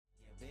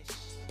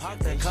Park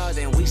the car,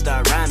 then we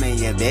start rhyming,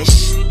 yeah,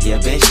 bitch. Yeah,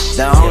 bitch.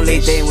 The only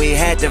thing we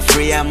had to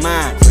free our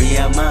mind.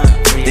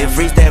 Then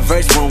freeze that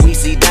verse when we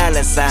see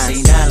dollar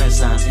signs.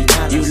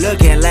 You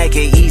looking like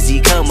an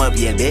easy come up,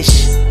 yeah, bitch.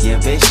 Yeah,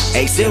 bitch.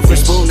 A silver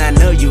spoon, I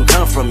know you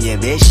come from, yeah,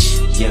 bitch.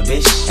 Yeah,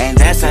 bitch. And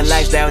that's a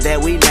lifestyle that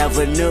we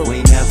never knew.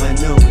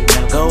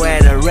 Go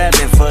at a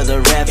revenue for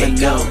the revenue.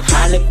 Go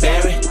Halle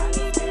Berry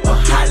or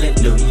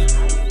hallelujah.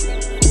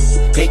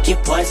 Pick your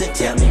poison,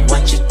 tell me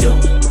what you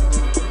doing.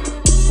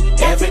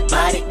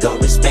 Everybody go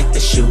respect the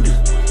shooter,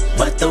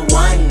 but the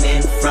one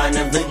in front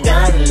of the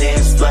gun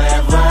lives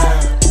forever.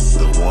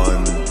 The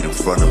one in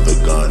front of the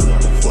gun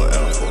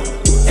forever.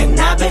 And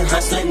I've been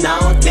hustling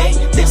all day,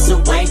 this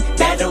away,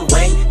 that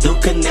away,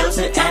 through canals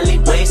and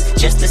alleyways,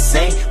 just to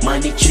say,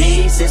 money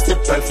trees is the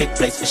perfect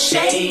place for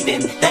shade,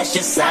 and that's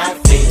just how I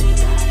feel.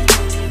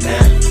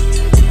 Nah,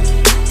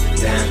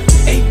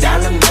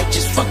 $8 might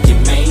just fuck your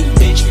main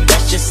bitch,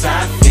 that's just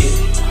how I feel.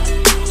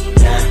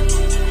 Nah,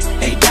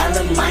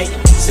 $8 might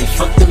say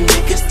fuck them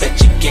niggas that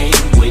you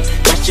game with,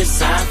 that's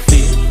just how I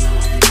feel.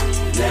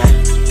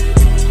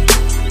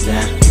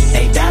 Nah,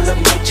 $8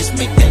 might just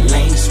make that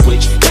lane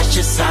switch, that's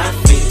just how I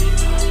feel.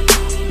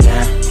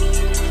 Nah,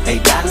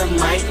 $8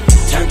 might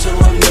turn to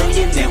 $1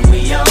 million and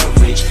we all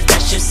rich,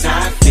 that's just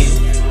how I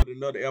feel.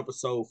 Another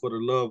episode for the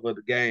love of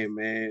the game,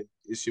 man.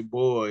 It's your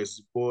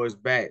boys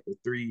back, the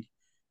three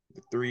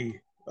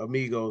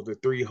amigos, the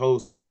three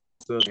hosts,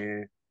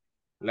 man.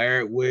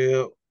 Larry,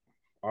 Will,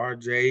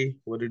 RJ,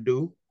 what it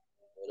do?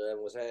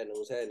 What's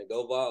happening?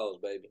 Go Vols,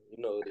 baby.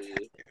 You know what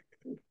it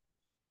is.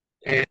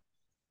 And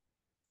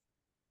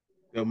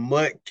the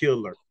Mutt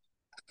Killer.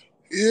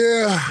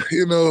 Yeah,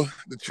 you know,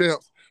 the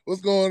champs.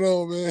 What's going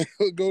on, man?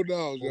 Go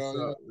Dogs,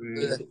 y'all. Up,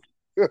 man?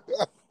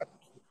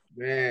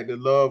 Man, the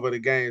love of the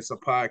game is a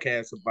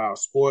podcast about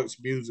sports,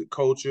 music,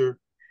 culture,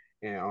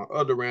 and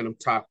other random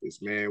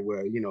topics, man.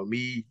 Where, you know,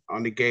 me,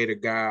 I'm the Gator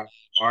guy.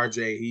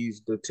 RJ,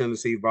 he's the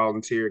Tennessee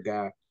Volunteer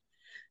guy.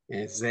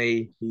 And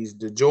Zay, he's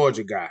the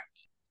Georgia guy.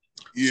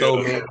 Yeah. So,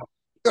 man.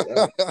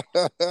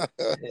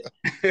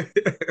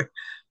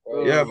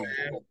 Yeah, man.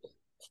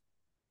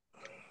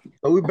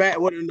 So we back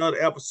with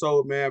another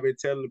episode, man. I've been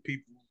telling the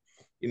people,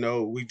 you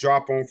know, we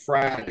drop on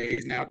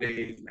Fridays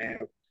nowadays, man.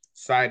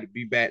 Excited to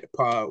be back to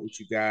pod with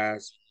you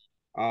guys.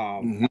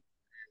 Yeah,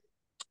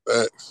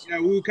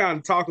 we were kind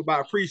of talking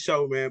about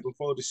pre-show, man,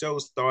 before the show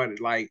started.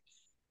 Like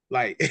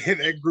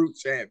that group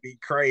chat be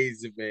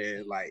crazy,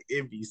 man. Like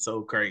it be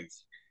so crazy.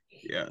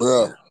 Yeah,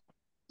 bro.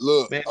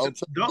 Look, man,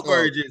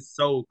 Duckburg is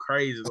so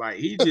crazy. Like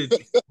he just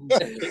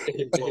like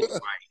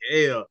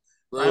hell.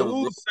 Bro, like what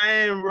was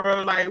saying,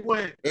 bro? Like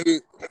what?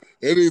 They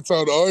didn't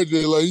talk to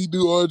RJ like he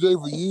do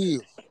RJ for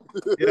years.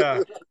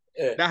 Yeah.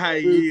 That's how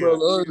he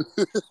is.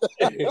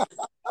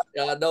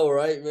 Yeah, I know,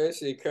 right, man?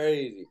 Shit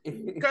crazy.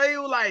 Cause he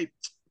was like,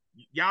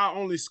 y'all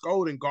only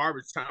scored in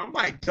garbage time. I'm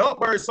like,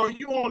 Duckburg, so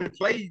you only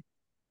play,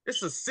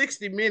 it's a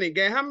 60-minute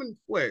game. How many,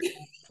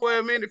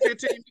 12 minutes,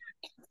 15 minutes?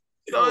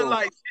 So it's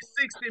like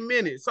 60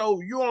 minutes.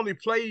 So you only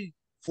play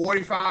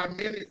 45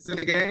 minutes in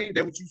the game?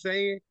 That what you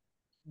saying?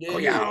 Yeah. Oh,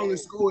 y'all only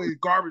score in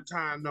garbage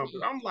time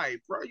numbers. I'm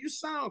like, bro, you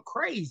sound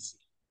crazy.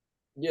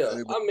 Yeah,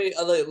 I mean,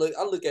 I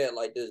look at it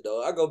like this,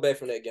 though. I go back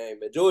from that game,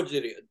 man.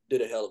 Georgia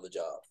did a hell of a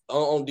job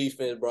on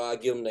defense, bro. I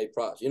give them their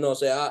props. You know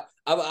what I'm saying?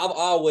 I've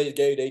always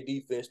gave their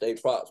defense their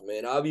props,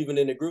 man. I've even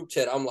in the group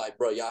chat, I'm like,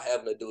 bro, y'all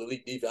having to do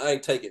elite defense. I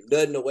ain't taking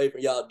nothing away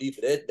from y'all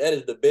defense. That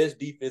is the best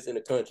defense in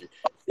the country.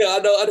 Yeah, I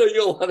know you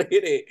don't want to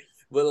hear that,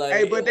 but like,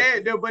 hey, but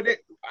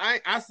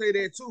I say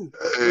that too.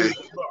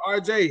 But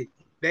RJ,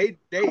 they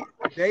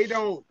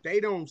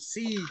don't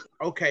see,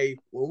 okay,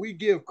 when we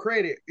give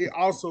credit, it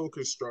also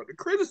constructive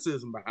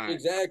criticism behind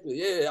exactly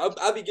it. Yeah,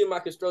 I be getting my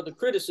constructive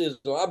criticism.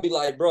 I be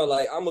like, bro,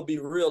 like I'm gonna be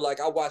real, like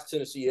I watch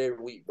Tennessee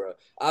every week, bro.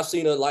 I've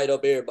seen her light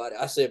up everybody.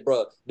 I said,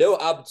 bro, there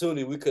were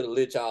opportunities we could have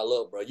lit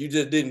y'all up, bro. You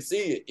just didn't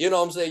see it. You know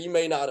what I'm saying? You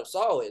may not have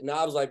saw it. And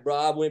I was like, bro,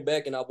 I went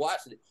back and I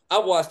watched it. I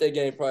watched that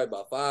game probably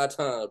about 5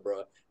 times,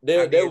 bro.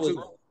 There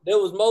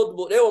were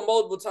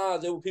multiple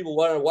times there were people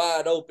weren't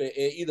wide open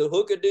and either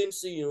Hooker didn't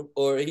see him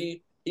or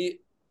he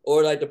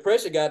like the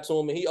pressure got to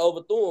him and he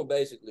overthrew him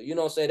basically. You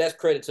know what I'm saying? That's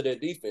credit to their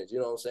defense. You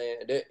know what I'm saying?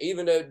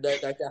 Even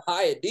that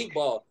Hyatt deep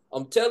ball,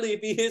 I'm telling you,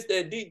 if he hits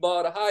that deep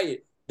ball to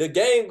Hyatt, the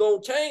game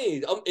gonna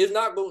change. It's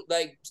not going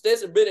like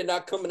Stetson Bennett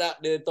not coming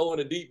out there throwing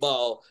a deep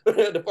ball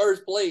the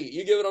first play.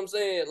 You get what I'm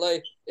saying?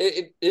 Like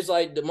it's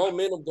like the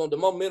momentum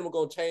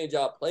gonna change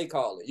y'all play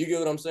calling. You get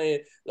what I'm saying?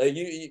 Like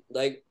you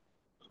like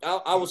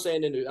I was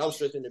saying I was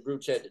stressing in the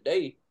group chat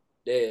today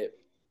that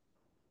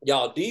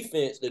y'all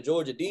defense, the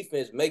Georgia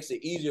defense, makes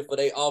it easier for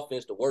their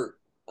offense to work.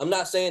 I'm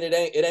not saying it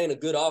ain't a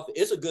good offense.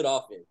 It's a good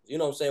offense. You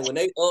know what I'm saying? When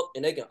they up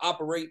and they can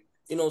operate,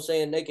 you know what I'm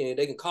saying? They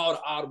can call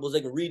the audibles,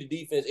 they can read the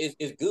defense.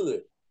 It's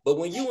good. But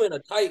when you in a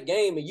tight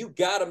game and you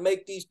gotta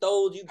make these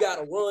throws, you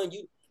gotta run.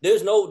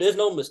 There's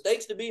no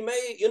mistakes to be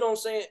made. You know what I'm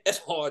saying? That's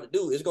hard to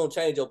do. It's gonna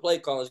change your play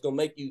call. It's gonna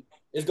make it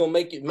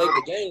make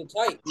the game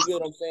tight. You get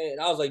what I'm saying?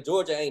 And I was like,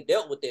 Georgia ain't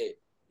dealt with that.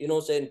 You know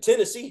what I'm saying?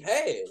 Tennessee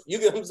has. You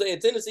get what I'm saying?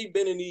 Tennessee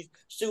been in these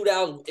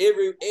shootouts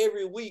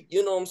every week.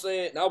 You know what I'm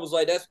saying? And I was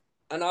like,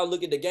 and I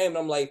look at the game and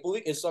I'm like, if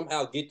we can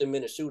somehow get them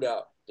in a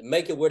shootout to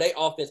make it where their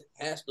offense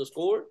has to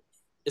score,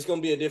 it's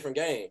gonna be a different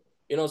game.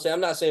 You know what I'm saying?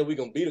 I'm not saying we're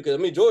gonna beat them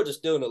because Georgia's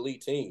still an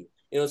elite team.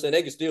 You know what I'm saying?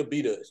 They can still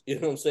beat us. You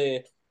know what I'm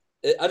saying?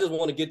 I just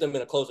want to get them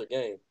in a closer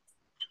game.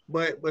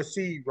 But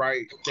see,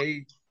 right?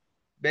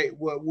 They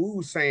what we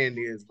were saying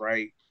is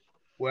right.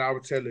 What I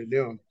was telling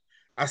them,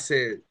 I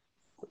said,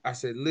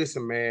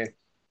 listen, man,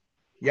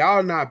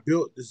 y'all not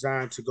built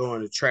designed to go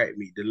on a track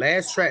meet. The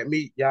last track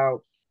meet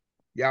y'all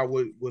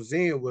was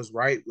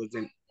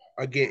in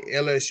against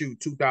LSU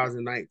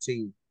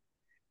 2019,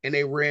 and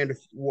they ran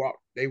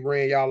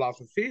y'all off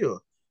the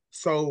field.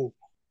 So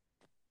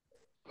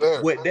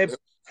what that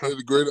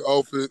the greatest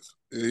offense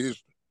in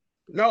history.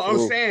 No, I'm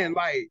saying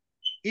like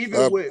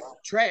even with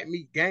track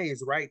meet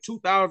games, right?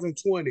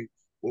 2020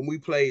 when we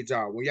played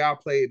y'all, when y'all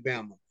played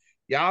Bama,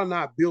 y'all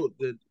not built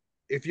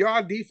if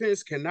y'all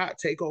defense cannot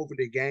take over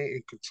the game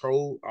and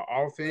control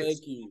our offense.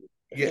 Thank you.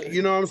 Yeah,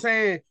 you know what I'm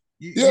saying?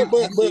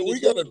 But we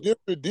got a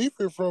different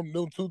defense from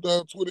them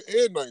 2020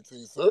 and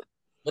 19, sir.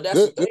 But that's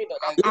the thing.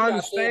 Like, we're I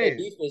not saying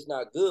the defense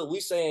not good. We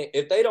saying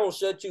if they don't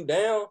shut you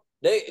down,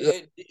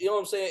 you know what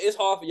I'm saying? It's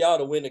hard for y'all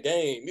to win the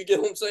game. You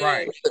get what I'm saying?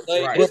 Right.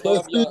 Like,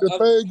 But see,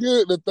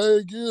 the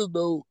thing is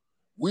though,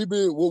 we've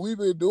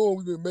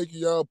been making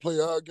y'all play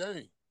our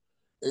game.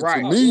 And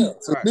right. To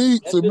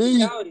me,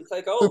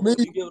 take over.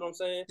 You get what I'm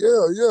saying?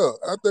 Yeah.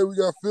 I think we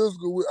got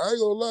physical. I ain't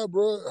gonna lie,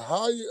 bro.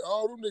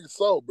 All them niggas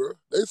soft, bro.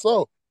 They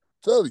soft.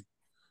 Tell you,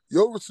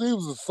 your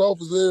receivers are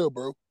soft as hell,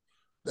 bro.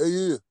 They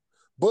is.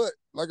 But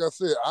like I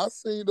said, I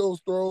seen those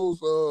throws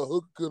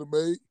Hooker could have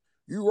made.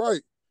 You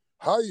right.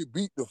 How you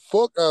beat the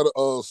fuck out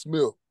of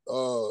Smith?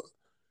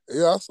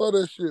 Yeah, I saw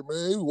that shit,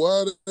 man. He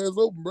wide ass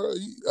open, bro.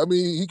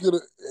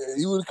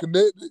 He would have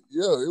connected.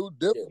 Yeah, it would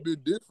definitely be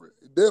different.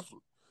 Definitely.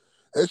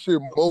 That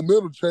shit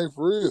momentum change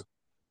for real.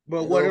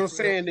 But what I'm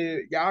saying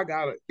is y'all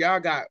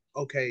got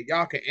okay,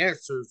 y'all can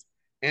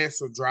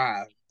answer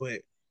drive,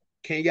 but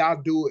can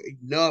y'all do it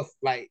enough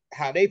like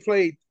how they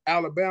played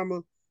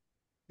Alabama,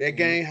 that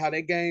game, how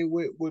they game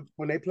with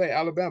when they play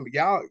Alabama?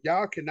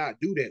 Y'all cannot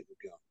do that with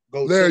them.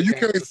 You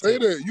can't say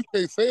that. You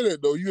can't say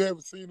that though. You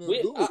haven't seen us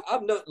do it.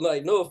 I'm not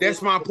like no. That's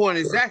my point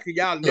exactly.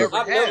 Y'all never.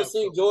 I've never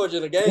seen Georgia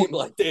in a game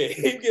like that.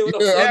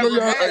 I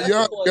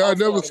know y'all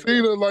never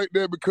seen it like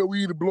that because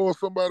we either blowing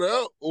somebody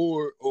out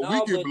or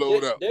we get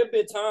blown out. There've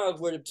been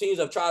times where the teams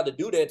have tried to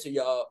do that to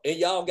y'all and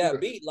y'all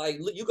got beat. Like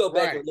you go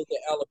back and look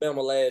at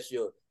Alabama last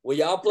year. When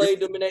y'all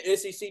played them in that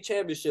SEC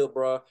championship,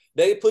 bro,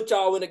 they put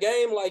y'all in a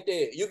game like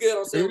that. You get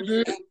what I'm saying?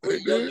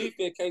 Your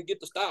defense can't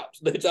get the stops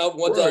that y'all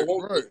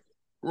want.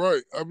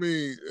 Right. I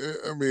mean,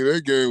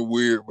 that game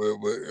weird, but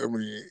I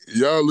mean,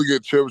 y'all look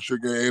at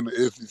championship game and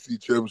the SEC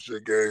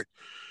championship game.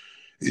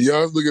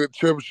 Y'all look at the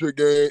championship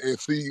game and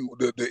see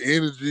the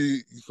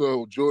energy. You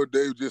saw Jordan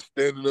Davis just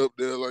standing up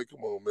there like,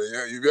 come on,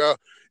 man.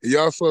 If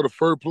y'all saw the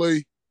first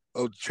play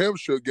of the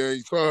championship game,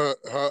 you saw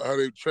how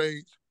they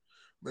changed.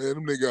 Man,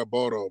 them niggas got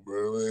bought on,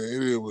 bro.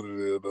 Man, it is what it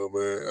is, though,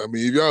 man. I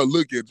mean, if y'all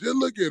look at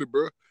it,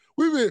 bro.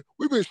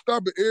 We've been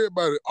stopping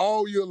everybody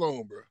all year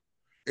long, bro.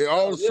 And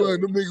all of a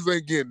sudden, them niggas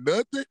ain't getting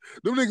nothing.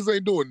 Them niggas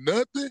ain't doing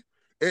nothing.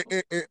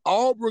 And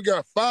Auburn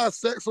got 5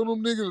 sacks on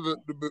them niggas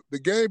the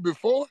game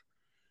before,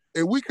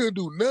 and we couldn't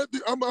do nothing.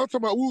 I'm talking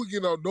about we were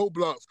getting out no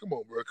blocks. Come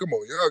on, bro. Come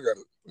on, y'all got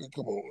it.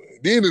 Come on. Man.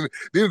 Then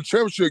the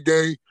championship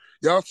game,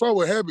 y'all saw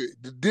what happened.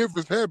 The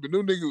difference happened.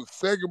 Them niggas was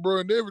sacking, bro,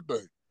 and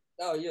everything.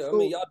 Oh yeah, I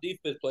mean y'all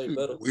defense played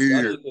better.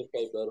 Weird. Y'all defense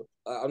played better.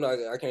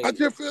 I can't. I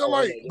just feel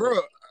like, bro.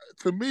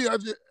 To me,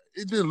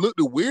 it just looked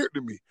weird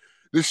to me.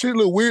 This shit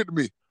looked weird to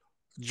me.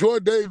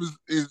 Jordan Davis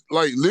is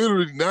like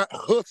literally not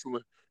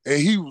hustling, and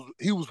he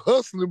was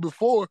hustling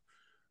before.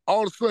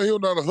 All of a sudden, he's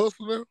not a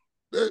hustler now.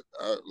 That,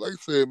 like I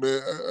said,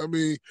 man. I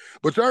mean,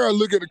 but y'all gotta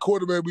look at the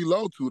quarterback we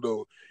lost to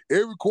though.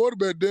 Every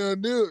quarterback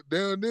down there,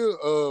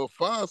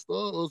 5-star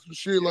or some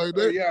shit like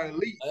that. Yeah,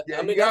 elite.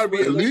 Yeah, you gotta be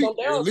elite.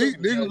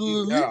 Niggas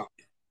was elite. Yeah.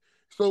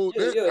 So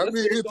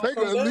it take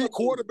an elite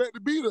quarterback to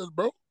beat us,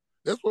 bro.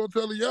 That's what I'm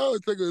telling y'all.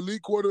 It take an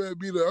elite quarterback to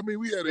beat us. I mean,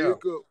 we had a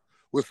hiccup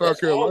with South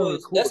Carolina.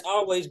 That's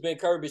always been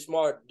Kirby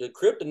Smart, the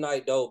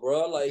kryptonite, though,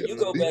 bro. Like, you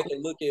go back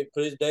and look at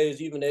his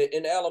days, even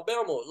in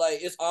Alabama, like,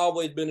 it's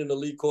always been an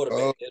elite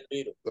quarterback that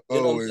beat him.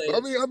 You know what I'm saying?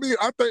 I mean,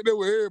 I think that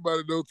with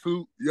everybody, though,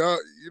 too. Y'all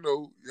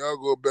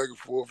go back and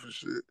forth and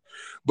shit.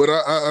 But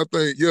I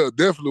think,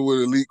 definitely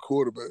with elite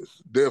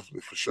quarterbacks.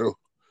 Definitely, for sure.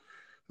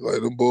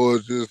 Like, them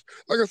boys just,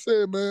 like I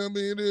said, man, I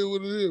mean, it is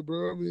what it is,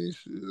 bro. I mean,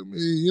 shit,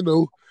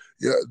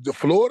 the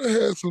Florida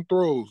had some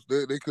throws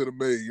that they could have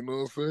made, you know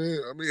what I'm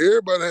saying? I mean,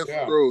 everybody has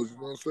some throws, you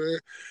know what I'm saying?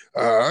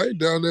 I ain't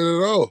down there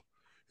at all.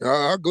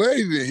 I'm glad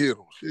he didn't hit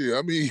them. Shit,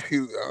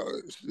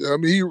 I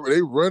mean,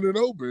 they running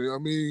open. I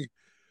mean,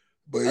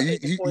 but I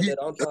think the point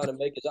that I'm trying to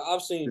make is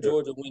I've seen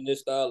Georgia win this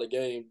style of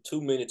game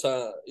too many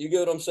times. You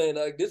get what I'm saying?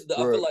 Like I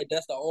feel like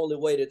that's the only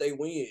way that they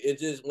win.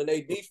 It's just when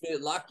they defense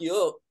lock you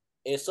up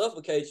and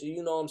suffocate you,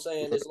 you know what I'm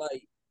saying? It's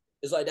like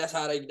it's like that's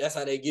how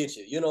they get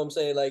you. You know what I'm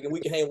saying? Like, and we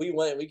came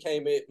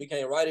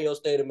right in your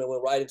stadium and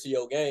went right into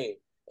your game.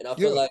 And I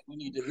feel like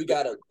we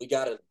gotta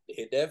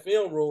hit that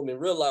film room and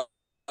realize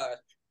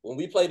when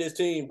we play this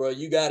team, bro,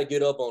 you gotta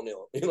get up on them.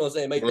 You know what I'm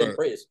saying? Make them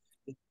press.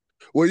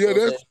 Well, yeah,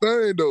 that's the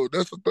thing though.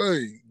 That's the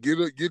thing.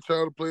 Get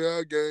y'all to play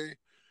our game,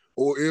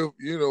 or if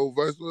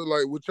vice versa,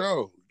 like with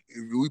y'all.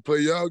 If we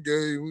play y'all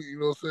game, you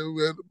know what I'm saying,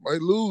 we might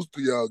lose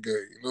to y'all game.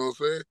 You know what I'm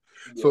saying?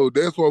 Yeah. So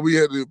that's why we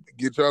had to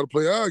get y'all to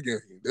play our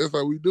game. That's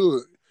how we do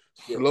it.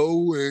 Yeah.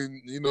 Slow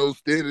and,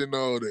 steady and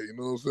all that. You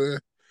know what I'm saying?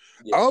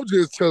 Yeah. I'm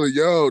just telling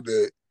y'all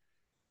that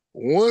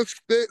once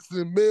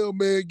Stetson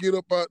Mailman get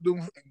up out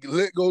them,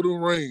 let go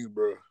them reins,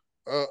 bro.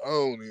 I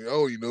don't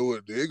even know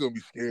what they're going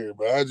to be scared,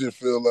 but I just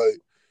feel like,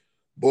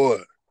 boy,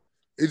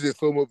 it's just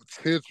so much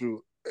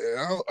potential. And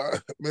I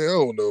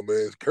don't know,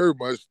 man. Curry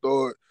might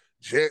start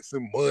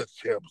Jackson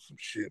Munchap or some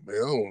shit, man.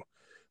 I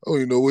don't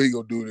even know what he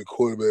gonna do in the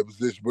quarterback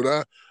position.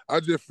 But I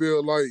just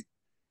feel like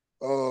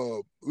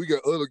we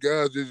got other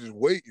guys that just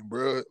waiting,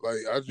 bro. Like,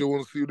 I just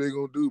want to see what they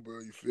gonna do,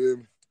 bro. You feel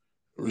me?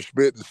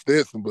 Respect the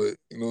Stetson, but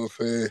you know what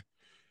I'm saying?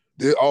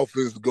 Their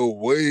offense go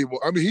way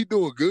more. I mean, he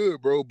doing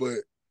good, bro, but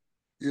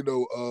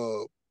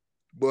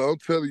but I'm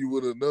telling you,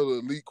 with another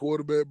elite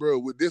quarterback, bro,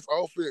 with this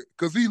offense,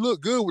 because he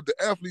looked good with the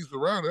athletes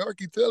around him. I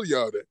keep telling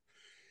y'all that.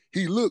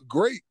 He looked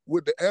great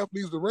with the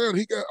athletes around.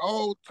 He got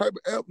all type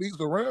of athletes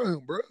around him,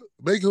 bro.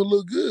 Make him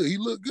look good. He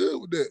looked good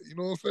with that. You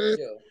know what I'm saying?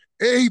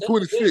 Yeah. And he's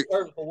 26.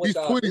 He's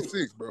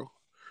 26, bro.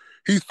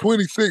 He's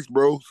 26,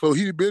 bro. So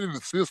he been in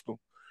the system.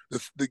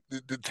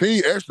 The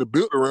team actually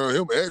built around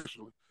him,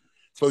 actually.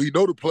 So he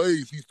know the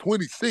plays. He's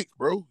 26,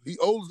 bro. He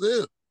old as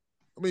hell.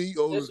 I mean, he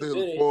old as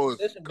hell as far as.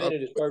 Stetson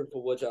Bennett is perfect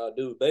for what y'all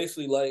do.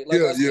 Basically, like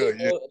I said,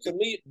 to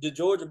me, the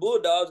Georgia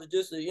Bulldogs are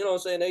just, you know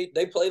what I'm saying,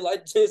 they play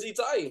like the Tennessee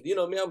Titans. You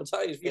know what I mean? I'm a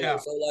Titans fan. Yeah.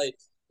 So,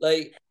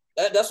 like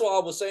that's what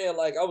I was saying.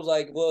 Like, I was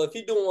like, well,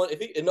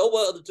 if no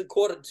other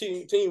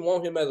team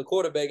want him as a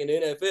quarterback in the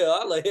NFL,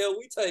 I'm like, hell,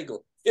 we take him.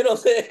 You know what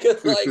I'm saying?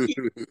 Because, like,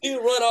 he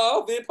run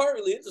our offense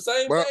perfectly. It's the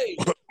same thing.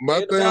 My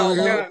thing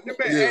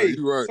is,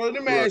 you're right. So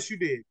let me ask you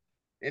this.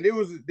 And there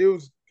was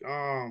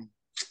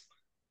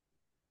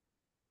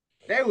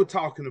they were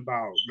talking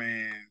about,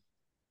 man,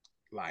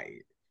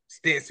 like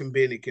Stetson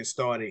Bennett can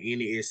start in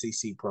any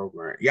SEC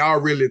program. Y'all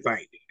really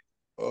think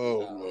that?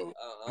 Oh,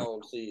 I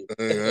don't see it.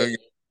 I ain't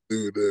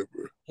do that,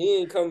 bro. He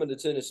ain't coming to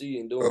Tennessee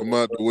and doing. I'm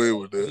out the way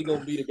with that. He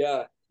gonna be the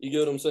guy. You get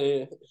what I'm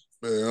saying?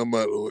 Man, I'm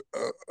out the way.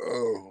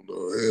 Oh no,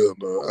 hell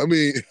no. I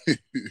mean, it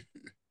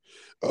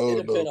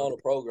depends on the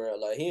program.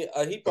 Like he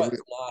probably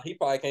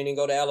can't even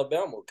go to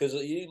Alabama because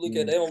you look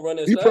at they don't run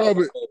his. He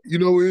probably,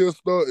 he'll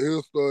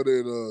start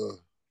at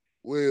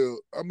Well,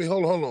 I mean,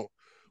 hold on.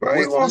 Bro,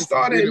 he won't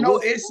start at no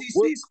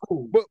SEC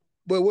school.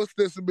 But what's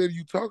Stetson Bennett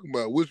you talking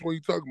about? Which one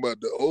you talking about?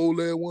 The old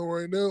lad one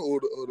right now, or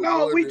the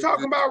no? We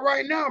talking about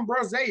right now,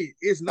 bro. Zay,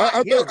 it's not.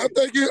 I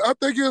think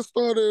he'll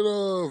start at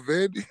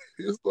Vandy.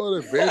 He'll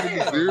start at Vandy,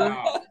 Missouri.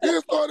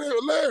 He'll start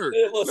at Larry.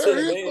 He'll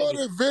start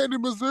at Vandy,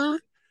 Missouri.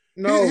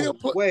 No,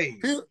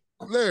 wait.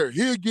 Larry,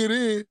 he'll get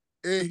in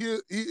and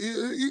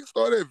he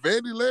start at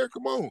Vandy. Larry,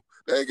 come on.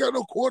 They ain't got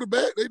no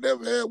quarterback. They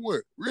never had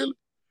one. Really?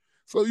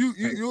 So you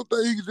don't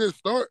think he can just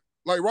start?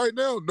 Like right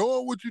now,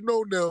 knowing what you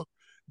know now,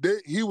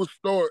 he'll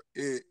start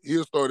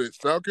at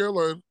South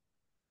Carolina.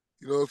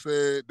 You know what I'm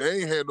saying?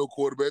 They ain't had no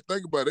quarterback.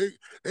 Think about it.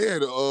 They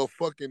had a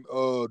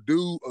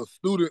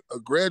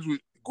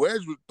graduate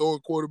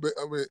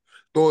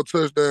throwing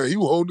touchdown. He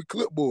was holding the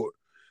clipboard.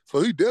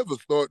 So he definitely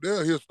start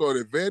there. He'll start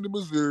at Vandy,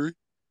 Missouri.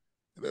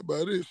 And that's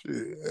about it, shit.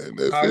 And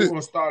that's it. He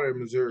gonna start at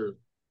Missouri.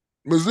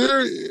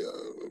 Missouri,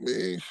 I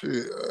mean,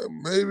 shit.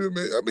 Maybe.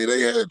 I mean,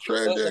 they had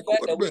trash that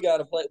quarterback.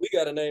 We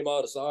gotta name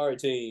all the sorry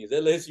teams.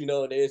 That lets you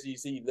know in the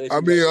SEC.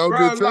 I'm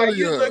just telling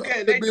you. Look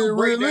at they do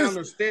break down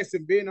the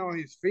Stetson Bennett on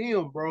his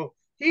film, bro.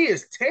 He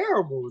is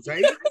terrible,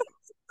 Zay.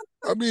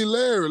 I mean,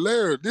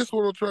 Larry, this is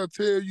what I'm trying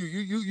to tell you.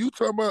 You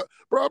talking about,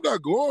 bro? I'm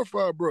not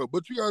glorified, bro,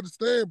 but you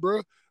understand,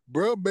 bro.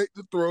 Bro, make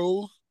the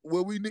throws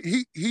where we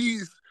need.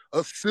 He's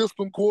a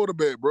system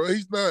quarterback, bro.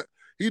 He's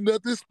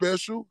nothing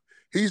special.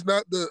 He's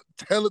not the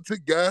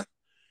talented guy.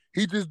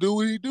 He just do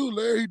what he do,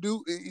 Larry.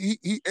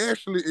 He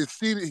actually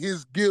exceeded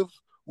his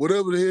gifts,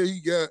 whatever the hell he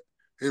got,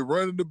 his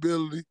running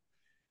ability.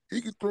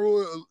 He can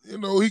throw it, he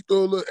throw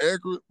a little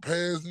accurate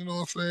pass, you know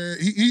what I'm saying?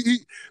 He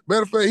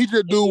matter of fact, he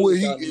just do what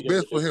he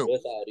best for him.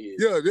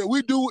 Yeah,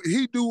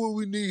 he do what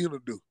we need him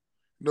to do.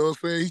 You know what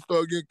I'm saying? He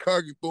start getting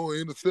cocky,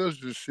 throwing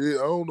interceptions and shit.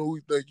 I don't know who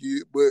he think he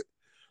is, but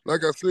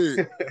like I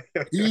said,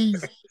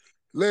 he's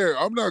Larry,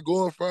 I'm not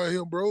glorifying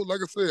him, bro.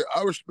 Like I said,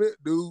 I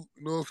respect dude,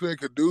 you know what I'm saying?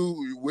 Cause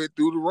dude went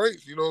through the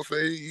ranks, you know what I'm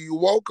saying? He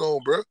walk on,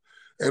 bro.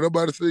 Ain't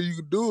nobody say you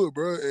can do it,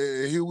 bro.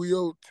 And here we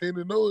are 10-0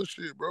 and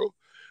shit, bro.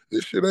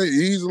 This shit ain't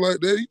easy like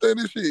that. You think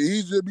this shit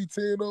easy to be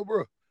 10-0,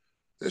 bro?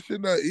 That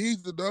shit not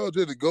easy, dog.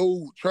 Just to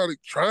go trying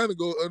to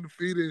go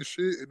undefeated and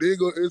shit, and then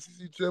go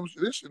SEC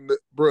championship. This shit,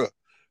 bro.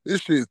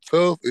 This shit is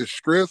tough. It's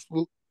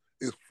stressful.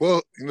 It's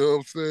fuck. You know what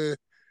I'm saying?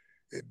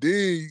 And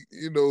then,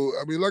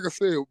 I mean, like I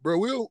said,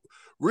 bro,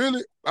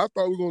 I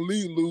thought we were gonna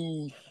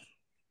lose.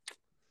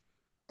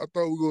 I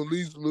thought we were gonna at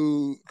least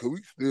lose, cause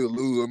we still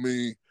lose. I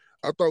mean,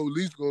 I thought we at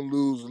least gonna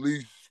lose at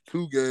least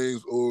 2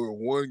 games or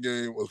 1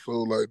 game or so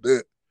like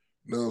that.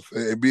 You know what I'm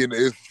saying? And be in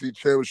the SEC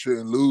championship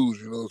and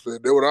lose. You know what I'm saying?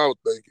 That's what I was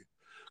thinking.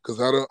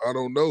 Cause I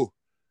don't know.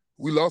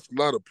 We lost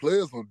a lot of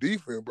players on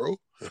defense, bro.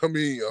 I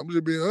mean, I'm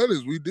just being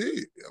honest. We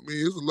did. I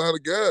mean, it's a lot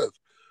of guys.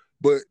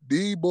 But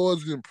these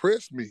boys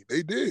impressed me.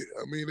 They did.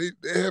 I mean,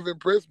 they have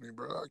impressed me,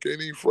 bro. I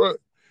can't even front.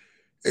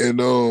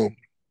 And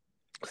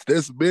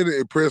Stetson Bennett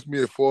impressed me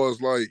as far as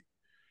like,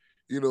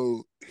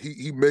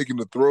 he making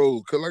the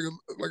throw. Cause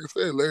like I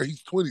said, Larry,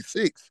 he's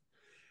 26.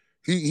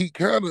 He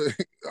kind of,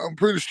 I'm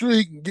pretty sure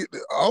he can get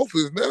the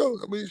offense now.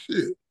 I mean,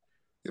 shit.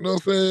 You know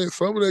what I'm saying?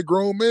 Some of that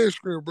grown man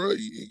scream, bro.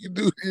 He can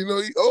do. He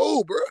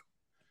old, bro.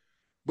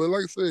 But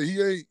like I said,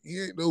 he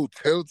ain't no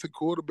talented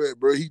quarterback,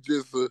 bro. He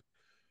just a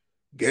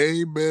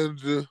game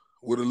manager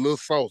with a little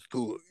sauce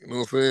to it. You know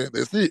what I'm saying?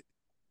 That's it.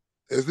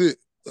 That's it.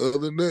 Other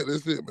than that,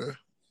 that's it, man.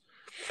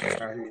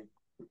 I hear you.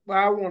 But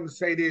I want to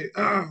say that.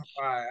 All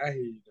right, I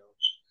hear you though.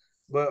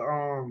 But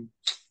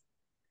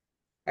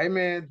hey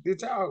man,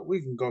 did y'all?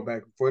 We can go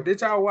back and forth.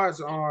 Did y'all watch?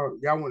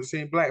 Y'all want to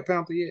see Black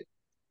Panther yet?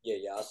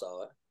 Yeah, I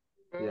saw it.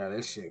 Yeah,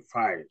 that shit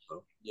fire,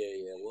 bro. Yeah,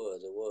 it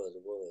was.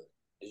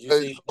 Did you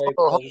Hey, see the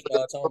paper when we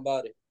started talking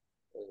about it?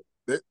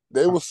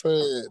 they were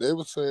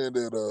saying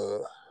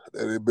that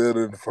it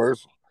better than the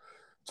first one.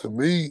 To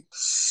me,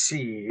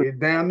 Shit,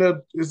 down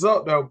there, it's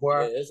up though, Yeah,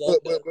 boy. it's up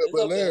but there. but but, It's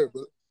but up there. Larry,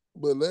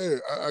 but Larry,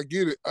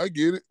 I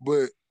get it,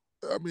 but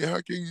I mean,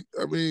 how can you?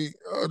 I mean,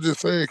 I'm just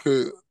saying,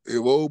 cause if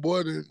old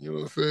boy didn't, you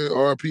know what I'm saying,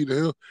 R.I.P.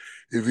 to him.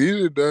 If he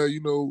didn't die,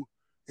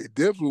 it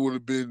definitely would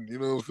have been, you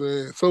know what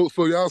I'm saying.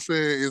 So y'all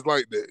saying it's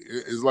like that?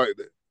 It's like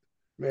that?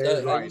 Man, it's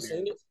Have you like that.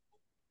 seen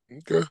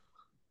it? Okay.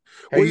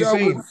 Have Where you y'all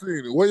seen went it? to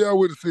see it? Where y'all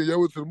went to see it? Y'all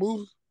went to the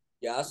movies?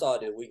 Yeah, I saw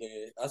it that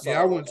weekend. I Yeah, I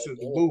saw it went to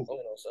the movie.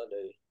 on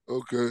Sunday.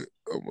 Okay,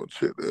 I'm gonna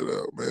check that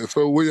out, man.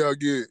 So where y'all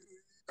get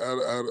out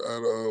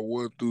of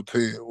 1 through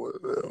 10?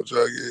 What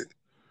y'all get?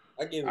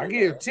 I give it I a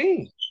give 9.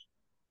 10,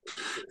 a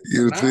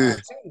Get a 10.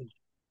 9, 10.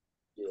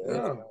 Yeah, it was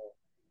Yeah,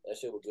 that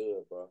shit was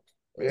good, bro.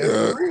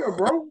 man, for real,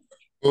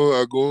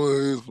 bro. I go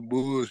in here some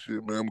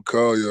bullshit, man. I'm gonna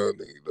call y'all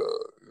niggas,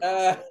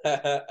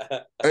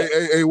 dog.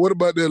 Hey, what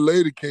about that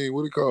Lady King?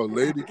 What it called?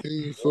 Lady King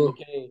or Lady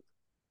something? King.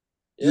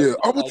 Yeah, Yeah,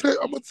 I like it.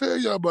 I'm gonna tell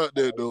y'all about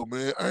that though,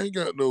 man. I ain't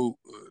got no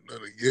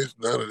nothing against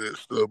none of that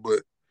stuff, but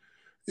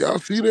y'all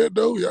see that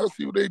though? Y'all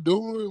see what they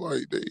doing?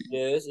 Like they,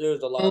 Yeah,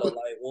 there's a uh, lot of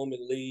like woman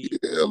lead.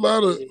 yeah, a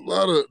lot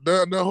of.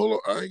 Now, hold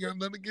on. I ain't got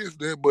nothing against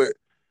that, but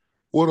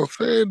what I'm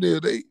saying there,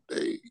 they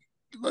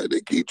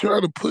keep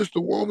trying to push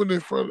the woman in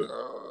front of.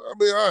 I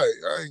mean, I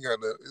ain't got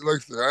nothing. Like I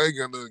said, I ain't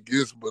got nothing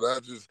against, but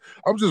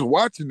I'm just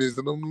watching this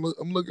and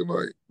I'm looking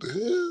like the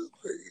hell.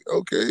 Like,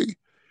 okay,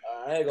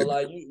 I ain't gonna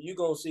lie, you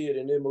gonna see it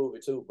in this movie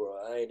too, bro.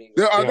 I ain't even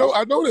yeah, gonna. Yeah,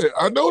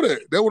 I know that.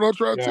 That's what I'm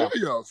trying to yeah.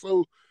 tell y'all.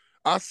 So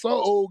I saw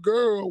old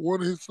girl,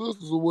 one of his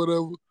sisters or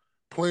whatever,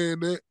 playing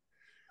that.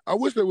 I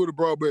wish they would have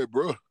brought back,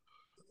 bro.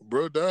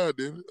 Bro died,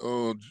 didn't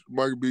it?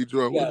 Michael B.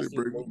 Jordan. You What gotta did they see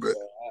the bring him movie, back?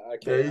 bro. I Yeah,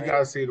 can't. you I ain't.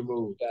 gotta see the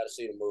movie. You gotta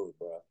see the movie,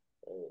 bro.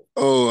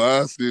 Oh,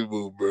 I see,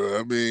 bro.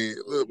 I mean,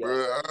 You look, gotta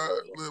bro.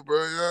 see the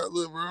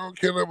movie, I don't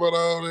care about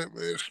all that,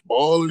 man.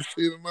 Spoiling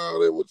shit and all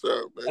that. What's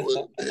up, man?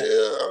 bro. Yeah,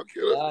 I don't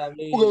care. Nah, I I'm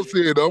gonna mean, see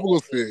it, though. I'm like I gonna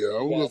see said, it, bro, y'all.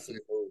 you I'm gonna gotta see see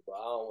it. the movie, bro.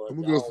 I'm I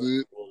gonna go don't see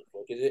want it.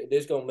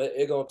 because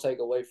it gonna take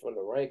away from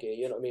the ranking.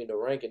 You know what I mean? The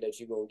ranking that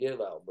you gonna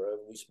give out, bro.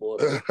 We spoil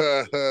the All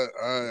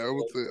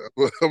movie.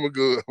 right, I'm gonna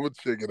go. I'm gonna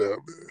check it out,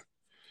 man.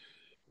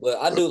 But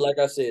I do, like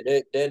I said,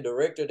 that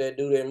director that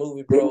do that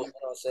movie, bro. You know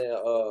what I'm saying?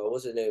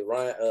 What's his name?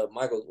 Ryan.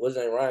 Michael. What's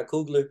his name? Ryan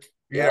Coogler.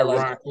 Yeah, Yeah, I like.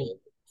 Ryan Coogler.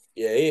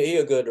 Yeah, he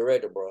a good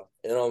director, bro.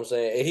 You know what I'm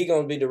saying? And he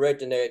gonna be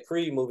directing that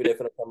Creed movie that's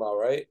gonna come out,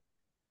 right? Is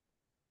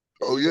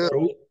Oh he yeah,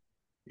 doing? Is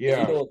he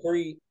Yeah, doing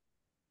Creed?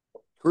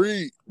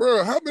 Creed,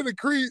 bro. How many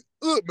Creed?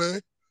 Look,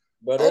 man.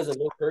 Bro, I'm there's a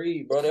new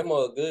Creed, bro. That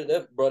mother good.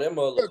 That mother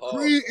Yeah, look hard,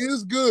 Creed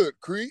is good.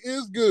 Creed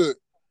is good.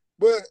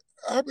 But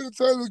how many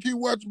times we keep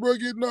watching bro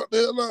get knocked the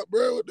hell out,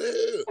 bro? What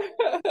the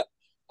hell? bro.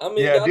 I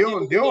mean, yeah. y'all They think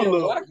don't, it they was don't damn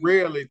look Rocky?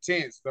 real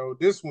intense though.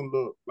 This one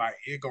look like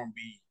it gonna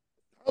be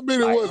How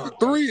many like was it?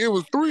 Three? It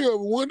was three of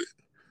them, wasn't it?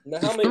 Now,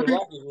 how It's many three.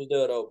 Rockies was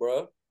there though,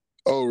 bro?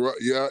 Oh right,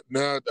 yeah.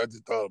 Now I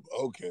just thought,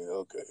 okay.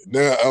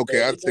 Now, okay,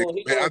 Yeah, I take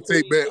he back. I doing take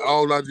Creed back too.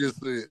 all I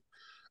just said.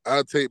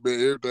 I take back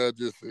everything I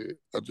just said.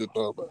 I just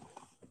thought about it.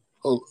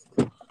 Hold on.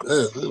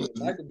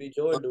 Michael B.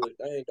 Jordan do his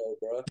thing though,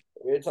 bro.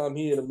 Every time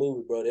he in a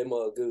movie, bro, that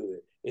mother good.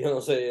 You know what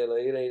I'm saying?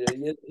 Like it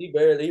ain't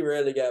he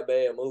rarely got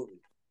bad movies.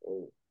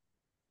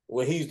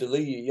 When he's the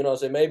lead, you know what I'm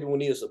saying? Maybe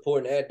when he's a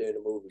supporting actor in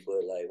the movie,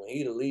 but like when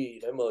he the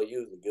lead, that mother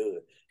usually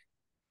good.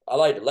 I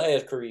like the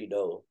last Creed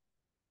though.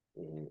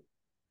 Mhm.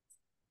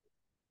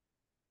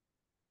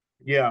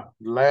 yeah.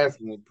 The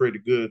last one was pretty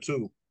good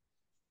too.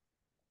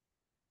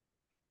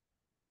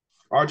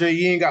 RJ,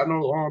 you ain't got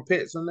no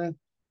pets in there?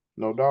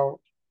 No dog?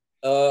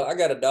 I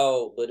got a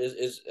dog, but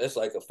it's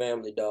like a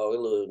family dog.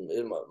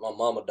 It's my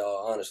mama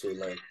dog, honestly.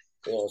 Like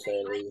you know what I'm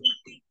saying?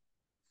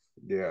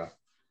 Yeah.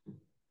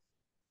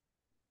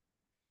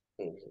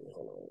 Hold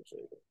on a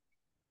second.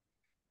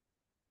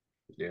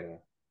 Yeah.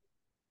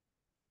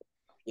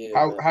 Yeah,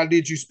 How man. how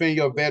did you spend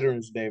your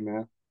Veterans Day,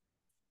 man?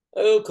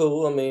 It was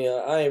cool. I mean,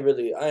 I ain't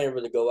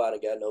really go out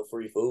and got no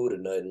free food or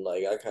nothing.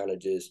 Like I kind of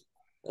just,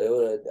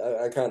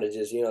 I kind of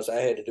just, so I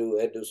had to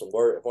do some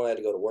work. If I had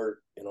to go to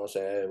work, you know what I'm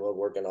saying? I was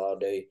working all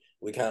day.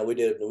 We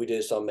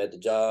did something at the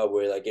job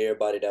where like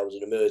everybody that was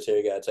in the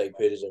military got to take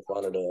pictures in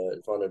front of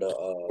the.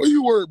 Where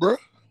you work, bro?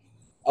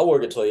 I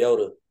work at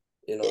Toyota.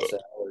 You know what I'm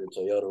saying? I work at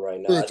Toyota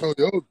right now. I told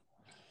you.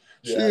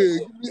 Yeah,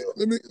 Shit,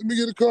 let me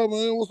get a call,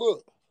 man. What's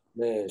up?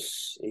 man,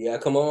 yeah,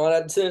 come on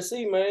out to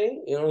Tennessee,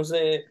 man. You know what I'm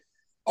saying?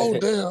 Oh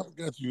damn, I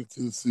got you in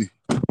Tennessee.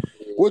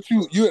 What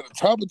you at the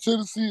top of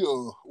Tennessee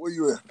or where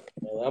you at?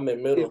 I'm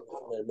in middle.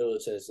 I'm in middle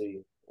of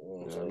Tennessee. You know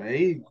what I'm Yeah, saying?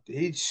 man,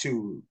 he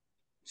shoot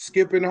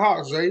skipping the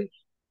Hawks, eh?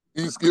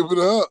 He's giving it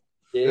up.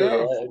 Yeah, Yeah,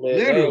 man,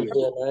 literally.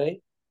 Nashville, man.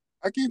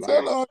 I keep Like,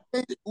 telling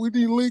her we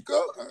need to link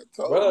up. I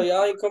told Bro, you.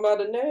 y'all ain't come out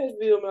to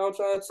Nashville, man. I'm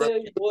trying to tell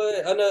you, boy.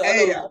 I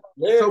hey, know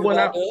Larry so was when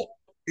out I there.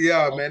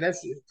 yeah, man,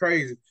 that's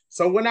crazy.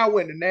 So when I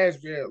went to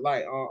Nashville,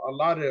 like a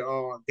lot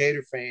of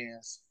Gator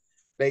fans,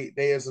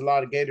 there's a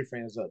lot of Gator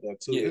fans up there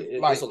too. Yeah, It's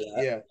it's like a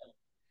lot.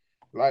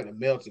 like the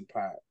melting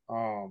pot.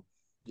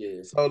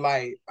 Yeah. So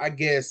like I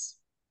guess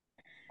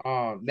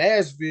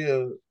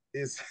Nashville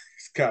is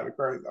it's kind of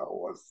crazy. I don't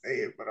want to say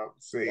it, but I'm I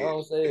saying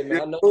don't say it, Yeah,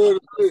 man. I know what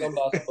it's it something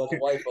about a bunch of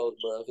white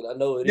folks, bro, because I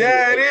know it is.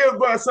 yeah, it is,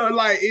 but so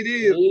like it It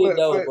is, is,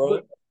 though, bro.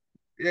 but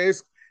yeah,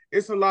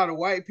 it's a lot of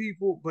white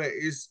people, but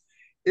it's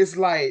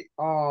like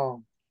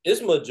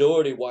It's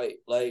majority white,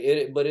 like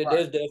it, but right.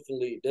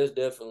 there's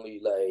definitely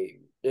like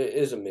it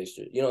is a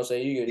mixture. You know what I'm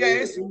saying? You Yeah,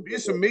 can,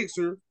 it's a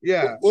mixer.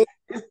 Yeah, it's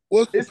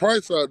what's the it's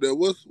price out there?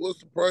 What's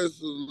the price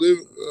of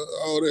living?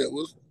 All that.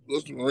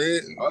 What's the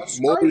rent?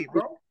 Mortgage? straight,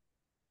 bro.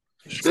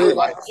 Straight.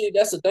 Like See,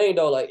 that's the thing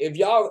though. Like if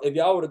y'all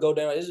were to go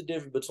down, it's a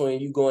difference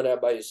between you going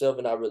out by yourself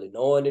and not really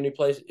knowing any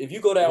place. If you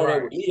go down there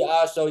right. with me,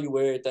 I'll show you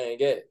where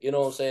everything at. You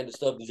know what I'm saying? The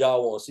stuff that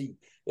y'all want to see.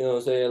 You know what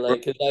I'm saying?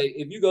 Like, cause like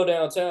if you go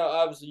downtown,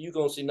 obviously you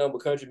gonna see number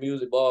country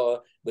music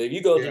bar. But if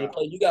you go to the Yeah,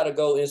 place, you gotta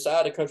go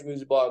inside the country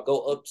music bar,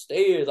 go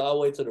upstairs all the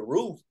way to the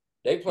roof.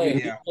 They playing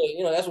yeah, DJ.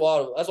 You know that's why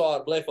all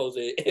the black folks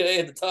at,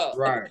 at the top.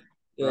 right,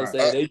 You know what I'm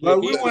right. saying? They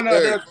But just be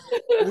Hey,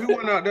 we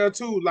went out there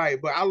too.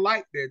 Like, but I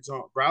like that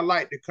jump, bro. I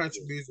like the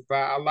country music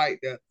vibe. I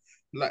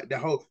like the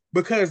whole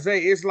because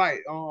it's like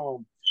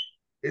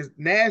it's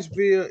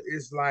Nashville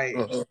is like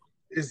uh-huh.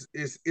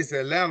 it's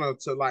Atlanta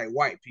to like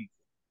white people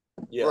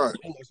yeah. Right,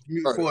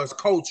 right, for its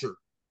culture.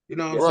 You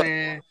know what I'm Yeah. right,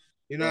 saying?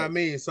 You know what I right.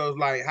 mean? So it's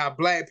like how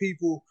black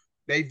people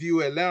they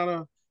view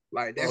Atlanta,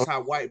 like that's Uh,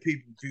 how white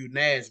people view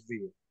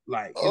Nashville.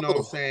 Like, you know what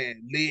I'm oh,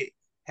 saying? Lit,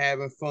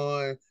 having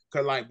fun.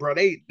 Cause like, bro,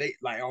 they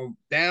like on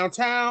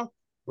downtown,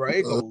 bro,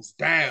 it uh, goes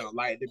down.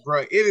 Like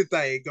bro,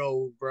 anything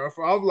goes, bro.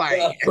 So I'm like,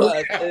 I'm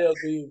trying to tell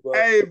you, bro.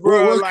 hey,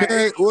 bro, what like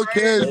it's what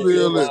crazy. It's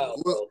Cashville at?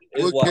 wild, What bro.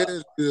 It's what wild.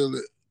 Cashville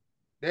at?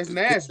 That's Is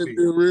Nashville.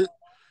 Cashville rich?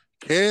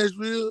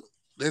 Cashville?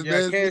 That's Yeah,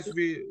 Nashville?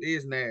 Cashville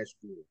is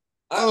Nashville.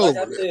 Like I Oh,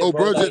 said, oh,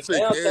 bro, bro, like just say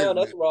downtown,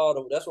 Cashville.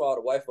 that's where all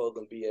the white folks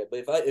gonna be at. But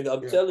if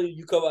I'm Yeah. telling you,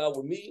 you come out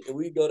with me and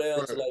we go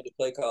down to Right, like the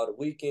play called the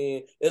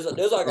Weekend. There's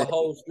like a right.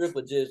 whole strip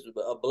of just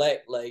a black,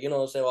 like you know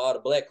what I'm saying, where all the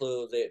black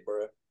clubs at,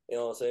 bro. You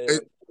know what I'm Hey, saying?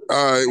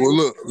 all right, well,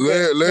 look,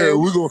 Larry, Man,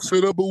 we're going to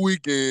set up a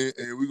weekend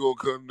and we're going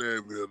to come to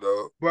Nashville,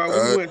 dog. bro, we All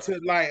right? went to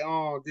like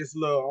this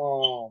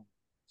little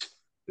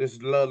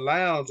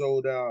lounge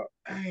over there.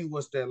 Dang,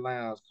 what's that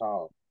lounge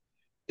called?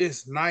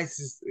 It's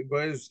nice,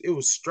 but it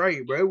was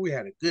straight, bro. We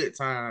had a good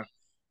time.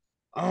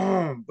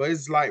 But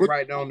it's like What,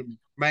 right down the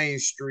main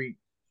street.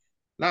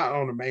 Not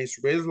on the main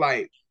street, but it's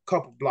like a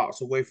couple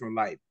blocks away from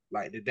like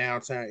the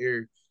downtown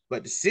area.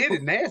 But the city,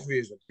 Nashville,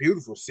 is a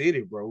beautiful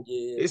city, bro.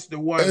 Yeah. It's the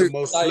one of hey, the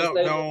most Like slept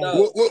Stadium on.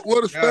 Dog.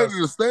 what the Yes,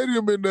 stadium? The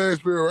stadium in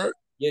Nashville, right?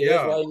 Yeah,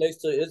 it's yeah, right next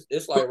to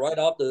it's So, like right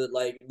off the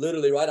like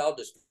literally right off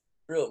the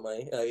strip,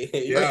 man. Like, you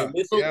hey, yeah, can't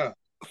miss it.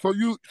 so,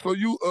 yeah.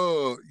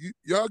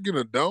 y'all get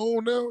a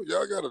dome now?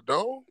 Y'all got a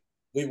dome?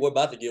 We're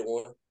about to get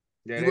one.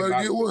 Yeah, You they better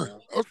about get to get one.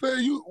 one. I'm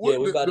saying Yeah,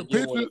 what we about the to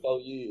get one picture, in 4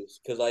 years.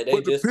 Cause like they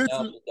but the just picture,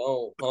 announced the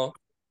dome, huh?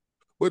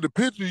 but the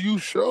picture you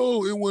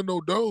showed, it wasn't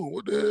no dome.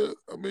 What the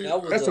hell? I mean,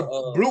 That's a That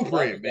was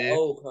blueprint, the man.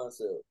 old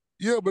concept.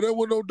 yeah, but that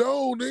wasn't no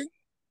dome, nigga.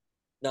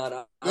 Nah, I'm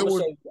That gonna show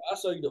was, you. I'll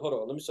show you the. Hold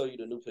on, let me show you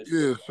the new picture.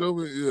 yeah, show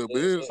me, yeah,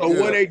 but So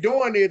what yeah. they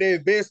doing there, they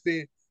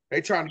investing,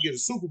 they trying to get a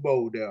Super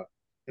Bowl there.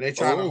 And they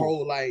trying to Oh,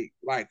 hold like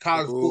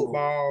college oh,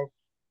 football,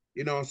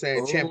 you know what I'm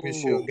saying,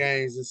 championship oh,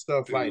 games and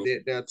stuff like yeah,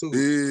 that there too.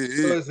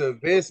 So yeah, it's an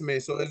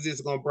investment. So it's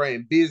just gonna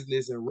bring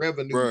business and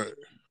revenue right,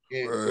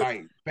 and right.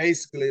 like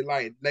basically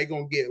like they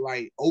gonna get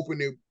like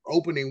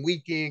opening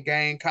weekend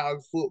game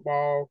college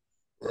football.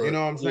 You Right.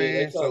 know what I'm Yeah, they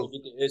saying? trying to So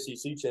get the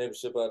SEC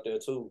championship out there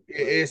too.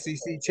 yeah,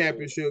 SEC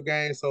championship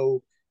game.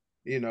 So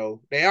you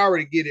know they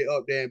already get it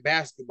up there in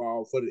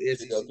basketball for the Yeah,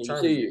 SEC can you see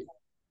tournament. it?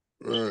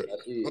 Right. I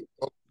see it.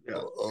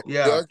 Yeah,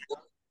 Yeah. yeah,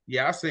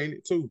 yeah. I seen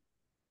it too.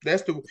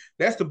 That's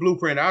the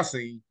blueprint I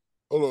seen.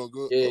 Hold on.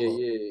 Good. Yeah, Hold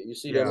on. yeah. You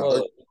see that Yeah,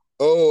 mug?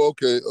 Oh,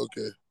 okay.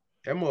 Okay.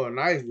 that more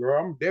nice, bro.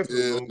 I'm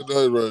definitely Yeah, gonna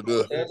that's right go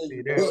there. up there and Telling see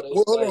you, that. bro. But, They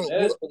hold like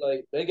on. that's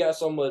like they got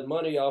so much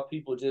money off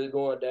people just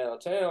going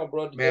downtown,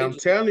 bro. Man, I'm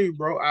telling you,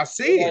 bro. I They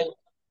see like it.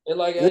 And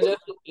like and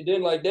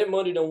then like that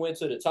money don't went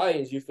to the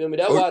Titans. You feel me?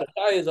 That's why the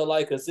Titans are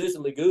like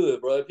consistently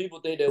good, bro. People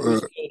think that we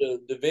still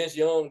the Vince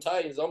Young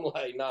Titans. I'm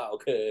like, nah,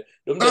 okay,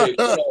 them days.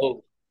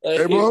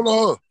 Hey, bro, hold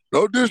on.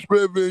 Don't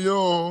disrespect Vince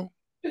Young.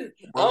 I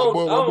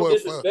don't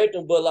disrespect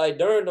them, but like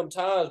during them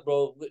times,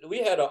 bro, we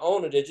had an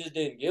owner that just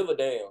didn't give a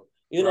damn.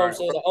 You know what I'm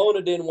saying? The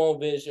owner didn't want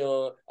Vince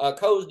Young. Our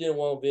coach didn't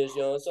want Vince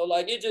Young. So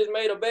like it just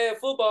made a bad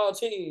football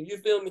team. You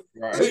feel me?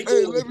 Right.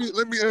 Hey,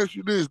 let me ask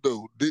you this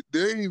though. They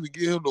ain't even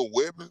give him no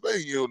weapons. They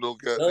ain't give him no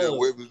goddamn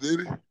weapons,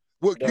 did he?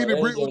 What Kenny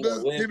Britt was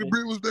there? Kenny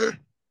Britt was there?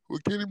 Was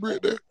Kenny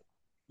Britt there?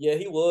 Yeah,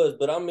 he was,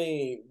 but I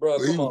mean, bro,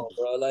 come on,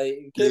 bro.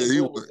 Like Kenny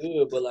Britt was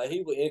good, but like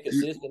he was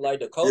inconsistent.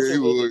 Like the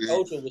coaching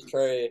was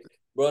trash.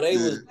 Bro, they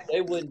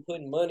wasn't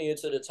putting money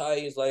into the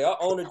Titans. Like our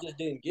owner just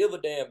didn't give a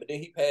damn. But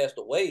then he passed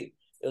away.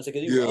 You know,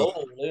 because he was old.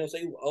 You know what I'm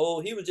saying? He was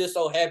old. He was just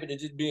so happy to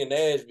just be in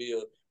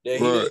Nashville that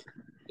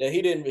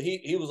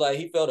he was like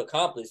he felt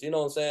accomplished. You know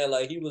what I'm saying?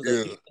 Like he was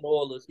a Houston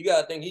Oilers. You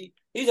gotta think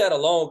he's had a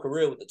long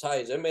career with the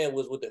Titans. That man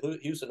was with the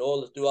Houston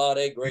Oilers through all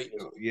that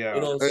greatness. Yeah.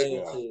 You know what I'm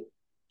saying?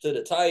 To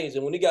the Titans,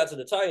 and when he got to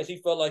the Titans, he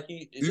felt like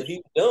he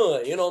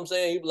done. You know what I'm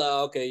saying? He was like,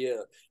 okay,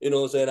 yeah. You know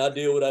what I'm saying? I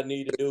did what I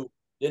need to do.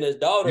 Then his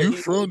daughter. You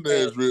from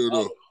Nashville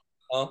though?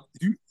 Huh?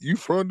 You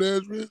from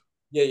Nashville?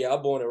 Yeah.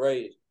 I'm born and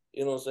raised.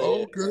 You know what I'm saying?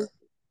 Oh, okay.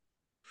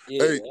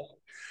 Yeah. Hey,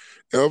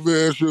 I'm gonna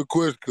ask you a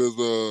question because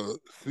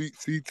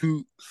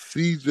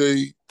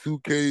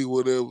CJ2K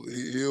whatever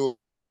he don't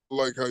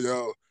like how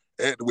y'all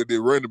acting with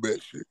their running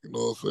back shit. You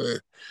know what I'm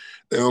saying?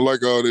 They don't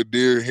like all that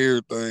Derrick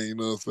Henry thing. You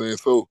know what I'm saying?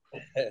 So.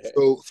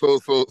 All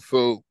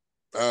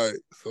right.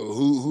 So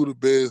who the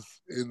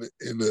best in the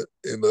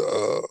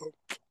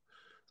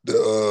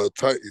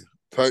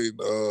Titan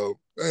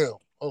damn,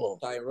 hold on.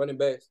 Titan running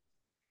backs.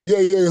 Yeah,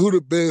 who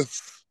the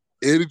best?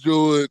 Eddie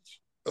George,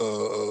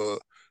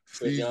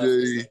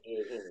 CJ,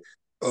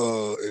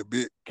 and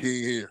Big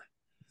King Henry.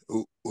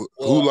 Who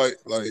like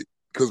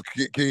because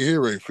King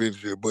Henry ain't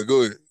finished yet, but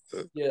go ahead.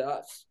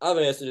 Yeah, I've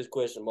answered this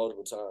question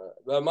multiple times.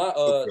 But my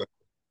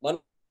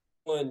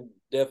one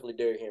definitely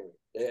Derrick Henry.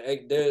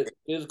 They're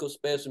physical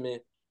specimen.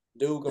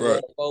 Dude can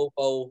run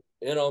 4-4.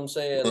 You know what I'm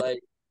saying?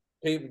 Like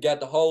people got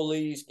the whole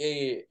league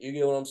scared. You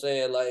get what I'm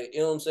saying? Like,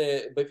 you know what I'm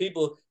saying? But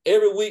people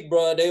every week,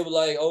 bro, they were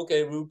like,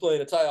 okay, we were playing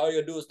the title. All you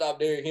gotta do is stop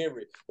Derrick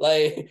Henry.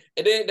 Like,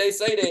 and then they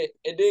say that,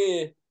 and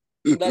then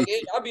like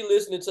I be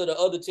listening to the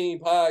other team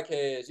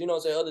podcasts, you know what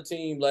I'm saying? Other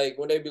team, like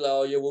when they be like,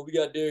 oh yeah, well, we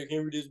got Derrick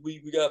Henry this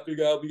week, we gotta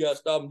figure out we gotta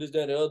stop him, this,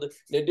 that, and the other.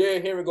 Then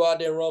Derrick Henry go out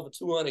there and run for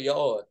 200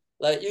 yards.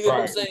 Like, you get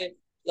what I'm saying?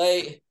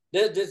 Like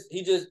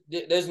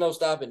there's no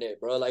stopping that,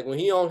 bro. Like when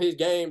he on his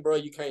game, bro,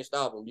 you can't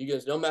stop him. You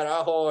just no matter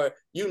how hard,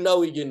 you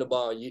know he getting the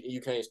ball,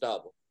 you can't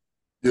stop him.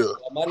 Yeah.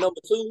 My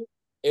number 2,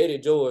 Eddie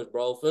George,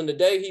 bro. From the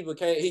day he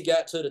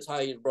got to the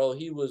Titans, bro,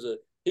 he was a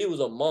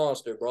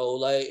monster, bro.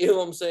 Like, you know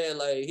what I'm saying?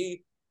 Like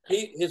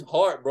his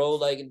heart, bro,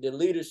 like the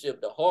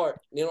leadership, the heart,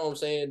 you know what I'm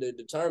saying? The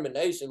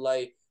determination,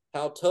 like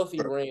how tough he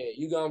ran.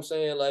 You know what I'm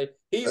saying? Like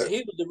he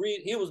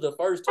was the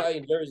first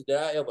Titan jersey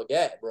that I ever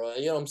got, bro.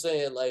 You know what I'm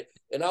saying? Like,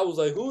 and I was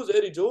like, who's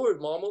Eddie George,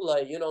 mama?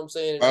 Like, you know what I'm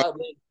saying? I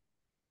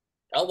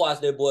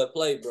watched that boy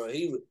play, bro.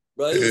 He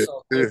was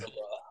so good,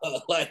 bro.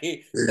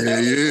 Like,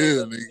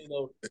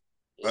 no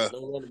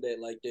running back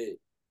like that.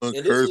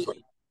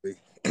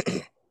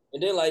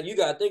 And then, like, you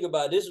got to think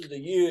about it, this was the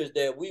years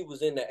that we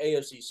was in the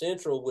AFC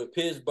Central with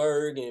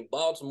Pittsburgh and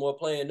Baltimore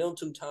playing them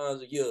 2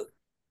 times a year.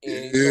 And,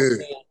 you know what I'm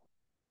saying?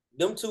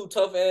 Them 2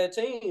 tough-ass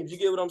teams. You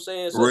get what I'm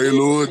saying? So Ray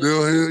Lewis,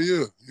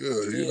 yeah.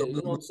 You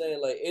know what I'm saying?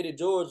 Like, Eddie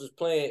George was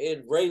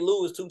playing Ray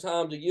Lewis 2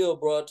 times a year,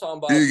 bro, talking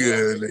about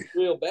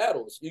real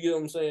battles. You get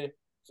what I'm saying?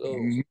 So,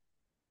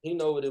 he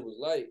know what it was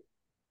like.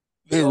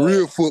 That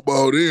real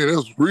football there. That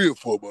was real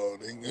football.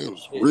 It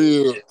was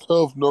real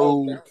tough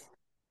nose.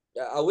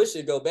 I wish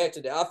it'd go back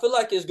to that. I feel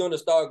like it's gonna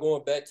start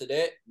going back to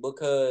that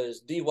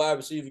because the wide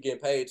receiver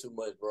getting paid too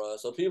much, bro.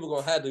 So people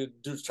gonna have to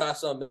try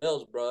something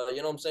else, bro. You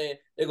know what I'm saying?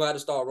 They're gonna have to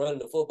start running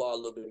the football a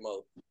little bit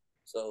more.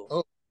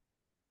 So,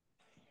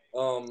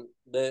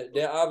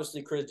 they're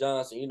obviously Chris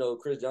Johnson. You know,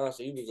 Chris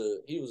Johnson.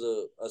 He was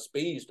a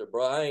speedster,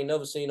 bro. I ain't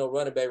never seen no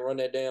running back run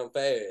that damn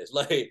fast.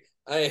 Like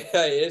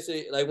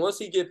like once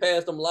he get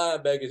past them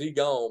linebackers, he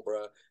gone,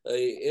 bro.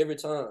 Like every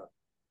time.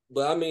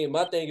 But I mean,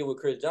 my thing with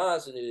Chris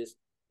Johnson is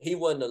he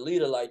wasn't a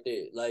leader like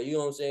that. Like, you know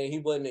what I'm saying? He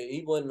wasn't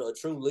a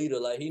true leader.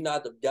 Like, he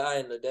not the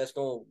guy that's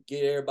gonna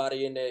get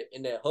everybody in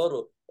that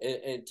huddle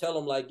and tell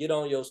them like get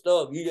on your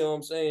stuff. You know what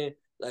I'm saying?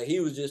 Like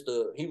he was just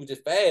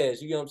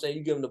fast. You know what I'm saying?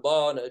 You give him the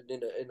ball in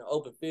the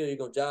open field, you're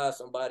gonna jive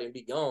somebody and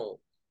be gone.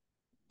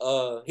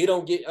 He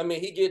don't get. I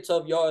mean, he get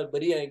tough yards,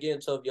 but he ain't getting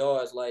tough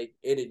yards like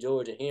Eddie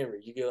George and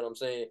Henry. You get what I'm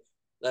saying?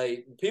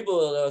 Like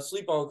people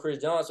sleep on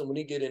Chris Johnson when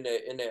he get in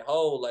that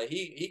hole. Like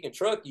he can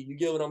truck you. You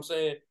get what I'm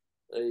saying?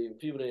 Like,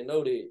 people didn't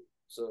know that.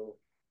 So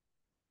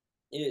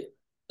yeah,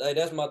 like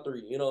that's my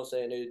 3. You know what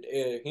I'm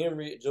saying?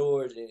 Henry,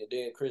 George, and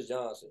then Chris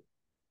Johnson.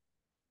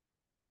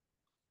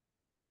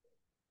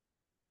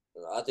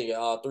 I think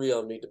all 3 of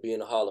them need to be in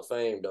the Hall of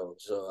Fame though.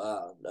 So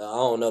I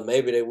don't know.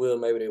 Maybe they will.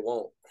 Maybe they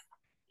won't.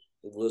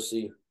 We'll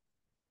see.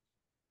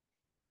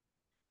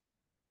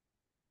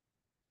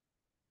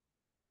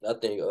 I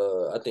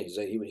think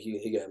Zay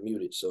he got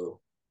muted. So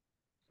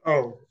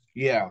Oh,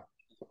 yeah.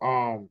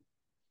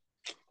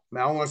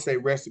 Man, I want to say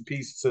rest in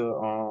peace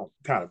to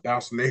kind of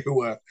bouncing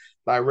everywhere.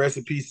 Like rest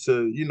in peace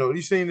to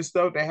you seen the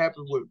stuff that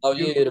happened with oh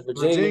yeah, the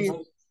Virginia. Virginia.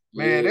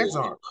 Man, Yeah, that's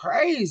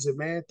crazy,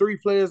 man. 3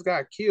 players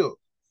got killed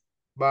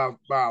by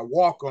a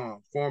walk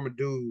on former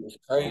dude it's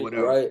or crazy,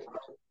 whatever. right?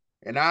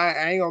 And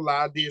I ain't gonna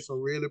lie, I did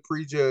some really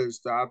prejudged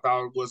stuff. I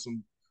thought it was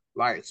some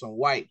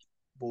white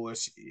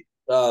bullshit.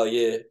 Oh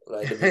yeah,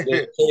 like the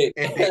Virginia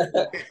and,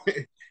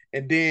 Tech.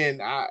 and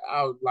then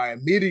I was like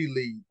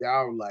immediately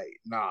I was like,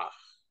 nah.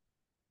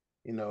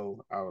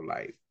 I was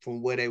like,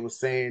 from what they were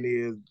saying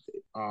is,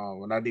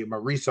 when I did my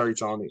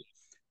research on it,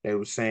 they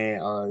were saying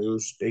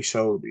they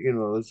showed,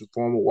 it's a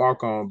former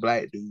walk on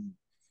black dude,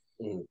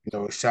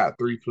 Mm. shot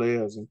 3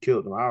 players and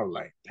killed them. I was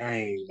like,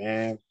 dang,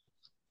 man.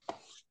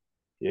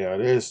 Yeah,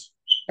 that's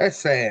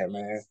sad,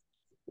 man.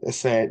 That's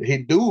sad.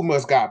 His dude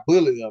must got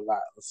bullied a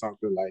lot or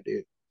something like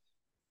that.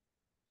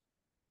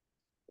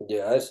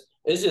 Yeah,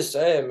 it's just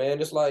sad, man.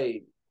 It's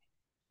like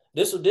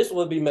this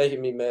would be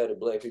making me mad at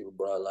black people,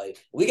 bro. Like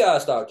we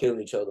gotta stop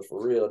killing each other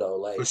for real though.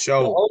 For Like the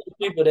sure. only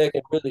people that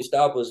can really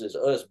stop us is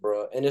us,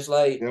 bro. And it's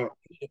like Yeah.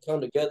 we should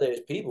come together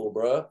as people,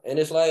 bro. And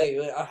it's like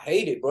I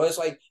hate it, bro. It's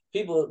like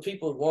people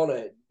want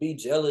to be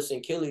jealous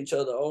and kill each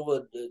other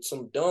over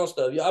some dumb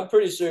stuff. Yeah, I'm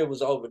pretty sure it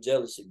was over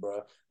jealousy,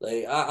 bro.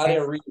 Like I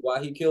didn't read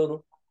why he killed him.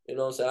 You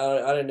know what I'm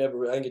saying? I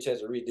didn't get a chance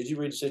to read. Did you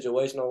read the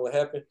situation on what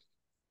happened?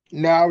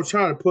 Now I was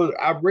trying to put.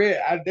 I read.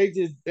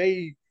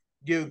 They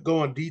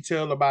go in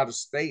detail about a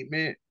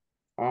statement.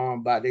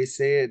 But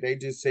they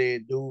just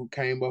said dude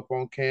came up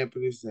on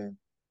campus and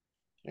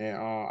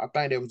I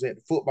think they was at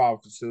the football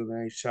facility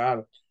and they shot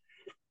him.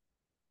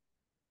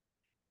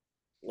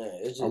 Man,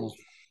 it's Um,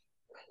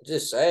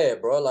 just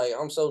sad, bro. Like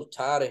I'm so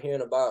tired of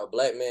hearing about a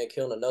black man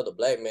killing another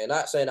black man.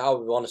 Not saying I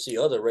would want to see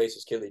other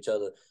races kill each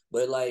other,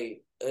 but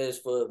like as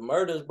for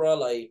murders, bro,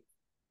 like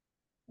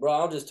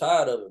bro, I'm just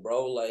tired of it,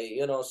 bro. Like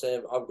you know what I'm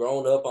saying. I've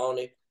grown up on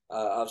it.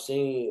 I've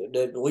seen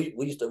that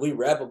we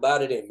rap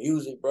about it in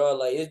music, bro.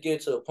 Like it's getting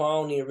to the point I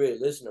don't even really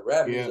listen to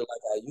rap yeah, music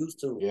like I used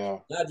to. yeah.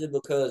 Not just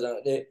because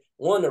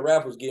one, the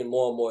rappers getting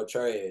more and more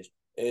trash,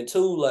 and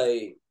two,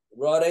 like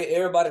bro,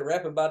 everybody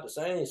rapping about the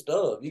same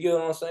stuff. You get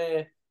what I'm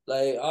saying?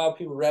 Like all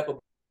people rap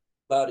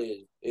about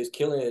is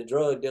killing and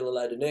drug dealing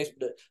like the next.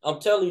 I'm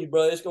telling you,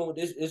 bro,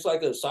 it's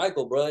like a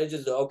cycle, bro. It's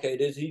just okay.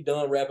 He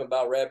done rapping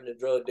about rapping and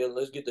drug dealing.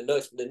 Let's get the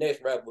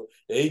next rapper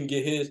that he can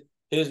get his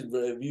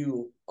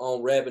review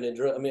on rapping and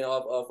drug. I mean,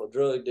 off of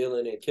drug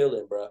dealing and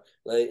killing, bro,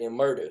 like and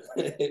murder.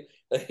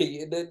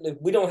 Like,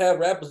 we don't have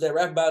rappers that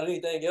rap about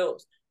anything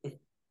else. Yeah.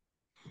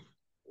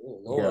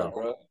 Lord,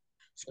 bro.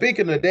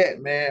 Speaking of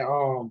that,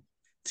 man,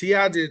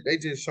 they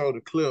just showed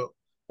a clip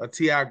of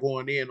Ti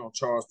going in on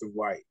Charleston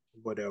White,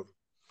 whatever.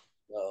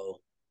 No,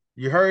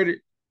 You heard it?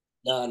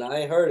 I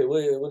ain't heard it.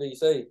 What did he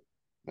say?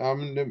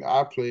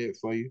 I'll play it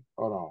for you.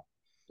 Hold on.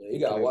 Yeah, you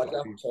gotta Play it watch for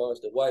out you. for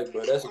Charles the White,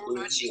 bro. That's a dude.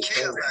 Well,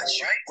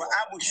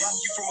 I will drop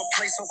you from a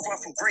place so far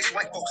from great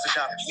white folks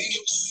adopt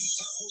you.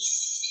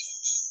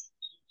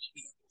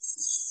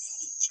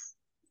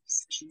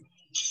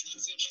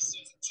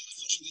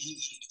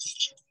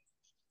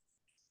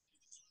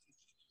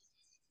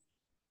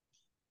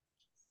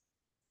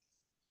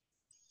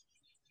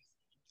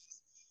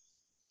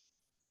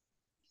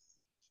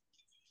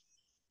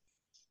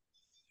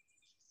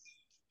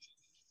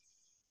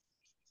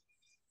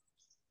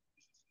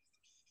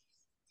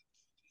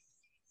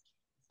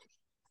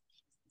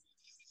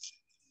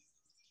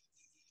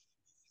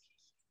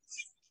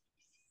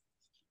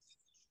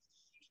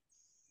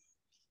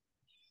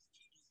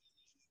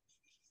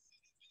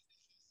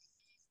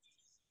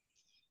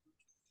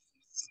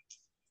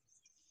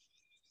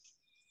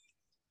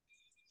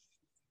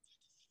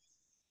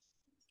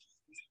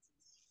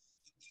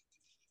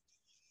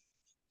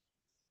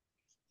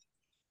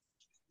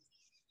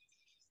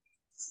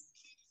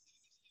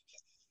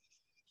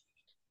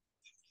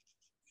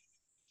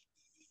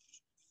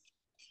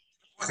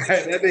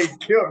 That they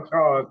killed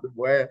Charleston,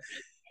 boy.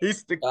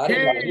 He's the I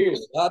didn't even hear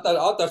king. it. I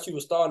thought she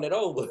was starting it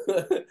over.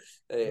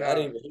 Hey, I Nah.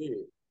 didn't even hear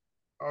it.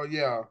 Oh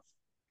yeah.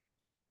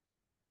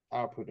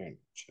 I'll put in.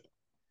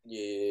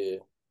 Yeah,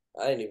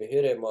 I didn't even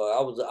hear that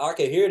much. I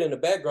could hear it in the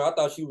background. I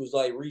thought she was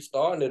like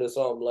restarting it or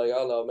something. Like I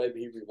don't know, maybe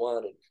he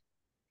rewinded.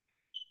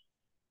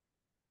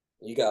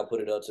 You gotta put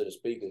it up to the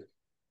speaker.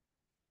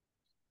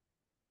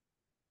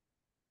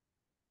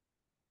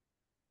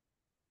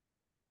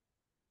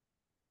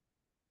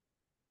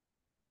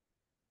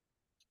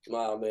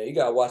 Nah, man, you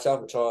gotta watch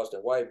out for Charleston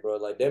White, bro.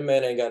 Like that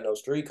man ain't got no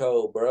street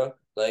code, bro.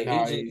 Like he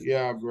Nah, just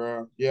yeah,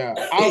 bro. Yeah.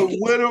 I was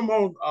with him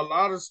on a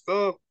lot of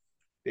stuff.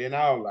 Then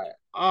I was like,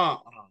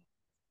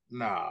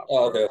 nah,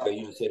 oh, bro. okay.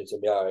 You just said it to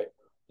me. All right.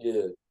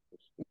 Yeah.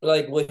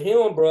 Like with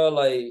him, bro,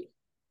 like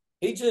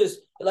he just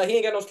like he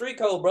ain't got no street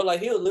code, bro.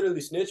 Like he'll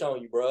literally snitch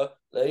on you, bro.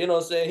 Like you know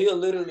what I'm saying? He'll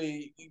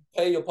literally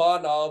pay your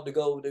partner off to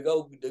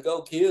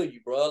go kill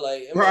you, bro.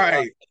 Like I mean,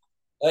 Right.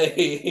 like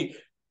he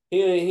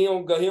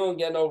don't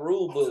get no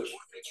rule book.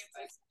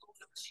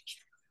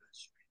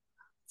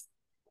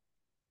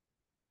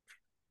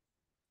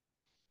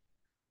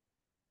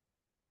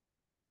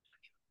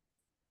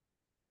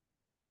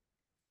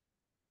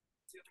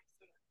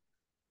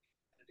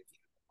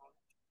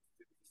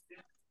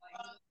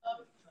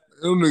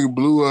 Them nigga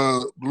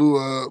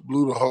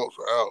blew the Hawks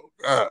out.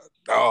 God,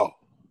 dog.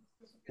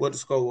 What the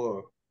score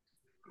was?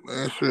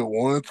 Man, shit,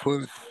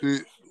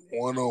 126,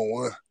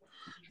 1-on-1.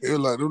 It was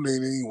like them niggas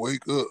didn't even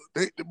wake up.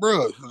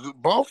 Bro,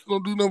 Boston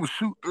don't do nothing but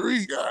shoot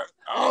three. God,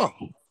 oh.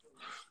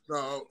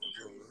 No,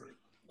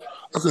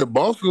 I said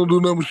Boston don't do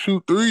nothing but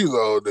shoot threes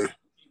all day.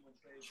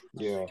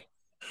 Yeah.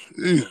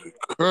 Jesus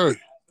Christ.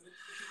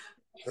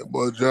 That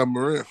boy John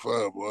Morant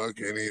fire, boy. I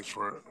can't even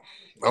front.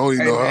 I don't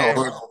even Hey know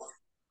man. how.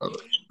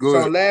 Go So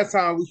ahead. last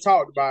time we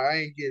talked about, I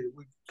ain't get it.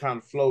 We kind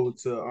of flowed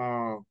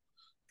to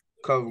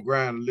cover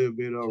ground a little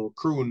bit of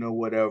recruiting or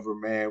whatever,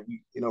 man.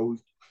 We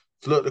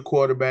flipped the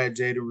quarterback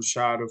Jaden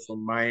Rashada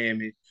from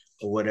Miami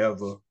or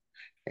whatever.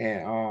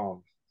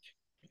 And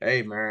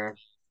hey man,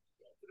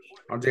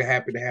 I'm just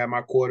happy to have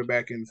my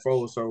quarterback in the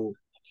fold. So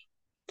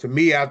to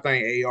me, I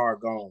think AR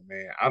gone,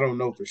 man. I don't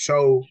know for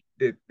sure.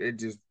 That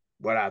just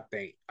what I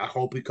think. I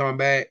hope he come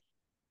back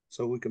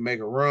so we can make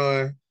a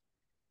run.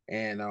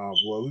 And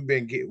well, we've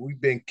been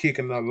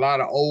kicking a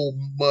lot of old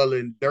mud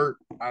and dirt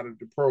out of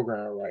the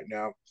program right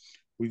now.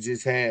 We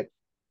just had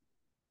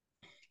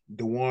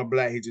DeJuan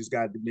Black. He just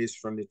got dismissed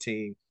from the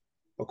team.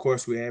 Of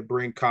course, we had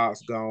Brent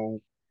Cox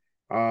gone.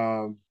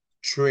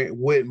 Trent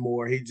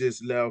Whitmore, he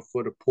just left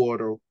for the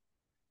portal.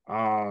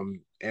 And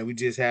we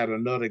just had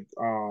another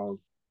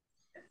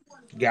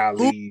guy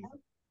leave.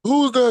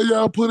 Who's that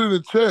y'all put in the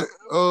chat?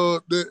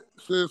 That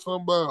said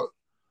something about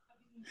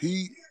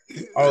he.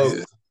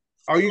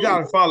 Oh, you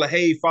gotta follow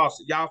Hay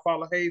Fawcett. Y'all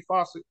follow Hay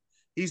Fawcett?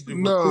 He's the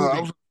Nah,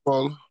 recruiting. I'm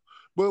following.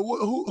 But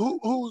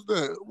who's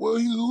that? Who are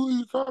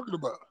you talking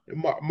about?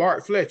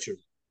 Mark Fletcher.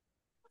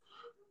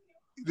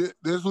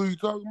 That's who you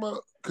talking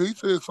about? Cause he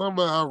said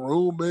something about our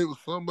roommate with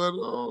somebody.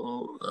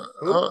 No,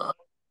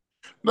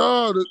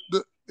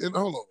 and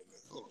hold on.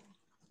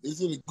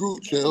 It's in the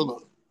group chat. Hold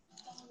on.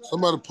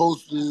 Somebody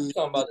posted. You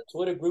talking about the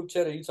Twitter group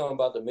chat, or you talking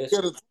about the message?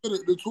 Yeah, the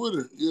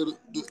Twitter. Yeah,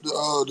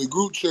 the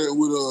group chat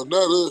with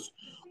not us.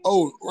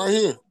 Oh, right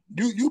here.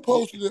 You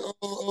posted it,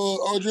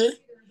 RJ.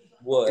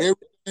 What?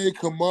 Everything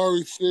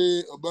Kamari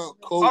said about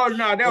Coach. Oh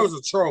no, that was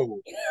a troll.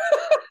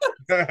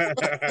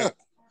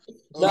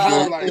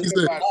 Nah, like, it's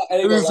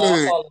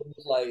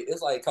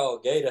like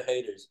called Gator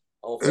Haters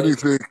on And he Facebook.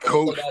 said,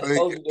 Coach,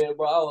 Posted that,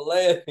 bro. I was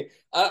laughing.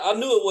 I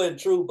knew it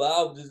wasn't true, but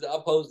I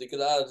posted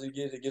because I was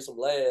just to get some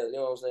laughs. You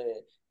know what I'm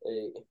saying?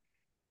 Hey.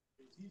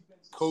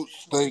 Coach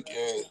Stink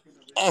ass.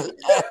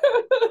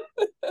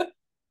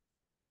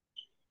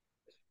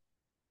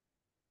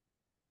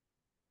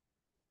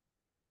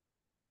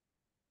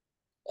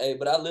 Hey,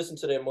 but I listened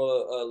to that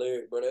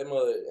lyric, bro. That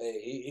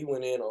hey, he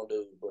went in on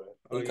dude, bro.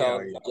 He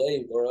called him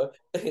Jay, bro.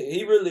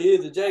 He really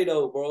is a J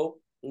though, bro.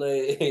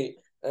 Like,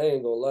 I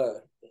ain't gonna lie.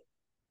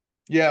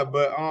 Yeah,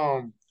 but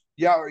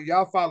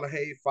y'all follow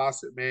Hay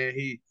Fawcett, man.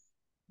 He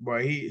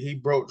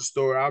broke the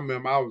story. I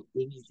remember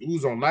it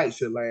was on night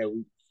shit last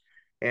week,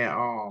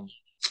 and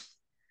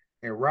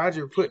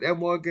Roger put that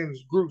mug in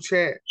his group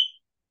chat,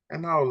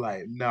 and I was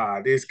like,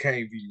 nah, this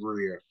can't be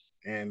real.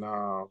 And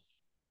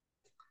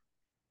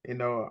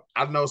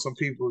I know some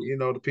people,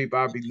 the people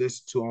I be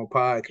listening to on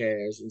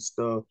podcasts and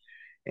stuff,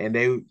 and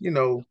they,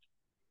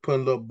 put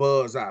a little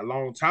buzz out a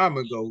long time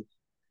ago,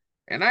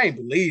 and I ain't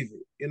believe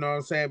it. You know what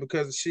I'm saying?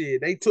 Because shit,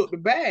 they took the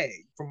bag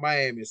from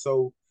Miami.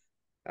 So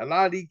a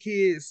lot of these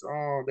kids,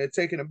 they're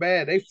taking the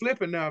bag. They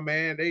flipping now,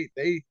 man.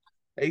 The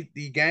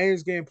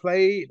games getting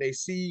played. They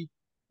see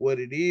what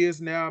it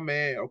is now,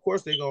 man. Of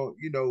course, they gonna,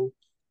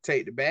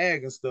 take the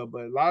bag and stuff.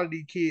 But a lot of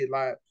these kids,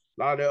 like a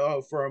lot of their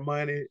upfront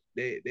money,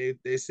 they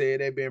said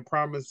they've been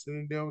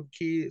promising them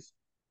kids.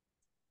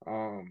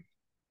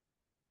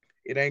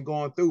 It ain't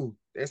going through.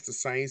 That's the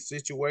same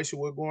situation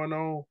what's going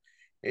on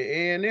at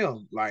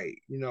A&M.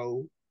 Like,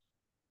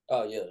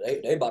 Oh yeah,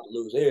 they about to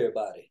lose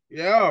everybody.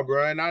 Yeah,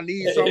 bro, and I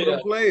need some of them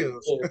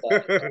players.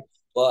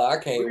 Well, I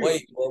can't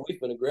wait. Well, we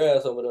finna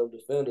grab some of them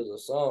defenders or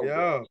something.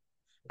 Yeah, bro.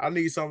 I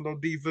need some of them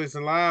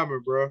defensive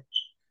linemen, bro.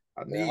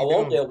 I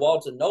want that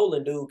Walter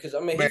Nolan dude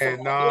because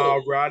man,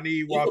 bro. I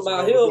need Walter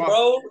Nolan. Hill,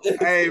 bro.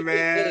 Hey,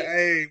 man,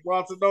 hey,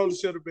 Walter Nolan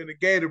should have been a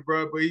Gator,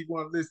 bro, but he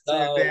won't listen to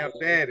his damn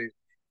daddy.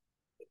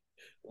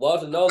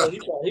 Walter Nolan, I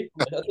think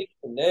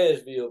from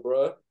Nashville,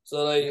 bro.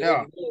 So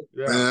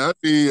Man,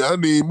 I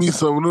need me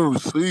some of them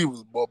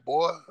receivers,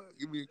 boy.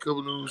 Give me a couple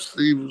of them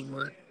receivers,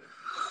 man.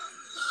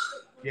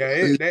 Yeah,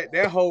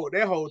 that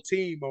whole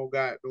team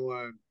got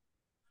doing.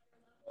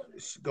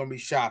 It's gonna be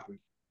shopping.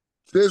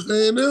 Texas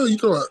A&M, you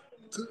talking about?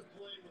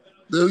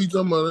 You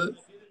talking about that?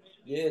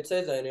 Yeah,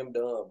 Texas A&M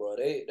done, bro.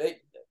 They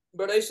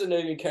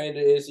shouldn't even came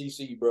to the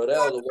SEC, bro. That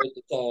was a waste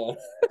of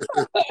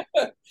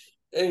time.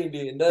 They ain't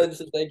did nothing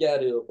since they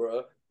got here,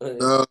 bro.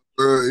 Nah,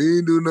 bro, he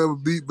ain't do nothing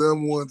but beat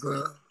Bama one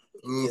time.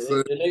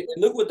 And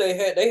look what they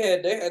had. They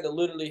had to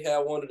literally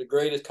have one of the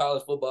greatest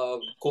college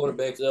football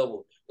quarterbacks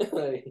ever.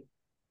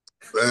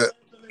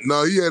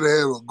 No, he had to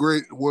have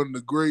one of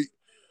the great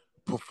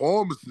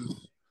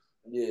performances.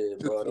 Yeah,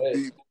 bro.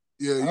 You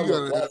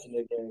gotta watching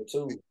that game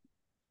too.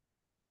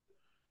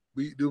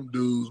 Beat them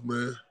dudes,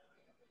 man.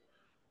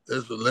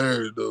 That's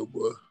hilarious though,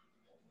 boy.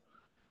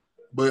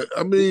 But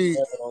I mean,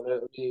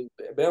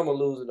 Bama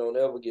losing don't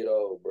ever get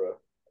old, bro.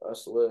 I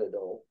swear it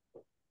don't.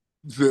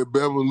 you said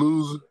Bama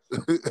loser. I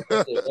said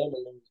Bama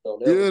losing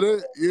don't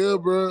Yeah, ever.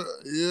 bro.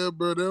 Yeah,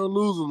 bro. They don't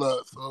lose a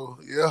lot. So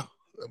yeah,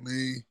 I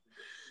mean,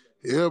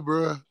 yeah,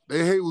 bro.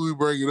 They hate when we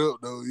bring it up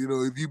though. You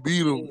know, if you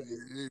beat them,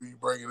 you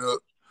bring it up.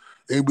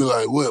 They be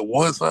like, what?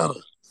 Once out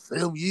of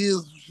 7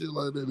 years, shit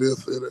like that. They'll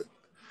say that.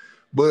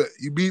 But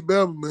you beat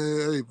Bama,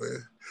 man. Hey,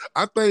 man.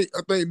 I think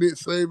Nick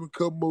Saban, a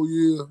couple more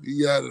years,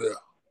 he out of there.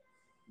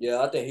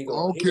 Yeah, I think he I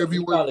gonna. don't care if he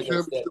win the probably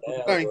gonna step championship.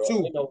 down, I think bro.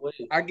 2. Ain't no way.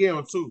 I give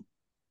him 2.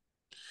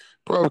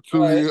 Probably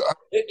 2 Right. years.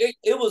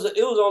 It was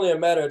only a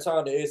matter of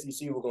time the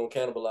SEC was gonna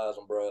cannibalize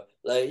them, bro.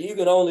 Like you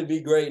can only be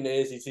great in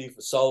the SEC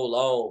for so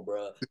long,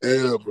 bro.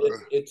 Yeah, bro.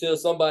 Until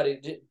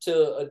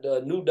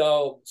a new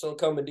dog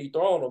come and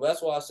dethrone them.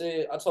 That's why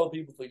I told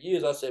people for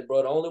years. I said,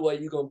 bro, the only way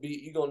you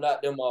gonna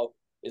knock them off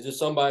is if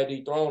somebody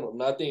dethrone them.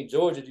 And I think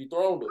Georgia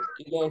dethroned them.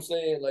 You know what I'm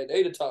saying? Like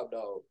they the top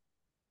dog.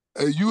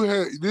 And you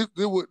had this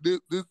thing,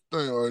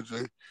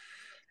 RJ.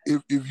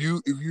 If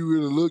you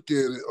really look at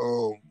it,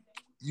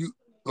 you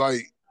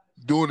like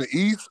doing the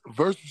East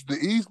versus the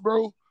East,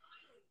 bro.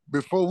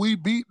 Before we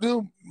beat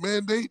them,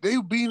 man, they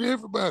beat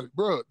everybody,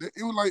 bro. It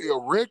was like a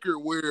record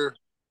where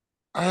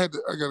I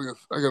gotta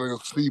go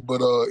see, but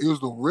it was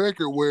the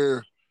record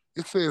where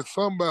it said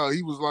somehow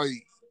he was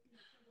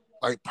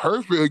like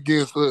perfect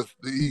against us,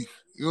 the East.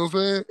 You know what I'm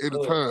saying? At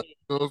the time, you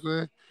know what I'm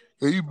saying?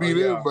 And he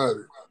beat everybody.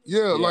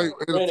 Yeah, like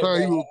at the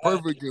time he was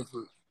perfect against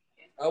us.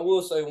 I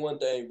will say one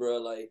thing, bro.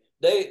 Like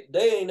they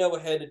ain't never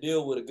had to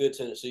deal with a good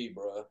Tennessee,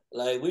 bro.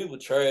 Like we were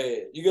trash.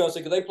 You get what I'm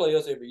saying? Because they play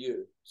us every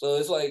year, so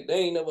it's like they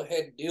ain't never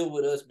had to deal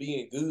with us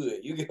being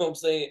good. You get what I'm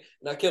saying?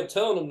 And I kept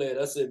telling them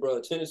that. I said, bro,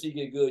 Tennessee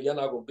get good, y'all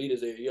not gonna beat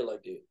us every year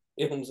like that.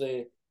 You know what I'm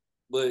saying?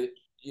 But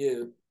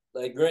yeah,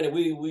 like granted,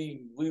 we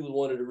was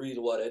one of the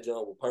reasons why that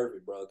jump was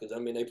perfect, bro. Because I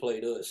mean they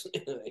played us.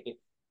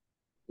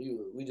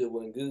 We just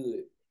wasn't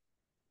good.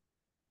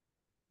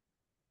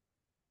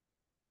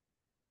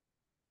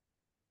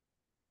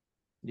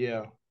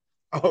 Yeah.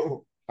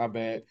 Oh, my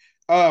bad.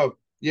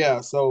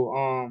 Yeah.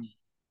 So,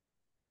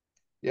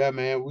 yeah,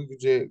 man, we could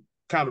just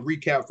kind of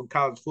recap from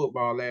college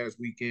football last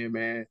weekend,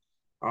 man.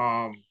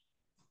 Um,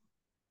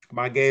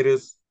 my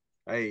Gators,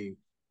 hey,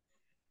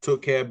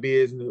 took care of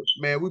business.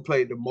 Man, we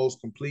played the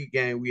most complete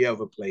game we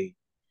ever played,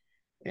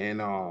 and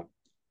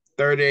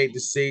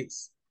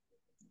 38-6.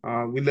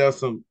 We left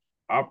some,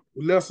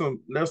 left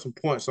some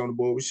points on the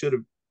board. We should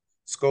have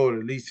scored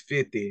at least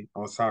 50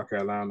 on South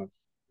Carolina,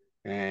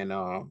 and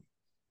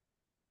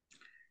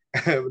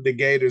the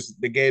Gators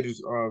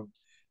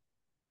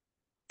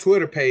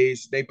Twitter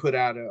page, they put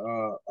out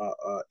a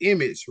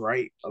image,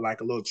 right,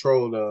 like a little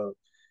troll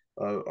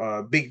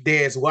Big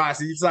Dez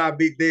Watson. You saw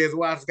Big Dez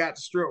Watson got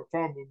the strip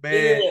from him,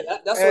 man. Yeah,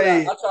 that's what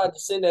I tried to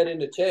send that in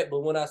the chat,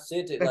 but when I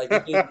sent it, like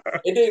it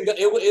didn't go,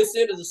 it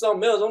sent it to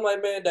something else. I'm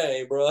like, man,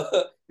 dang, bro.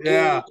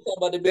 Yeah,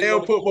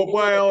 they'll put my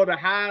boy on the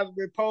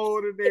Heisman poll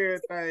and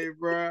everything,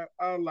 bro.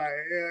 I'm like,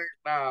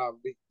 nah,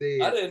 Big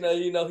Dez. I didn't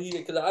know,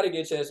 because I didn't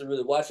get a chance to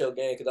really watch your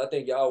game because I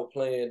think y'all were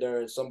playing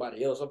during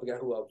somebody else. I forgot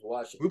who I was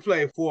watching. We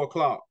played 4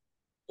 o'clock.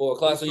 4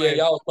 o'clock. So yeah,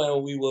 y'all was playing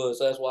when we was,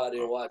 so that's why I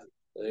didn't watch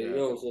it. You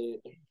know what I'm saying?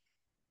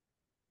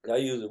 I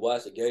usually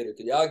watch the Gator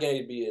because y'all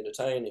games be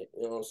entertaining.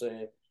 You know what I'm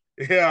saying?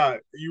 Yeah,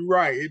 you're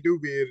right. It do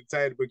be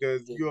entertaining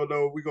because you don't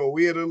know if we gonna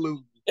win or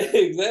lose.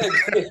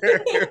 Exactly.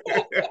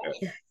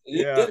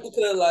 Yeah. Just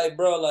because, like,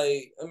 bro,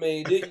 like, I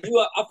mean, I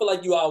feel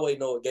like you always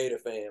know a Gator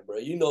fan, bro.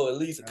 You know at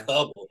least a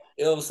couple.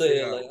 You know what I'm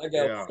saying? Yeah. Like,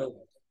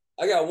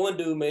 I got one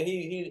dude, man.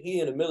 He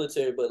in the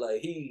military, but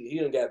like he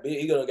done got big.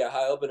 He done got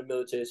high up in the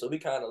military, so we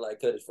kind of like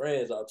cut his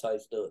friends off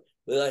type stuff.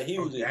 But like he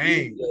was a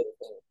huge Gator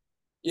fan.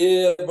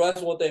 Yeah, bro.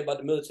 That's one thing about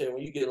the military.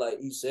 When you get like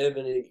E7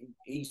 and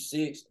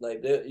E6,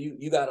 like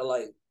you gotta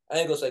like, I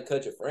ain't gonna say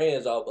cut your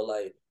friends off, but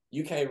like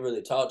you can't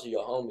really talk to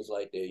your homies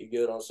like that. You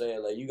get what I'm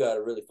saying? Like you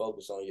gotta really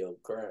focus on your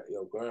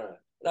grind.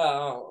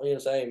 Nah, you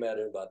know, I ain't mad at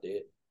him about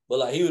that. But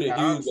like he was a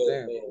huge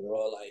man,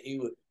 bro. Like he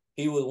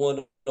was one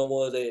of the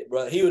ones that,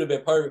 bro. He would have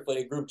been perfect for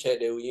the group chat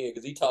that we in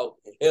because he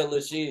talked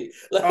hella shit.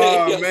 Like,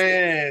 oh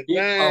man,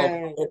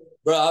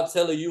 bro, I'm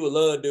telling you, a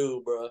love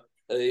dude, bro.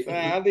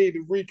 Man, I need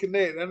to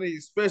reconnect. I need to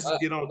especially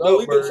get on. Bro,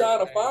 we've been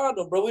trying to find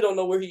him, bro. We don't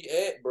know where he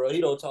at, bro. He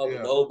don't talk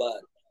to nobody.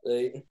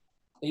 Like,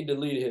 he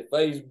deleted his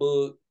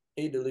Facebook.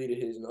 He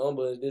deleted his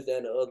numbers, this, that,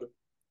 and the other.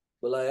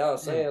 But like I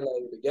was saying,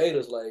 like the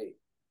Gators, like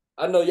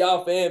I know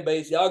y'all fan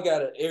base, y'all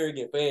got an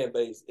arrogant fan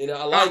base, and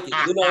I like it.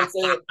 You know what I'm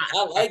saying?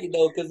 I like it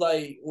though, cause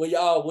like when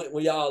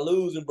y'all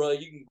losing, bro,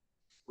 you can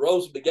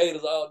roast the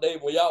Gators all day.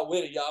 When y'all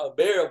winning, y'all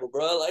unbearable,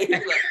 bro. Like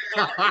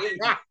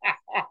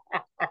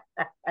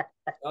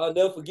I'll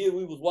never forget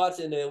we was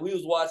watching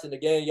the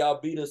game.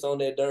 Y'all beat us on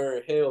that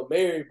darn Hail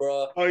Mary,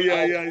 bro. Oh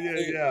yeah.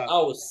 I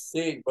was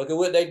sick, bro. Cause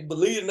what they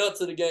leading up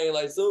to the game,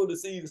 like soon the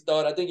season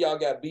started, I think y'all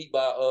got beat by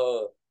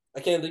I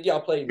can't think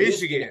y'all played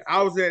Michigan.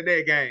 I was at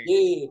that game.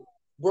 Yeah.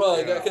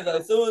 Bro, because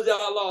as soon as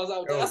y'all lost,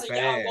 I said,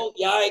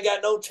 y'all ain't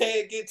got no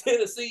chance to get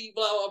Tennessee,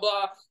 blah, blah,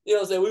 blah. You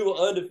know what I'm saying? We were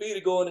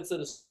undefeated going into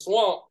the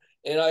swamp.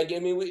 And I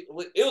mean,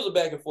 it was a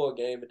back and forth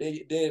game. But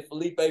then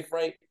Felipe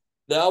Frank,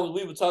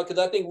 we were talking because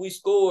I think we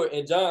scored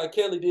and John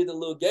Kelly did the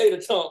little gator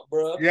chomp,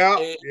 bro. Yeah.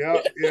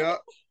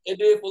 And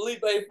then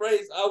Felipe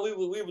Franks, we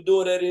were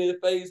doing that in his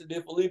face, and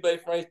then Felipe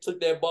Franks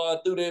took that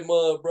ball through that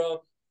mud,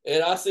 bro.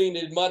 And I seen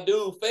that my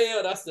dude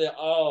failed. I said,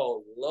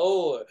 "Oh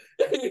Lord!"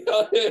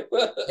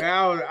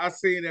 Now I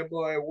seen that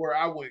boy at work.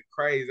 I went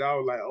crazy. I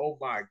was like, "Oh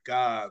my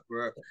God,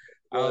 bro!"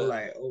 I was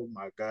like, "Oh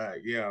my God,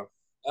 yeah."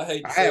 I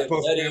hate to I say had it,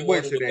 supposed to be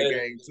watching that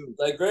game too.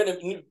 Like,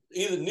 granted,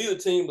 neither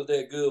team was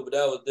that good, but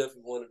that was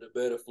definitely one of the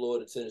better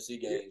Florida Tennessee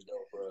games,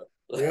 though, bro.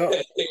 Like,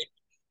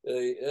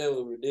 that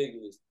was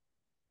ridiculous.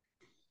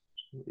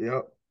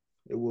 Yep,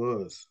 it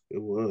was.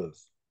 It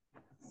was.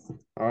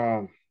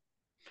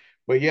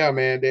 But yeah,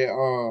 man, it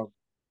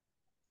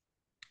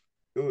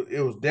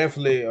was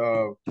definitely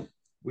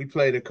we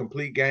played a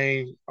complete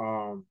game.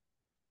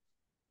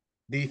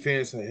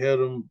 Defense had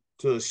held them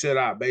to a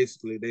shutout.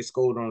 Basically, they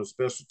scored on a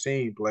special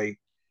team play.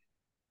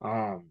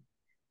 AR,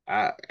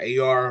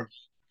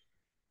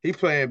 he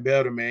playing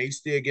better, man. He's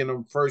still getting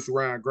them first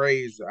round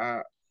grades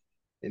and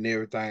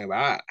everything.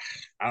 But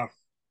I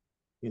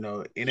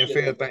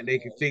NFL think they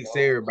can fix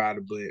everybody,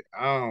 but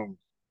I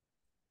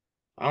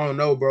don't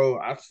know, bro.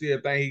 I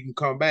still think he can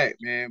come back,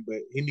 man. But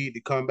he need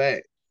to come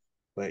back.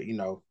 But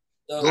go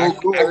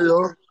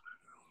AR.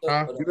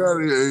 Huh? Get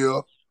out of here,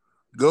 AR.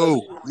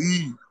 Go,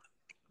 leave.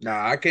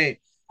 Nah, I can't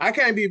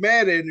be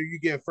mad at you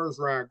getting first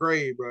round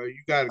grade, bro.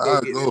 You gotta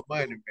go get that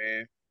money,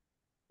 man.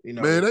 You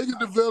know, man, they can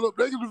develop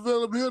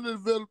him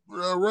and develop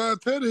Ryan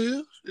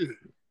Tannehill. Shit.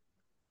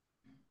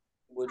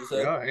 What'd you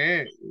say?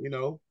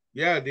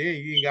 Yeah, and then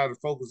you ain't gotta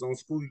focus on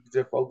school, you can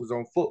just focus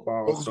on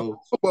football. Focus on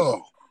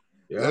football.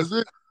 Yeah. That's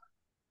it.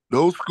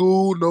 No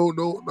school, no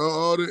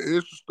all the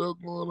extra stuff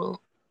going on.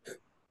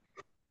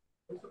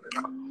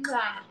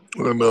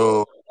 I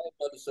know. I was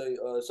about to say,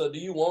 so do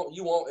you want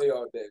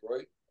AR back,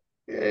 right?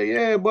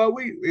 Yeah, but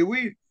if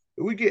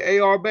we get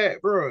AR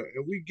back, bro,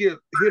 and we get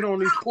hit on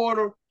these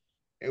portal,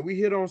 and we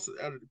hit on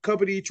a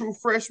couple of these true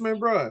freshmen,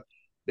 bro,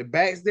 the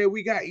backs that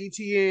we got,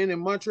 ETN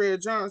and Montreal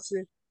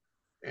Johnson,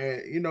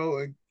 and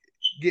and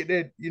get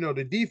that,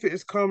 the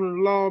defense coming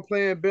along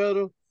playing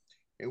better,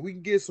 and we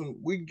can get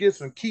some get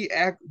some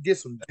depth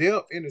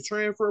in the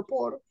transfer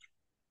portal,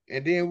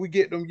 and then we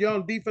get them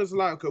young defensive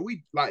line, because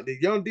we like the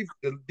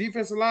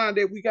defensive line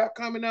that we got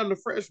coming out of the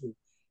freshmen.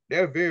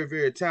 They're very,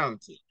 very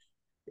talented.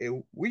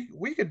 And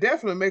we could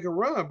definitely make a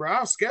run, bro.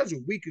 Our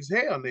schedule weak as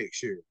hell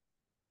next year.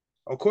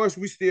 Of course,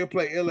 we still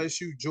play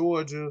LSU,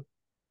 Georgia.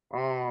 We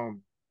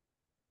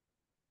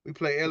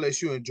play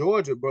LSU and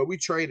Georgia, but we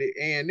traded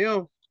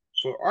A&M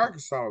for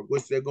Arkansas,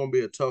 which they're gonna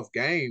be a tough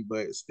game,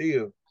 but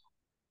still,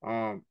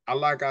 I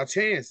like our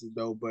chances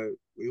though. But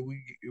if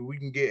we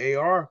can get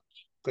AR,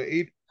 cause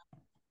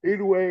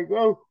either way it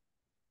goes,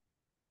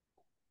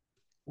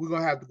 we're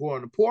gonna have to go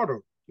on the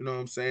portal. You know what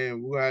I'm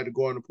saying? We're gonna have to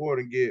go on the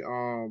portal and get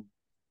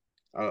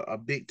a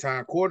big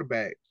time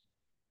quarterback,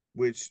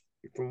 which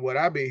from what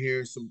I've been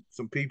hearing,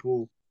 some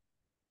people,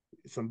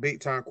 some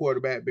big time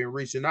quarterback been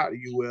reaching out to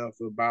UF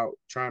about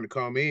trying to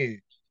come in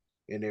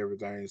and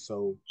everything.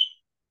 So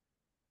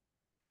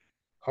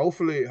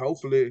hopefully,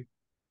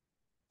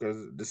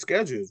 because the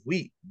schedule is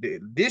weak.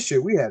 This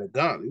year we had a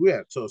gauntlet, we had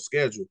a tough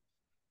schedule,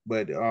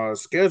 but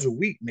schedule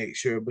weak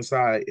next year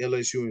beside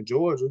LSU and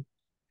Georgia,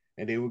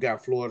 and then we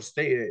got Florida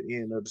State at the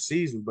end of the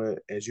season. But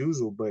as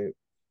usual, we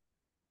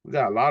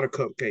got a lot of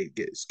cupcake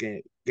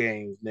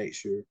games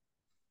next year.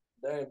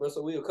 Dang, bro,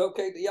 so we a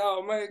cupcake to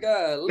y'all, man,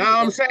 God. No,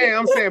 I'm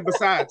saying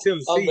besides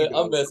Tennessee.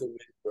 I'm messing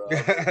with you,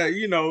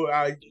 bro.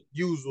 Our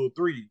usual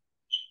three.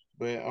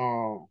 But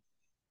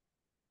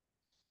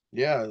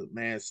yeah,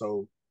 man.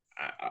 So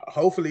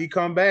hopefully he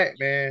come back,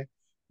 man.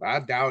 But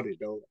I doubt it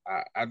though.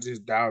 I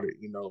just doubt it.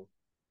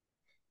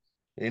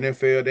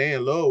 NFL, they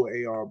in love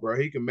with AR, bro.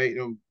 He can make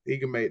the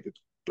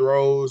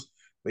throws,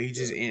 but he's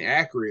just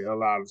inaccurate a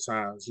lot of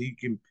times.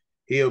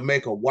 He'll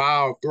make a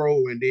wild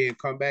throw and then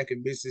come back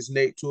and miss his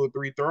next 2 or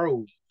 3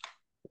 throws.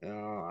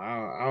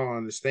 I don't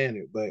understand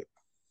it, but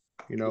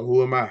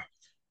who am I?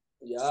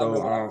 Yeah, I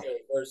remember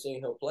first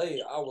seeing him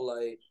play. I was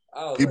like,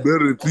 he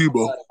better than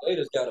Tebow.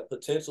 Raiders got a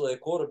potential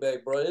at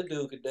quarterback, bro. That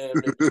dude could damn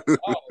near.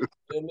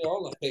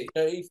 I'm like, hey,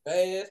 he's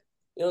fast.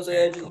 You know what I'm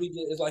saying?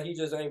 It's like he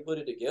just ain't put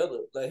it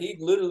together. Like, he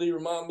literally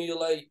remind me of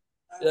like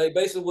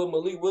basically what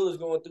Malik Willis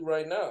going through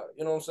right now.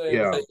 You know what I'm saying?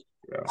 Yeah. Like,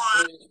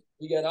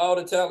 he got all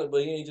the talent,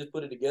 but he ain't just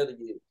put it together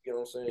yet. You know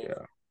what I'm saying?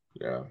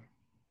 Yeah.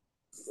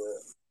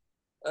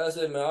 But I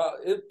said, man,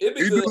 it'd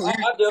be good. I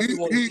definitely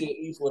want to see the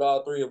East with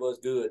all three of us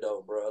good,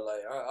 though, bro.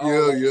 Like,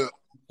 yeah.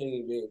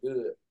 Team being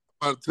good.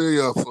 I'll tell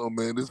y'all something,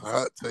 man. This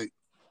hot take.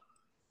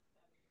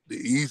 The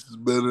East is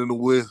better than the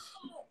West.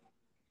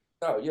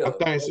 Oh, yeah. I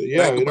think so.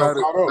 Yeah.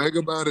 Think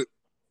about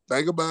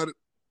it.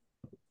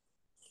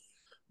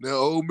 Now,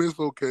 Ole Miss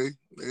okay.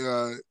 They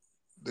all right.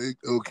 They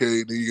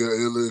okay. Then you got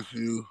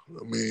LSU.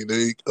 I mean,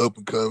 they up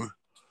and coming.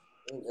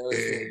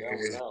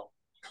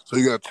 So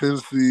you got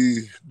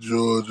Tennessee,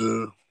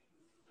 Georgia,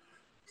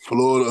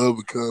 Florida up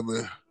and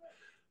coming.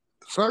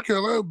 South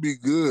Carolina would be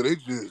good. They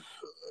just,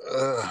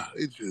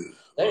 it just,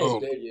 They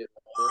ain't there yet.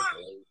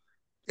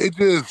 it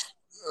just,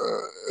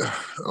 I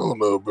don't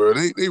know, bro.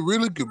 They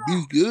really could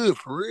be good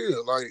for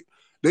real. Like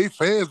they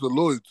fans are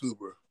loyal too,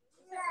 bro.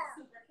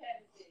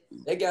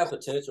 They got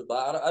potential,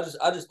 but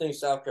I just think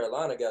South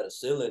Carolina got a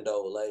ceiling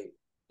though. Like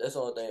that's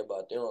the only thing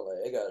about them.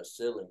 Like they got a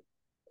ceiling.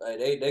 Like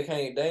they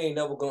ain't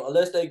never gonna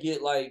unless they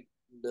get like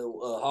the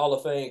Hall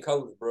of Fame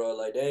coach, bro.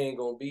 Like they ain't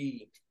gonna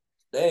be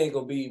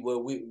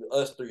where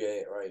us three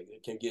at, right?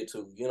 Can get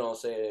to. You know what I'm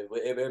saying?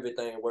 If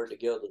everything work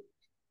together,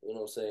 you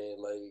know what I'm saying?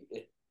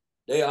 Like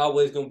they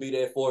always gonna be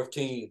that fourth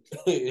team,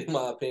 in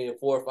my opinion,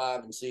 4,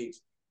 5, and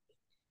 6.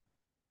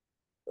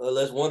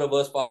 Unless one of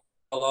us fall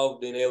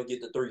off, then they'll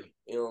get the 3.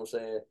 You know what I'm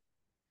saying?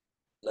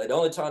 Like the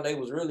only time they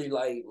was really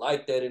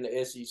like that in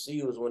the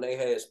SEC was when they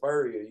had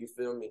Spurrier. You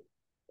feel me?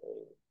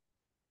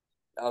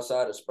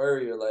 Outside of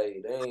Spurrier,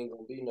 like they ain't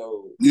gonna be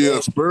no. Yeah,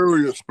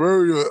 Spurrier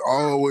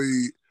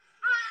always.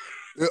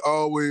 It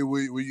always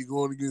when you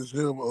going against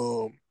him,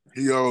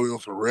 he always on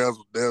some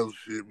razzle dazzle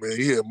shit, man.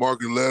 He had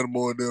Marcus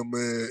Lattimore in there,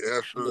 man.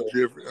 Ashton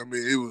Yeah. Jeffrey. I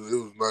mean, it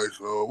was nice.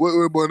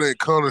 What boy named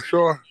Connor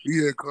Shaw?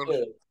 He had Connor.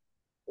 Yeah.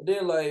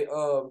 Then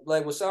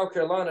like with South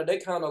Carolina, they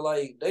kind of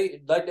like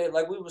they like that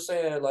like we were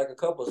saying like a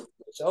couple of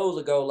shows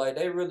ago, like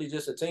they really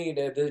just a team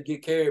that just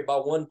get carried by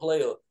one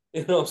player.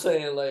 You know what I'm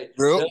saying? Like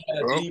Yep. they'll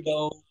have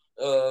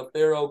Debo,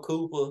 Pharaoh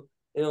Cooper.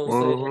 You know what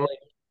I'm saying? Uh-huh. Like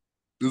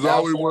There's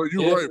always Alshon one.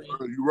 You right, Jeffrey,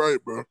 bro. You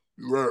right, bro.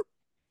 You right.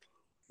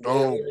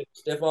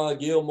 Stephon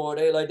Gilmore.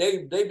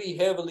 They be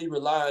heavily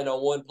relying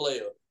on one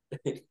player.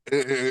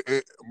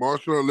 And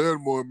Marshawn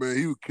Lattimore, man,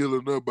 he was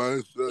killing up by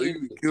himself. He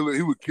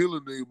was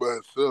killing niggas by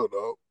himself,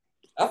 dog.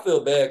 I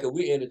feel bad because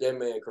we ended that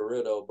man's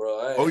career though,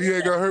 bro. Oh yeah,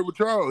 he got hurt with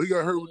y'all. He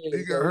got hurt.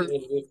 He got hurt. We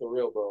ended it for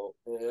real, bro.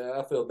 Yeah,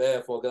 I feel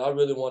bad for him because I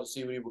really want to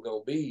see what he was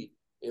gonna be.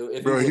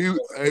 If Bro, he was,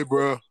 hey,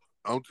 bro,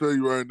 I'm telling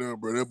you right now,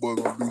 bro, that boy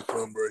gonna be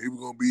something, bro. He was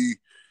gonna be.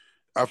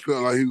 I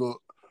felt like he gonna.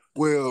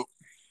 Well,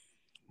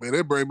 man,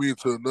 that bring me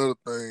into another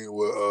thing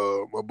with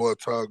my boy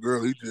Todd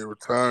Gurley. He just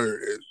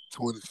retired at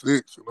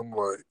 26, and I'm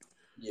like,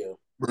 yeah,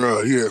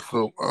 bro, he had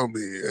some. I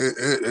mean,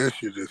 that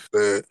shit just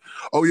sad.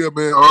 Oh yeah,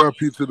 man.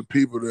 RIP to the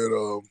people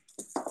that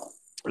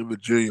in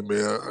Virginia,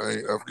 man.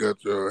 I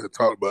forgot y'all had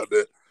talked about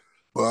that,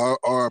 but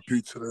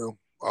RIP to them,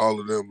 all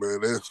of them,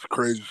 man. That's a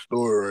crazy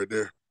story right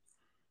there.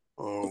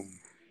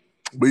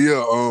 But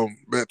yeah,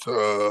 back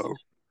to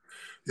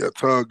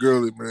Todd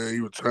Gurley, man. He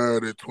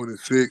retired at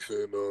 26,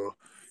 and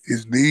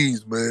his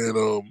knees, man,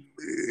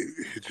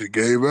 it just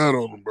gave out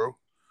on him, bro.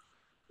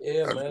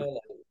 yeah, man.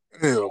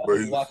 Damn, bro. I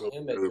be He's watching so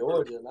him at good,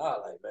 Georgia, and I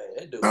like, man,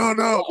 that dude.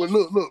 no, but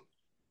look.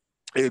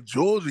 At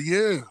Georgia,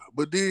 yeah.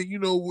 But then,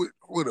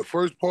 with the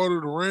first part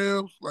of the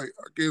Rams, like,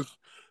 I guess,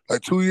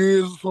 like 2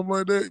 years or something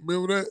like that.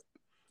 Remember that?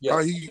 Yeah,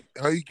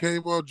 How he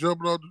came out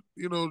jumping out,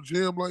 the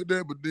gym like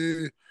that, but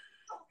then,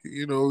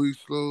 he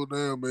slowed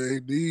down, man.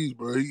 His knees,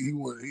 bro. He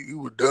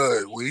was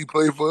done. When he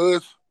played for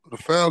us, the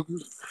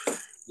Falcons,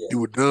 yeah. he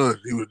was done.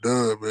 He was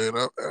done, man.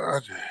 I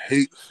just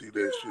hate to see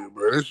that shit,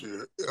 bro. That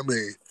shit, I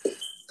mean,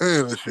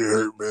 man, that shit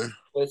hurt, man.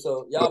 Wait,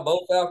 so y'all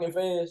both Falcon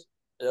fans?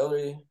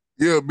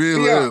 Yeah, me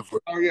and Yeah. Lance.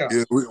 Oh yeah.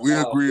 Yeah, we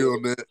Oh, agree yeah.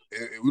 on that.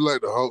 And we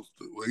like the Hawks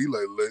too. Well, he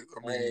like,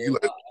 I mean, Hey,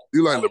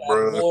 you like I'm not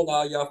LeBron, knowing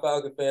all y'all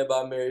Falcon fan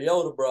about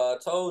Mariota, bro. I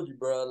told you,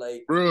 bro.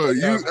 Like, bro.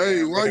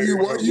 Hey, why you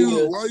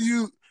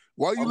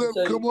I'm let him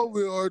tell come you, over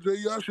here,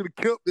 RJ? Y'all should have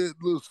kept that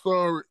little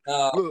sorry.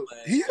 nah, Look,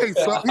 man. he ain't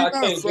sorry. He I not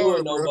can't do sorry,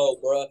 it no bro. more,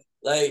 bro.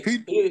 Like He,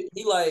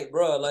 he like,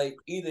 bro, like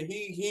either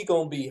he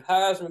gonna be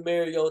Heisman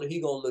Mariota, he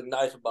gonna look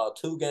nice about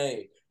 2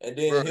 games, and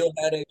bro. then he'll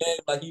have that game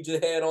like he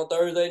just had on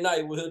Thursday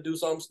night where he'll do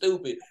something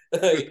stupid,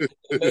 like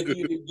make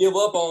you give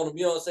up on him.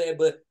 You know what I'm saying?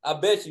 But I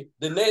bet you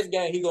the next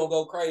game he gonna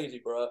go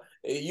crazy, bro.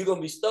 You gonna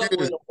be stuck Yeah,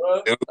 with him,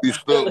 bro. he'll be I'm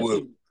stuck telling with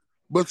him. you.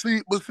 But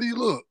see,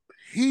 look,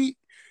 he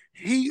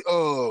he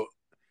uh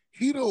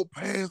he don't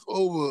pass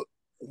over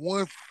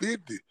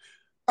 150.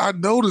 I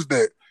noticed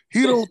that.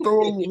 He don't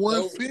throw over No,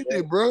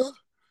 150, bro. bro.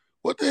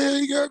 What the hell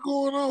he got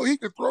going on? He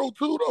can throw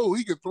too, though.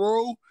 He can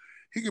throw.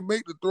 He can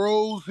make the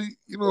throws.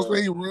 You know what I'm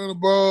saying? He run the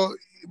ball.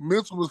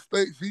 Mental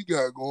mistakes he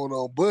got going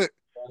on. But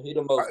He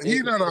the most he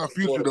not our inconsistent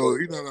future, though.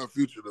 quarterback, He bro. not our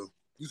future, though.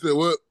 You said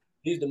what?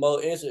 He's the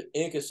most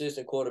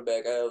inconsistent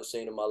quarterback I ever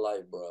seen in my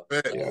life, bro.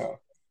 Facts. Yeah.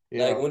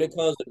 Like Yeah. when it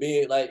comes to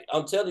being like,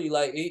 I'm telling you,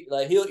 like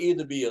he'll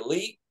either be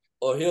elite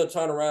or he'll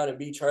turn around and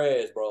be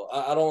trash, bro.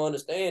 I don't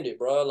understand it,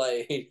 bro.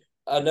 Like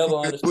I never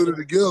Can't put understood. it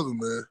together,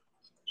 man.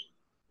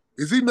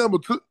 Is he number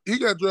 2? He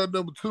got drafted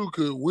number 2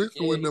 because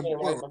Winston Yeah, went number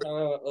 1.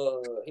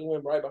 Right? he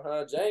went right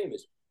behind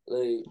Jameis.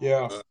 Like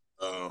Yeah.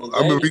 and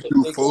I remember he Jameis a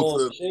threw big 4 throwing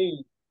touchdowns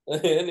machine.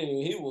 And then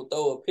he will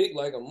throw a pick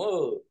like a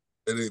mug.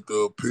 and he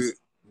threw a pick.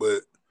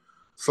 But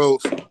so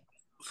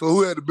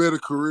who had the better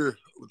career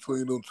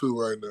between them two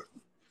right now?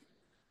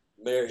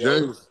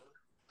 Mariota. James.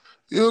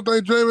 You don't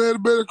think James had a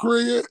better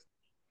career yet?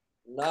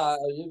 Nah,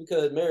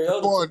 because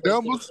Mariota For took us to the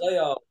numbers?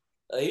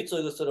 playoffs. He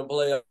took us to the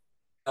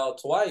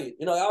playoffs twice.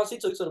 You know, honestly,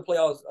 he took us to the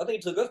playoffs. I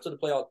think he took us to the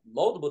playoffs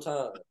multiple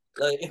times.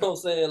 Like, you know what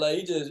I'm saying? Like,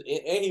 he just,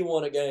 and he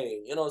won a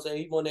game. You know what I'm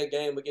saying? He won that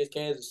game against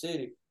Kansas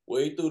City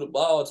where he threw the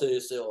ball to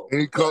himself.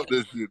 He caught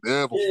that shit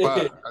down for Yeah.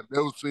 5. I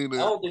never seen that.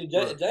 I don't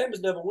think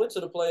James never went to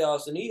the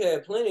playoffs, and he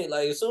had plenty.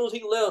 Like as soon as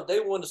he left, they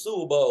won the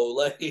Super Bowl.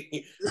 Like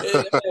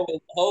that man was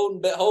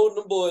holding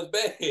them boys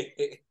back.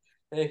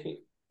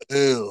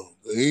 Damn,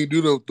 he ain't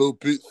do no throw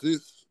pick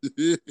six.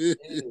 Yeah,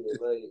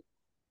 like,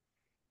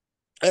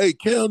 Hey,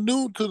 Cam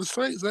Newton to the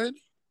Saints, ain't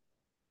he?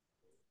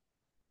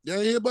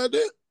 Y'all hear about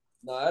that?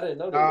 no, I didn't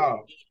know that.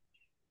 Oh,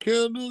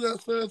 Cam Newton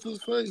got signed to the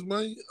Saints,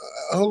 man.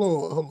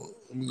 Hold on.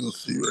 Let me go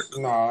see right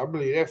quick. no, I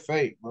believe that's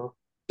fake, bro.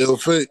 It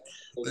was fake.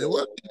 Man,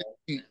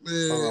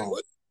 Hold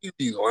what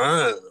he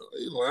lying?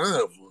 He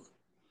lying for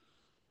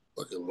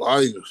fucking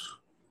liars.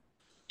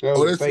 That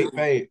Oh, was that's fake it.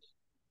 page.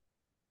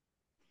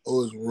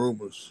 Oh, it's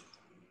rumors.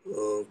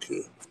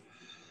 Okay.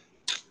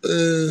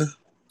 Yeah,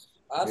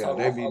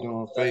 they be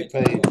doing fake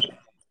page.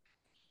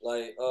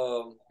 Like,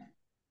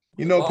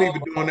 You know, Jamal people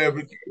doing that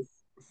with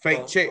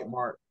fake check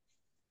mark.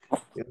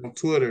 Yeah, on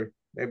Twitter,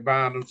 they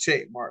buying them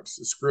check mark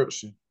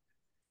subscription.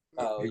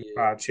 oh You yeah,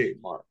 buy a check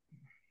mark.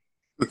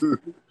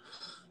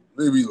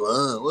 They be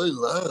lying. What he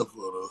lying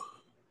for though?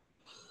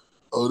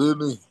 Oh,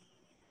 didn't he?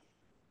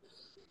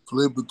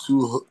 Flip it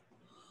to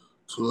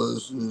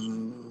us.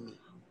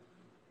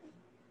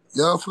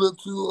 Y'all flip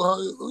to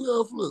who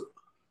y'all flip?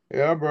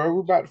 Yeah, bro, we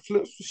about to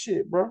flip some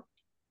shit, bro.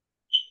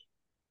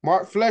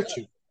 Mark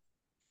Fletcher.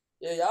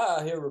 yeah, y'all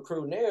out here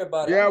recruiting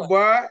everybody. Yeah, I'm like,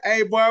 boy.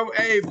 Hey, boy.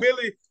 Hey,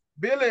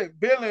 Billy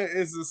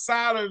is a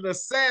silent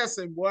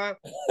assassin, boy.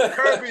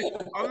 Kirby,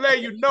 I'm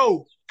letting you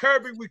know.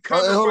 Kirby, we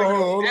coming Hey, hold for on,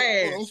 your hold on.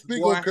 ass, Don't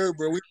speak boy. on Kirby,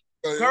 bro.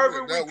 Kirby,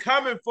 we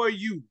coming for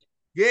you.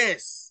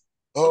 Yes.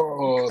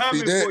 Oh, see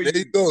coming that? for There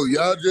you you. go.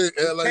 Y'all just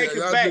act like Taking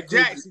y'all back just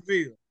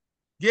Jacksonville.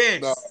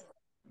 Yes.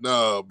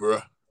 Nah, bro.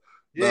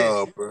 Yes.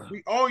 Nah, bro.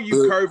 We own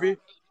you, Kirby.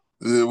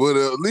 Yeah,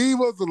 leave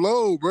us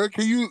alone, bro.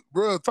 Can you,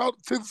 bro? Talk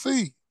to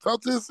Tennessee.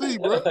 Talk to Tennessee,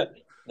 bro.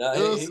 nah, You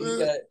know what I'm he saying?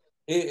 got.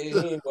 He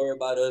ain't worried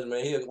about us,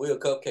 man. We'll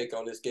cupcake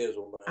on this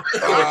schedule,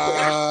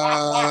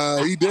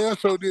 man. He damn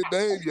sure did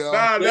name y'all.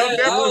 Nah, Yeah, I'm I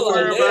definitely was like,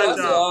 worried damn, I about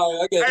said, y'all. all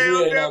right, I guess Hey, we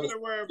I'm ain't on the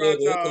definitely worried schedule. about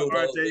It's y'all, cool,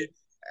 though. RJ.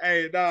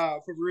 Hey, nah,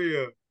 for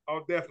real. I'm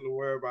definitely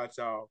worried about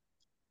y'all.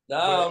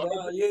 Nah, But-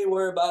 bro, you ain't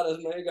worried about us,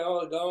 man.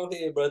 Go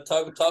ahead, bro.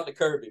 Talk to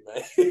Kirby,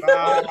 man.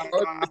 Nah.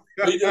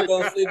 We just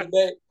gonna sit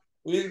back.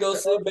 We just gonna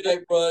sit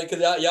back, bro,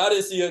 because y'all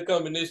didn't see her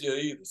coming this year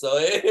either. So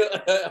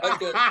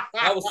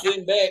I was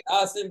sitting back.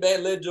 I was sitting back,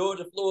 let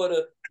Georgia,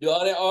 Florida do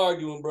all that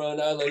arguing, bro.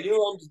 And I was like,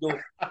 I'm just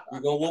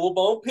gonna whoop up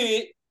on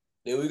Pitt.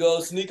 Then we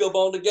gonna sneak up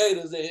on the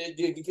Gators and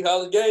get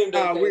college game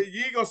day. Nah,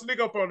 you ain't gonna sneak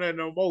up on that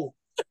no more.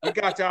 We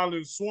got y'all in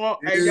the swamp.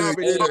 Hey, Yeah, y'all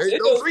been yeah, talking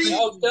ain't no greasy.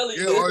 I'm telling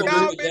you, Yeah, it's gonna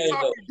Y'all be a been game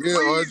though. talking Yeah,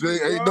 greasy,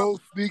 RJ, ain't bro. no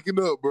sneaking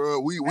up, bro.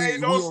 We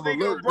Ain't no on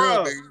sneaking alert up, now,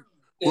 bro. nigga.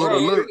 We on Bro,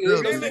 alert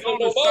now, Billy nigga. on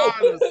the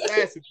silent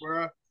assassin,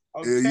 bro.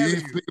 I'm Yeah, you telling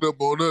ain't you. sneaking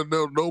up on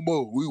nothing no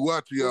more. We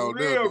watching y'all For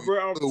now, real, nigga.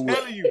 bro. So I'm what?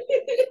 telling you.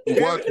 We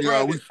Billy, watching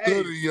y'all. We hey,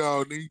 studying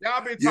y'all, nigga.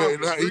 y'all been Yeah,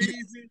 talking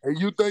greasy. and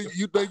you think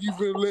you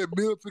finna let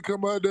Milton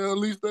come out there and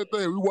unleash that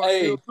thing? We watch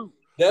Hey, him too.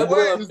 that We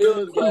watch boy his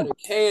Milton ass got too. a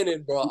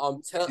cannon, bro.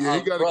 I'm telling Yeah,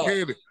 he got bro. a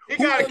cannon. He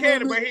Who got a that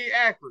cannon, little but he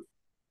accurate.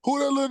 Who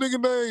that little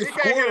nigga named He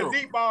can't hit a Squirrel?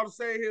 deep ball to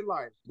save his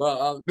life.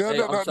 Bro,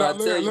 No, I'm trying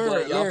to tell you,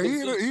 boy. Larry.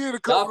 He hit a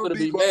couple of Y'all finna be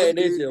deep balls. mad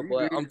this year,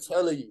 boy. I'm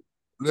telling you.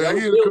 Yeah, That he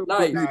was hit a Milton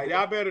couple of nice. deep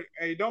Y'all better,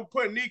 hey, don't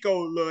put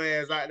Nico little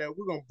ass out there.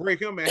 We're gonna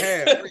break him in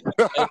half.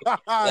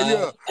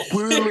 Yeah,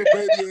 put his little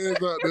baby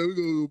ass out there. We're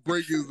going to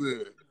break his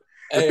ass.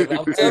 Hey, but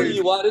I'm telling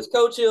you, why this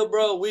coach here,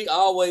 bro, we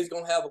always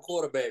gonna have a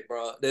quarterback,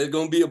 bro. There's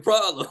gonna be a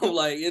problem.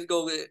 Like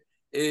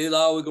it's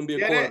always gonna be a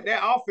Yeah, quarterback.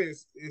 that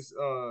offense is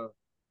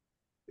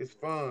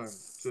fun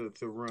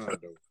to run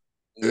though.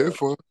 Yeah, it's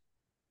fun.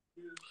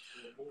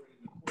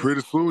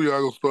 Pretty soon,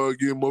 y'all gonna start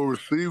getting more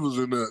receivers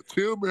in that.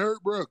 Tillman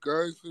hurt, bro.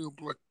 I ain't seen him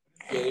play.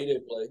 Yeah, he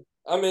didn't play.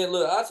 I mean,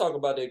 look, I talk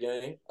about that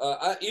game.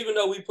 Even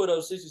though we put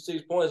up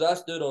 66 points, I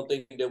still don't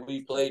think that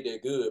we played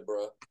that good,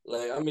 bro.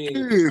 Like, I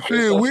mean,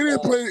 Shit, we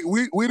didn't play.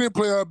 We didn't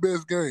play our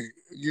best game.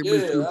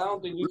 I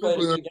don't think we played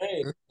a good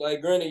game.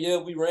 Like, granted, yeah,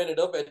 we ran it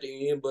up at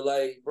the end, but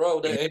like, bro,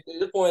 at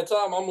this point in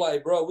time, I'm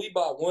like, bro, we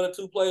about 1 or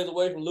 2 players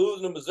away from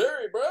losing to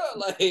Missouri, bro.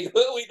 Like,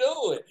 what we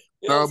doing?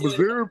 You know Nah, what I'm saying?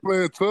 Missouri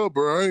playing tough,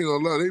 bro. I ain't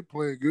gonna lie, they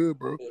playing good,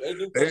 bro. Yeah, they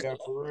do play. Yeah,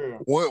 for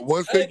real.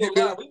 Once I they ain't get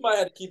gonna lie, that, we might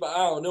have to keep an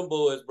eye on them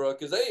boys, bro,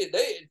 because they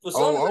for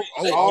some reason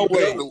they I'm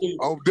always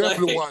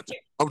definitely watching.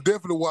 I'm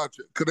definitely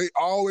watching because they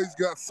always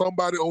got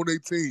somebody on their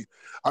team.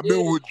 I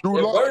remember with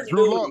Drew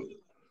Lock.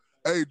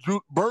 Hey,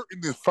 Burton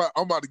is fine.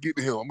 I'm about to get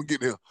to him. I'm gonna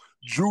get to him.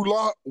 Drew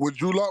Lock, when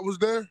Drew Lock was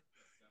there,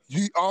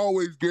 he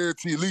always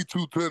guaranteed at least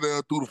 2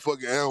 touchdowns through the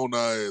fucking air on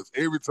our ass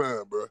every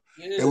time, bro.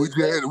 Yeah, And we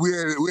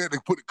had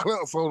to put the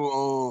clamps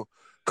on him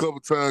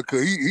couple times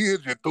because he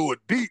just threw it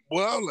deep.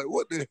 Boy, I was like,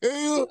 what the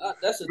hell?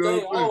 That's the You know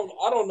thing. what I'm saying?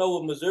 I don't know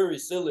what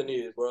Missouri's ceiling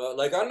is, bro.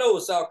 Like I know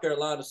what South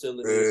Carolina's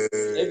ceiling is.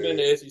 They've been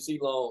to SEC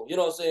long. You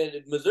know what I'm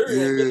saying? Missouri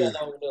ain't been that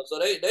long enough, so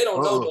they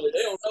don't know nothing.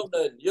 They don't know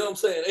nothing. You know what I'm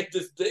saying? They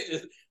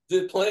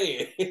just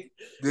playing.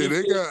 Yeah,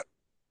 they got.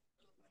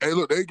 Hey,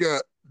 look, they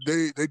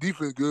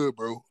defense good,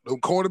 bro. Them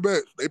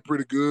cornerbacks, they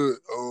pretty good.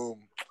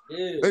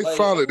 They like,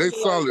 solid. I They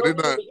mean, solid. like,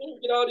 They not.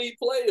 at all these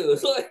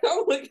players. Like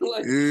I'm looking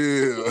like,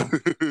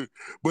 Yeah.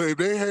 But if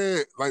they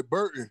had like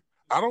Burton,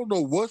 I don't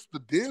know what's the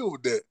deal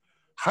with that.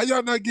 How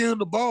y'all not getting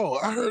the ball?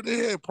 I heard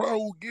they had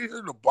problems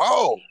getting the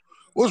ball.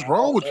 What's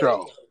wrong with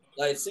y'all?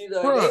 Like, see,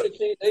 like,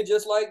 Bruh. they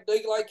just like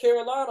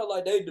Carolina,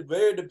 like they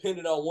very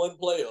dependent on one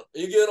player.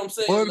 You get what I'm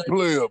saying? One Like,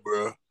 player,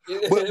 bro.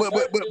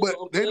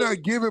 But they're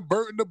not giving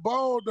Burton the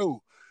ball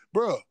though,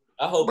 bro.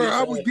 I hope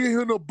I was getting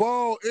him the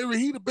ball.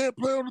 He the best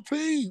player on the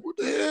team. What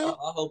the hell?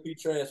 I hope he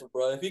transfer,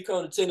 bro. If he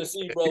come to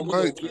Tennessee, bro, we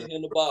might gonna get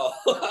him the ball.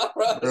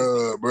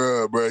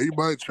 Bro. He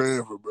might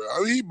transfer, bro. I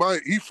mean, he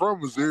might. He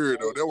from Missouri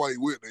though. That's why he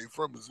went there. He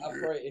from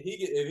Missouri. I pray if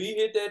he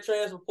hit that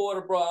transfer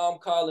portal, bro, I'm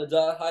calling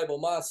Josh Heupel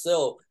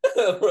myself.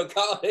 Bro,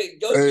 Hey,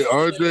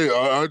 RJ,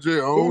 I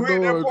don't Who hit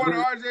know. that point,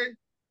 RJ?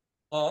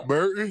 Huh?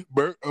 Burton,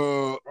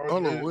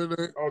 hold on, when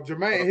they? Oh,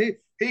 Jermaine,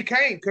 he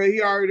can't because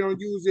he already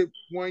don't use it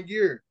 1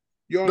 year.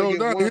 You only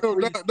get one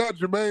free. Not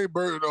Jermaine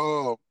Burton.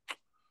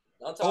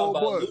 I'm talking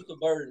about Luther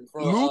Burton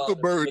from Luther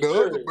Burton, the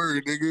other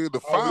Burton, nigga, the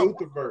foul.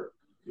 Luther Burton,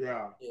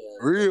 yeah.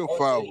 Real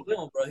foul. He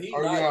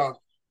Oh, nice. yeah.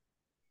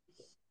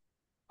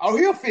 Oh,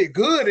 he'll fit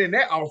good in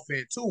that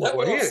offense too. That's Boy,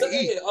 what I'm he'll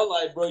saying. eat. I'm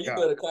like, bro, you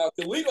better call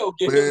because we gonna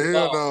get Man, him the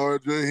hell ball. no,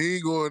 RJ. He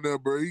ain't going there,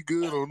 bro. He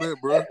good on that,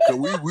 bro. Cause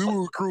we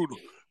were recruiting.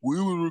 We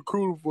were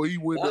recruiting before he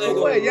went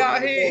to. Wait, y'all,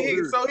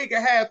 so he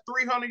can have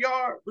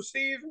 300-yard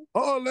receiving.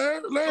 Oh,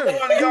 Larry,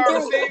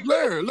 300-yard receiving.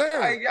 Larry.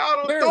 Like,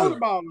 y'all don't throw the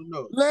ball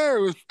enough.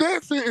 Larry,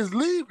 Stetson is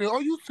leaving.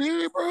 Are you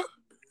serious, bro?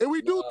 And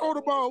we do throw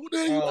the ball. What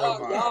the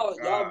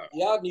hell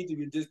y'all need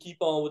to just keep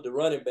on with the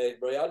running back,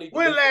 bro. Y'all need to.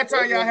 When last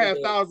time y'all had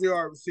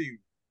 1,000-yard receiving?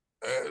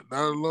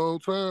 Not a long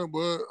time,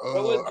 but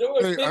I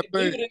think people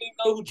didn't even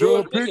know who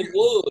George Pickens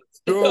was.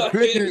 George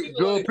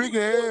Pickens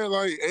had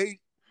like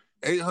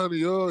 800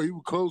 yards. He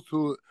was close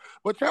to it.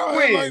 But y'all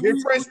had like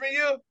his freshman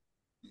year?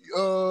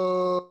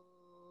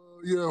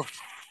 Yeah.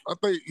 I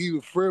think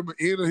either freshman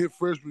end of his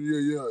freshman year,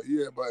 yeah, he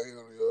had about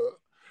 800 yards.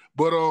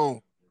 But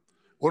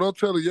what I'm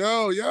telling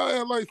y'all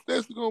had like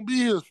Stetson gonna be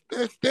here.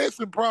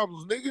 Stetson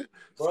problems, nigga.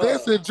 Bruh.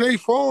 Stetson J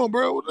Farm,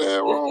 bro. What the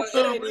hell wrong with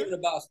that? It ain't even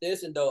about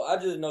Stetson though. I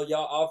just know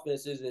y'all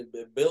offense isn't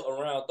built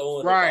around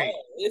throwing the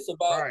ball. It's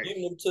about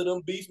giving them to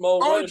them beast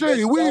mode.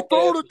 RJ, we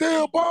throw the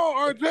damn ball,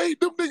 RJ.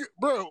 Them niggas,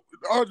 bro.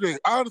 RJ,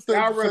 I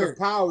understand. Y'all run a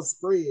power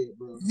spread,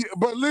 bro. Yeah,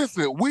 but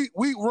listen, we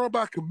run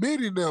by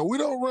committee now. We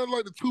don't run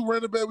like the two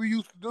running back we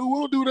used to do. We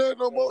don't do that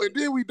no more. And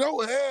then we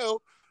don't have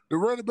the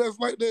running backs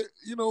like that.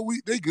 You know,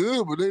 they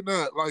good, but they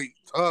not like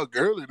Todd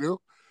Gurley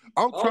though.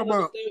 I'm talking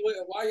about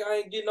why y'all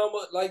ain't getting no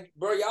much. Like,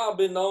 bro, y'all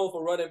been known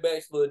for running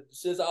backs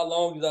since how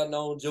long as I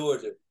known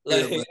Georgia.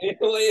 Like,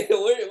 where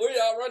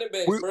y'all running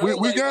backs, bro?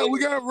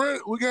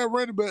 We got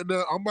running back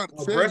now. I'm about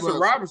to say Preston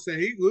Robinson,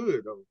 he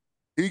good though.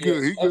 He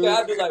good. Okay,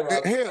 I do like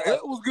Robinson. Hell,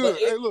 that was good.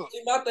 Hey, look.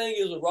 See, my thing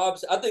is with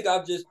Robinson. I think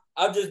I've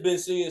just been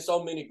seeing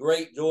so many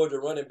great Georgia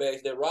running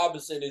backs that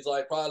Robinson is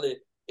like probably.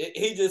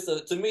 He just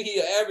to me he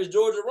an average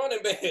Georgia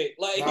running back.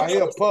 Like he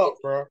a pup,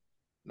 bro.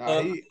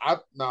 He'll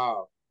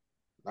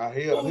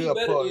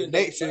pup.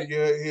 Next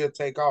year he'll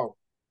take off.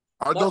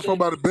 I know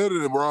somebody better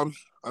than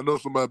Robinson. I know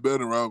somebody better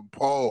than Robinson.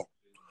 Paul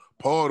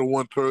the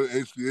one turn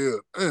ACL.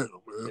 Damn, man.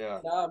 Yeah.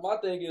 Nah, my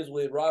thing is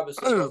with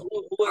Robinson.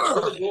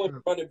 What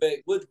Georgia running back?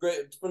 What's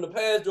great from the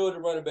past Georgia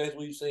running backs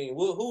we've seen?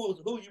 Who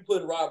you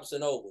putting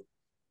Robinson over?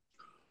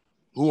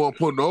 Who I'm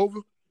putting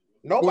over?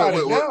 Nobody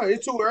now.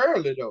 It's too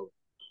early though.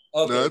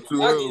 Okay. Nah, it's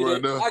too early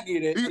right now. I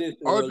get it.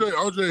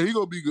 RJ, he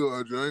gonna be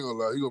good. RJ, I ain't gonna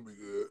lie, he gonna be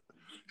good.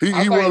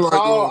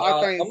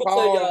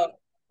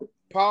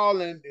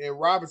 Paul and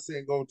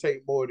Robinson gonna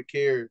take more of the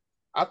carry.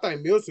 I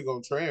think Milton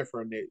gonna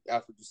transfer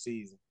after the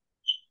season.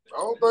 I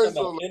don't think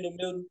so.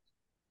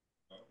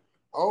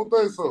 I don't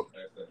think so.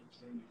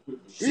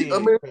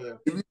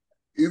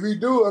 If he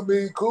do, I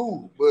mean,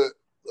 cool. But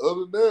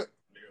other than that,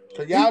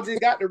 cause y'all just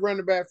got the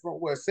running back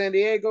from San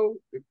Diego.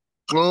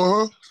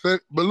 But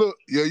look,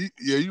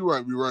 you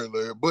right. Be right,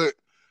 Larry. But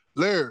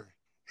Larry,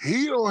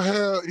 he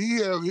have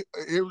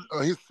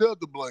himself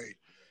to blame.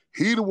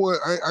 He the one.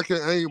 I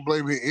ain't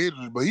blame his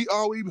injuries, but he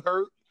always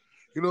hurt.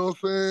 You know what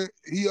I'm saying?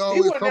 He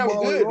wasn't never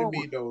good to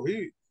me though.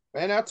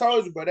 I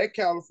told you, but that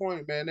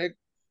California man,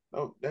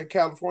 that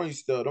California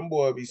stuff, them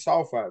boys be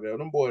soft out there.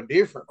 Them boys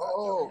different.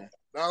 Oh,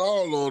 not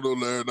all on though,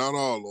 Larry. Not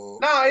all on.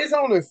 Nah, it's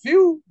only a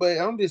few, but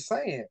I'm just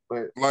saying.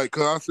 But like,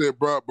 cause I said,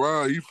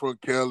 Brian, he from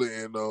Cali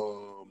and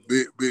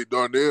Big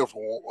Darnell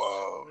from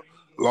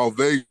Las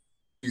Vegas,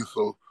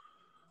 so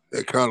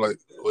that kind of like,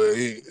 well,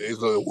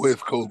 he's on the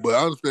West Coast, but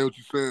I understand what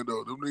you're saying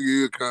though. Them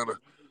niggas is kind of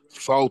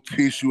soft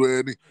tissue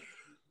at it,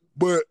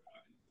 but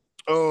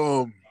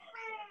that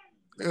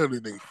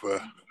nigga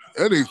fire.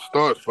 That nigga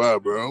start fire,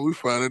 bro. We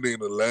find that nigga in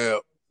the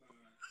lab.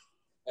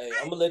 Hey,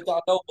 I'm gonna let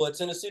y'all know, but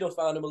Tennessee don't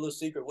find him a little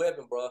secret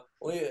weapon, bro.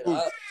 This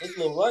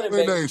little running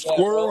back. Named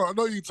Squirrel. I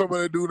know you talking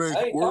about that dude named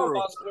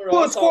Squirrel.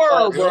 Who's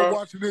Squirrel, bro? I'm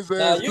watching this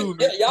ass too.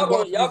 Y'all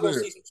gonna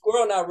see some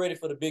Squirrel not ready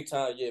for the big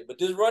time yet, but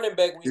this running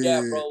back we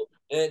got, bro,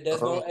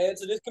 that's gonna add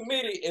to this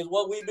committee is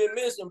what we've been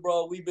missing,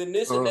 bro. We've been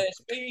missing that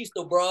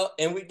speedster, bro,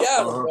 and we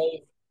got him, bro.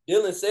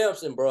 Dylan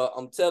Sampson, bro.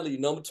 I'm telling you,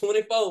 number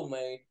 24,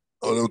 man.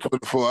 Oh, they were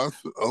 24.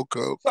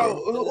 Okay. So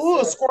who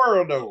a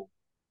Squirrel though?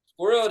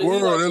 Squirrel,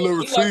 Squirrel, that little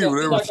receiver, he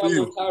that like our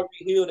receiver. little Tyreek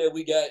Hill that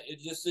we got.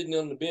 It's just sitting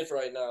on the bench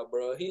right now,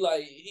 bro. He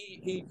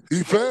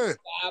fast.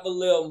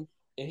 5'11",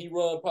 and he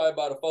run probably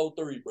about a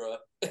 4.3, bro.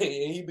 And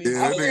he be.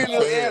 Yeah, I that seen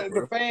nigga fast,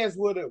 the fans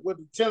with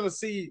the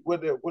Tennessee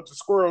with the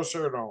Squirrel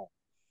shirt on.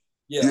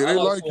 Yeah, they I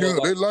like Squirrel,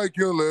 him. They like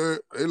him, Larry.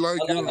 They like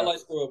him. I like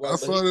Squirrel, bro. I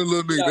saw that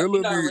little nigga. That He's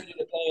little not nigga. ready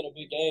to play in a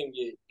big game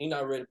yet. He's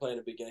not ready to play in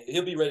a big game.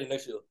 He'll be ready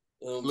next year.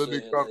 You know what I'm Little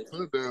saying? nigga caught a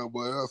touchdown,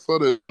 boy. I saw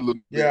that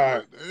little Yeah, nigga.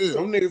 Like, damn.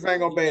 them niggas ain't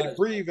gonna be able to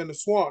breathe in the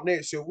swamp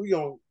next year. We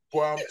gonna,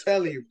 boy, I'm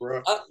telling you,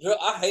 bro.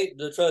 I hate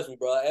trust me,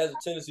 bro. As a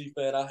Tennessee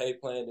fan, I hate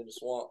playing in the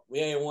swamp. We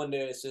ain't won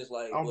there since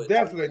like. I'm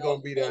definitely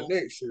gonna be there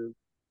next year,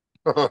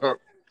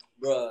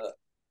 bro.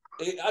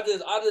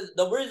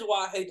 The reason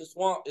why I hate the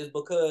swamp is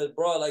because,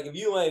 bro, like if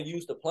you ain't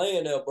used to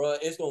playing there, bro,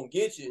 it's gonna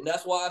get you. And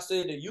that's why I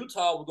said that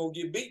Utah was gonna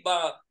get beat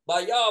by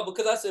y'all,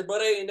 because I said, bro,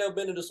 they ain't never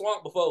been in the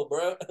swamp before,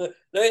 bro.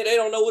 they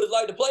don't know what it's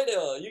like to play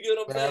there. You get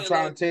what I'm saying? I'm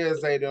trying to tell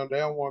Zay they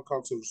don't want to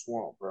come to the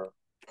swamp, bro.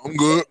 I'm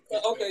good.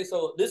 Okay,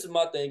 so this is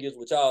my thing is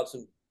with y'all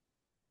too.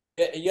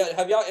 Yeah,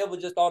 have y'all ever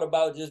just thought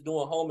about just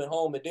doing home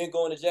and then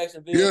going to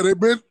Jacksonville? Yeah, they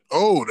been.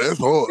 Oh, that's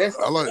hard.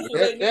 I like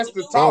that. That's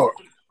the talk.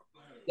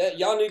 That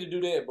y'all need to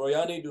do that, bro.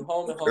 Y'all need to do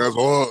home. That's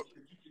hard.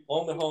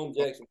 Home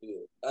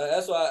Jacksonville.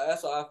 That's why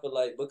I feel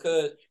like,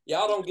 because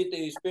y'all don't get to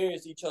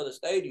experience each other's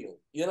stadium.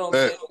 You know what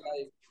I'm saying?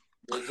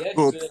 Like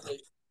Jacksonville.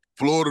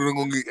 Florida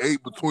gonna get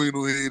 8 between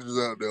the hedges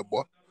out there,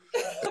 boy.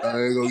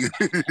 I ain't gonna get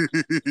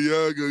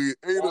y'all gonna get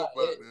 8 up out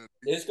there.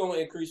 It's gonna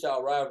increase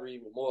our rivalry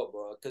even more,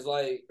 bro. Cause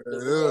like,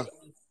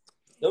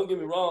 don't get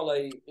me wrong,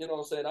 like, you know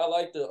what I'm saying. I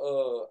like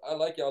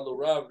y'all little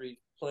rivalry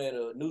playing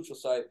a neutral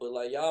site, but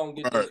like y'all don't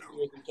get to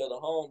experience each other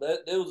home.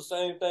 That was the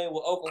same thing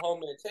with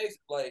Oklahoma and Texas.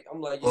 Like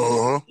I'm like,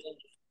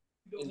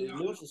 in the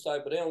neutral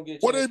site, but they don't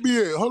get. Where they be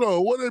at? Hold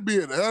on, where they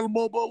be at? The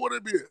Alamo Bowl? Where they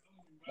be at?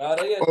 Nah,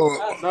 they at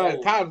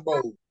Cotton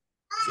Bowl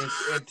in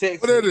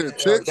Texas. What that is?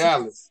 Texas?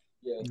 Dallas.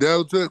 Yeah.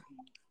 Dallas, Texas.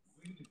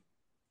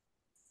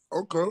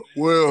 Okay,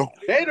 well,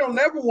 they don't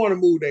never want to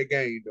move that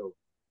game though.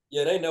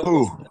 Yeah, they never.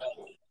 Who?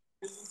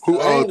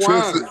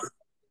 Texas.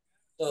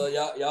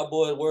 Y'all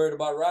boys worried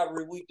about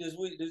rivalry week this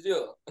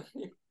year?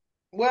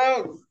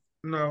 Well,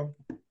 no.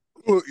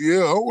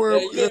 Yeah, I'm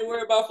worried. You ain't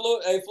worried about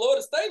Florida. Hey,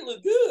 Florida State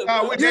look good.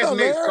 We just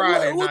next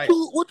Friday night.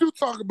 What you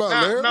talking about,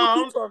 Larry? What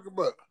you talking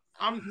about?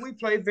 We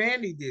play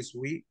Vandy this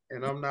week,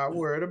 and I'm not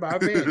worried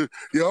about Vandy.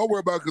 Yeah, I'm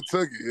worried about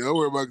Kentucky.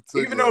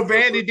 Even though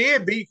Vandy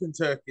did beat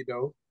Kentucky,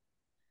 though.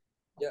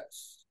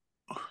 Yes.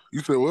 You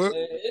said what?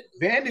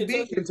 Vandy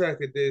beat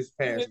Kentucky this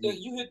past week.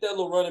 You hit that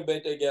little running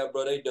back they got,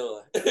 bro. They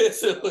done.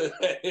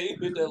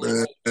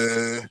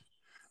 Man,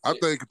 I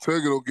think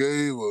Kentucky don't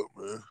gave up,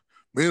 man.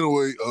 But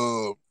anyway,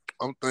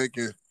 I'm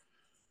thinking.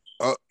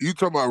 You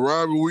talking about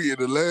rivalry in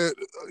the last?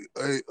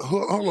 Hey,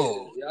 hold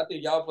on. Yeah, I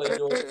think y'all play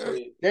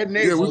that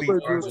next week.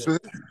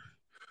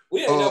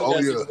 We ain't never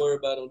got to worry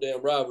about no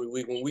damn rivalry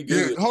week when we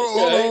good.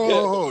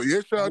 Hold on.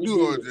 Yes, y'all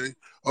do,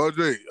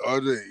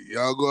 RJ.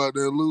 Y'all go out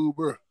there and lose,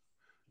 bro.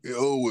 Get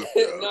over with.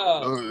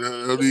 Nah. I'm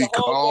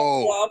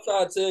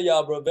trying to tell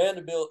y'all, bro.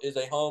 Vanderbilt is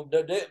a home.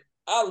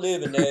 I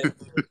live in that.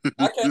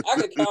 I can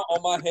count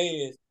on my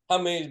hands how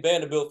many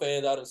Vanderbilt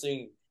fans I've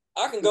seen.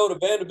 I can go to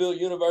Vanderbilt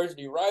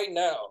University right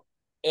now,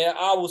 and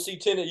I will see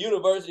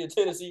University of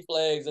Tennessee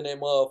flags in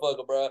that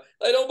motherfucker, bro.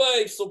 Like,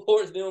 nobody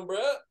supports them, bro.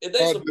 If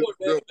they support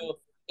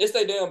Vanderbilt, it's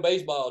their damn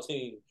baseball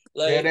team.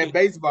 Like, yeah, that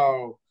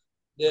baseball.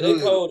 Yeah, they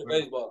cold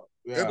baseball.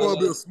 Yeah. It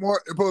probably be a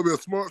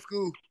smart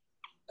school.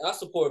 I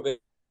support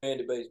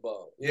Vandy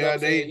baseball. Yeah,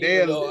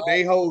 they hold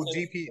they hold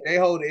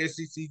the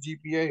SEC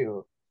GPA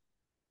up.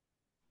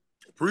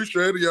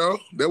 Appreciate it, y'all.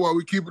 That's why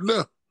we keep it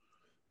now.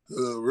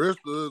 The rest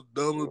of us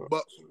dumb as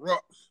box of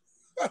rocks.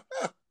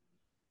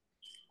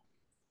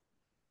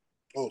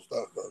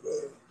 Stop.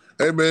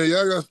 Hey, man,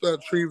 y'all got to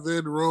start treating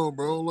Vandy wrong,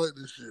 bro. I don't like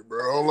this shit, bro.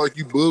 I don't like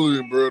you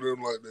bullying, bro.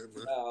 Them like that,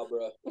 man. Nah,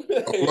 bro. I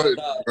don't like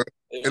that, bro.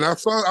 And I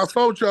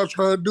saw what y'all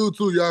trying to do,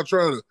 too. Y'all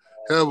trying to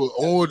have an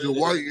orange and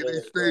white in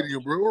their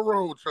stadium, bro. What's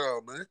wrong with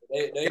y'all, man?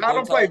 Y'all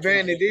don't play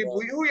Vandy, did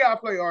we? Who y'all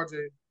play,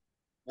 RJ?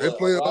 They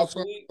play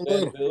outside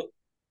Carolina.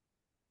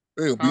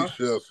 They don't beat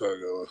South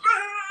Carolina.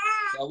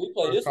 Now we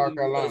play this week. We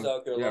play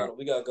South Carolina. Yeah.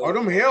 We gotta go. Oh,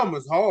 them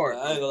helmets hard.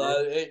 I ain't gonna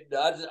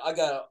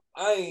lie.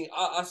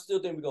 I still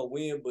think we're gonna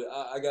win, but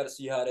I gotta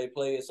see how they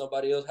play in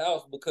somebody else's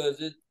house,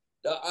 because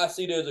I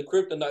see there's a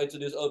kryptonite to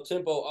this up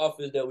tempo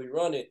offense that we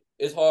run it.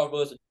 It's hard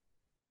for us to.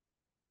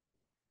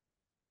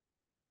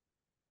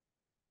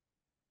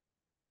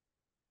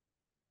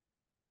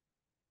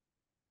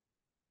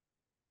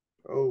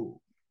 Oh.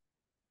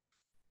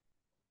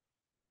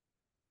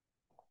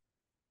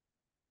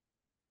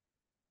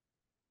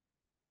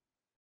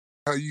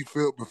 How you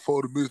felt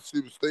before the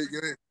Mississippi State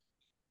game?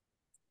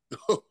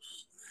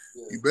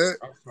 You back?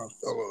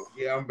 Hello.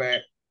 Yeah, I'm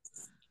back.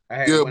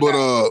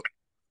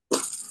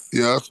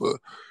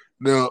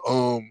 Now,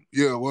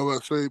 what I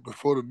say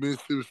before the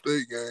Mississippi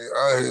State game,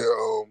 I had, you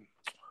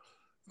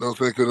know what I'm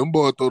saying, because them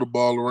boys throw the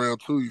ball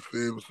around too, you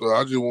feel me? So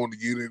I just wanted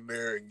to get in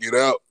there and get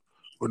out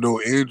with no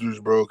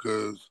injuries, bro,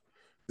 because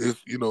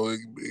it's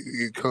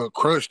it come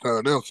crunch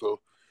time now. So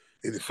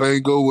and the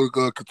same go with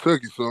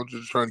Kentucky. So I'm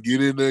just trying to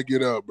get in there,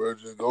 get out, bro.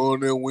 Just go in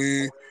there,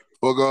 win.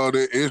 Fuck all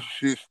that extra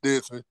shit,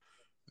 Stetson.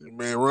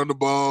 Man, run the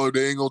ball.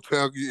 They ain't gonna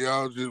tackle you.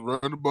 Y'all just run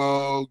the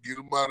ball, get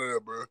them out of there,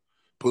 bro.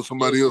 Put Yeah,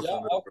 somebody so else in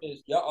there.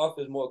 y'all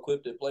offense more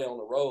equipped to play on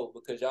the road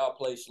because y'all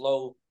play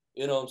slow.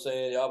 You know what I'm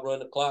saying? Y'all run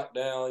the clock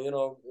down. You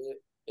know,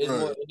 it's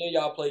more. Right, And then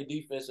y'all play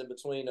defense in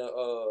between the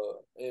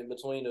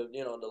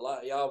the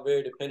line. Y'all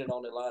very dependent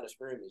on the line of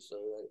scrimmage. So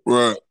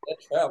right. that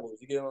travels.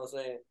 You get what I'm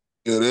saying?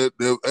 Yeah,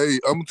 that. Hey,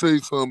 I'm gonna tell you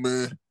something,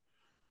 man.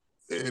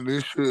 And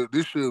this should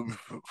be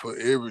for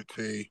every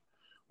team.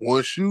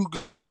 Once you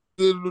get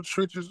in the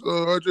trenches,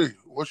 RJ.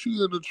 Once you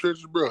get in the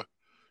trenches, bro,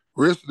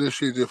 rest of this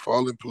shit just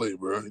fall in play,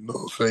 bro. You know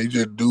what I'm saying? You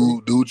just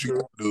do what you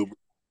gotta do, bro.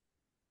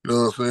 You know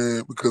what I'm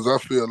saying? Because I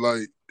feel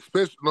like,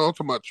 especially no, I'm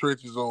talking about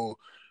trenches on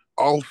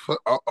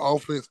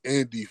offense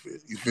and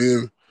defense. You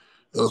feel me?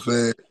 You know what I'm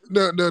saying?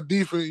 Now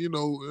defense,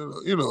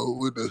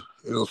 with the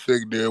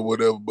secondary or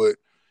whatever, but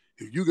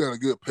if you got a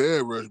good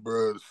pad rush,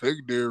 bro, the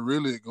secondary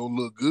really gonna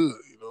look good.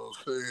 You know what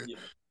I'm saying? Yeah.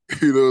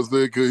 You know what I'm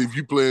saying? Because if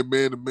you play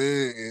man to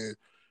man and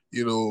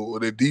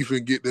when the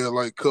defense get there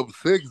like a couple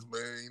seconds,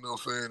 man, you know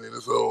what I'm saying? And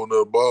it's a whole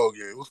nother ball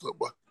game. What's up,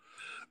 boy?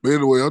 But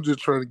anyway, I'm just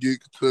trying to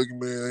get Kentucky,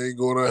 man. I ain't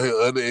going out here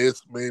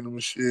underestimating them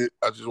and shit.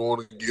 I just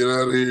want to get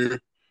out of here,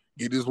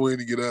 get this win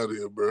and get out of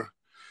here, bro.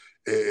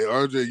 And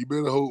RJ, you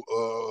better hope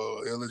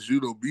LSU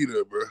don't be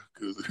there, bro,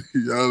 because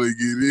y'all ain't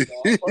get I'm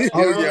in. praying.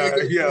 Oh Y'all ain't yeah,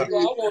 get yeah. I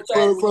want y'all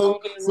so, to so, go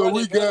ahead and so run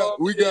we it back got on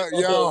we the got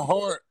y'all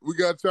heart. We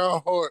got y'all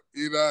heart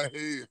in our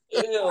head.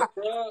 Yeah,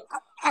 bro.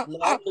 No,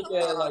 I'm looking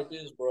at it like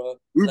this, bro.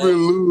 We Like, been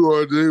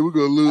lose, RJ. We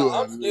gonna I'm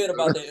lose, scared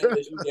about RJ. that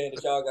LSU game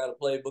that y'all got to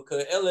play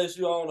because LSU,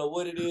 I don't know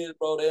what it is,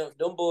 bro.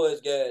 Them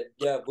boys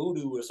got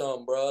voodoo or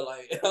something, bro.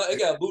 Like they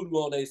got voodoo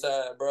on their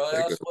side, bro. They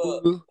I got swear.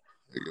 voodoo.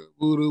 They got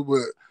voodoo,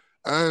 but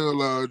I ain't gonna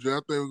lie, RJ.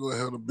 I think we're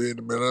gonna handle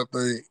business, man.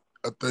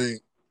 I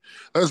think.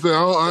 I said, That's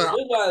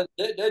why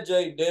that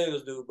Jay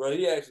Daniels dude, bro.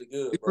 He actually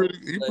good, bro.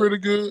 he Like, pretty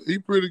good. He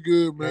pretty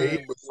good, Yeah, he's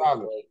man. But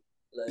solid.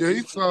 like yeah,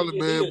 he's solid, he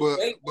man. done But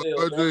shaped but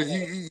well, bro.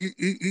 RJ,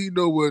 Like, he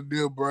know what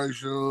Neil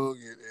Bryce Young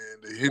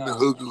and the hidden nah,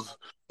 hookers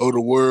of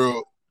the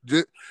world.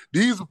 Just,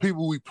 these are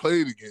people we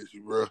played against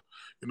you, bro.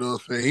 You know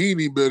what I'm saying? He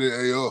ain't even better than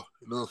AR.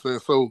 You know what I'm saying?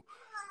 So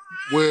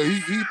well,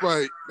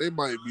 they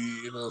might be.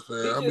 You know what I'm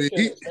saying? he I just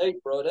mean, can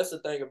shape, bro. That's the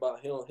thing about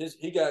him.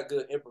 He got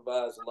good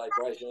improvising like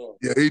Bryce Young.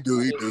 yeah, he do,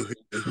 Like,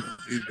 he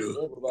he do,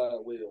 improvise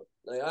well.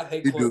 Like I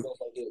hate he do,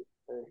 quarterbacks like that.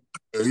 Man.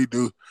 yeah, he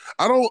do.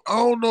 I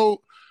don't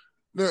know.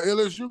 Now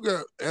LSU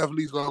got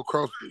athletes all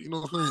across, you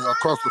know what I'm saying,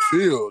 across the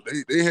field.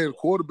 They had a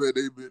quarterback.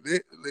 They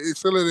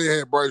said that they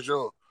had Bryce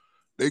Young.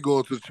 They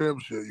going to the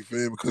championship. You feel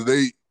me? Because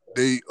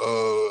they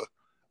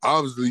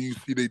obviously you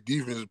see their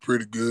defense is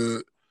pretty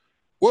good.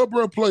 What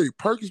bro play?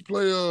 Perkins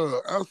play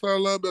outside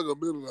linebacker, or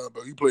middle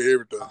linebacker. He play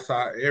everything.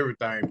 Outside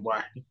everything, boy.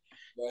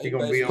 But He he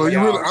gonna be So on basically he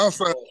really y'all.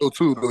 outside though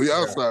too though. He Yeah.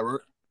 outside, right?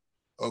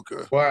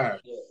 Okay. Boy,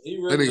 yeah, he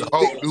That really nigga is.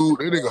 Hawk dude.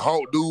 That nigga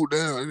Hawk dude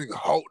down. That nigga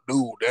Hawk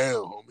dude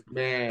down, homie.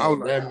 I was man,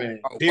 like, that man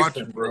I was watching,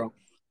 different, bro. bro.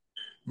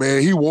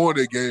 Man, he won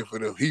that game for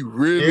them. He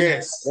really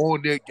Yes.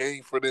 won that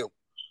game for them.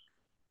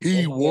 And He he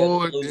had to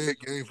won lose. that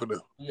game for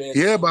them. He had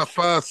He to had lose. about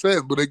 5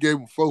 sacks, but they gave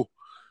him 4.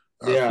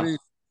 I Yeah. seen, you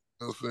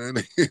know what I'm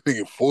saying?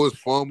 Nigga forced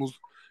fumbles.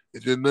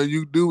 It's just nothing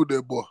you can do with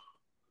that boy.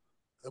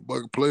 That boy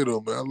can play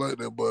though, man. I like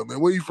that boy, man.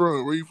 Where you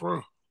from? Where you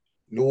from?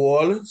 New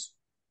Orleans.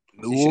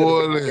 New He should have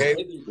been Orleans. gave.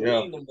 They be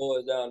Yeah. breeding them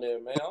boys down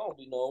there, man. I don't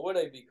be knowing where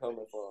they be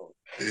coming from.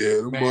 Yeah,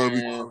 them boy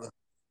be Man. coming.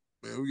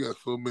 Man, we got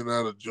so many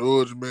out of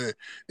Georgia, man.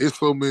 It's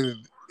so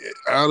many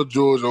out of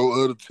Georgia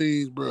on other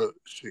teams, bro.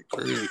 Shit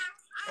crazy.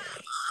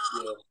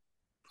 Yeah.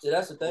 See,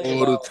 that's the thing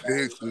Florida, about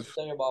Texas.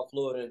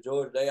 Florida and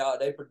Georgia.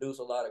 They produce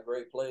a lot of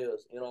great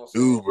players. You know what I'm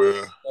saying? Dude,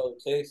 bro. So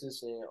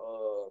Texas and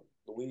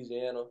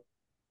Louisiana, Yeah,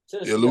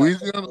 Tennessee got,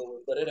 Louisiana.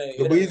 but it ain't.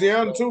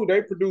 Louisiana too.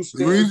 They produce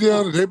still too.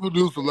 Louisiana, they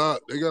produce a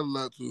lot. They got a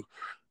lot too.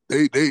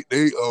 They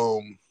definitely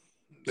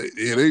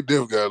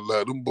got a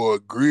lot. Them boy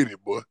gritty,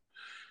 boy.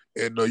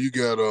 And you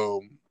got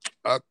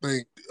I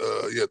think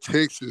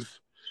Texas.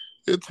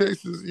 Yeah,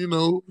 Texas,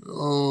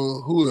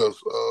 who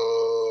else?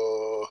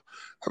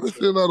 I've been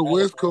seeing a lot of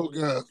West Coast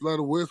California, guys. A lot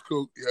of West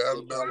Coast, yeah, in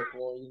Alabama.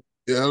 California.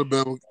 Yeah,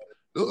 Alabama.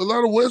 A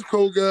lot of West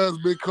Coast guys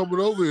been coming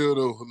over here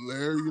though,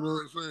 Larry. You know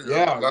what I'm saying?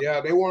 Yeah,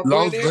 yeah. They want to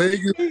play in Las the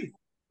Vegas, SEC.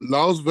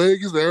 Las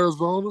Vegas,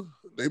 Arizona.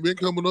 They been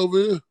coming over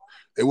here.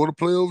 They want to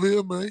play over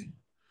here, man.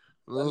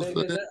 You know what I'm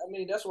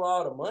saying? That's where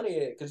all the money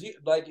at. Cause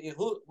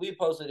who we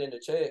posted in the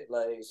chat,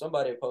 like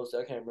somebody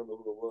posted, I can't remember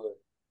who it was,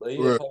 but he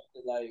had Right.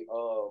 posted like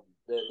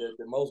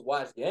the most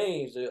watched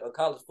games of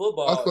college I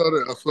football. saw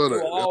that. I saw They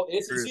were that. That's all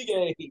crazy. SEC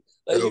games.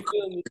 Like Yeah, you okay.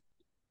 feel me?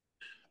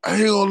 I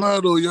ain't gonna lie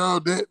though, y'all.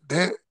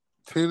 That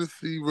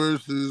Tennessee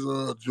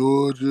versus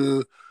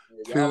Georgia,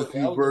 Yeah,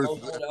 Tennessee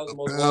versus that was the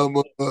most watched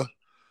Alabama, game.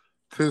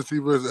 Tennessee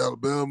versus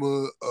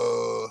Alabama,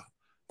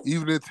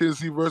 even in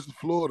Tennessee versus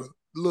Florida.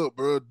 Look,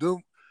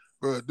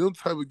 them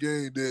type of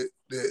game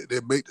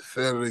that make the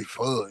Saturday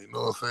fun. You know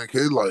what I'm saying?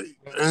 'Cause it's like,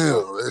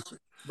 Yeah. damn,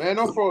 Man,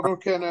 no folk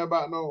don't care nothing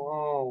about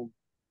no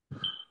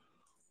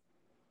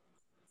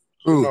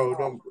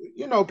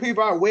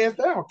People out west,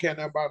 they don't care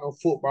nothing about no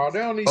football. They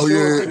don't even Oh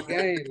show up yeah, to the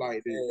game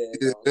like that.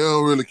 yeah. They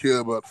don't really care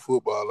about the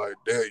football like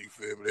that. You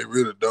feel me? They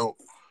really don't.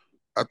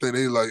 I think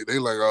they like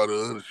all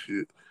the other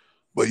shit.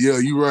 But yeah,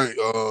 you right,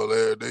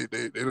 Larry.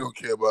 They don't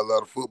care about a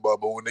lot of football.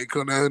 But when they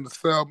come down in the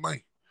South,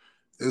 man,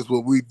 that's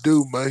what we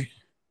do, man.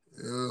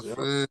 You know what I'm Yep.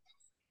 saying?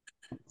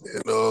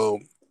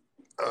 And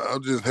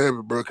I'm just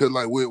happy, bro. Cause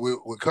like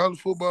with college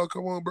football,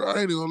 come on, bro.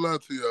 I ain't even gonna lie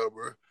to y'all,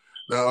 bro.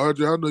 Now,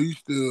 RJ, I know you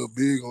still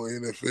big on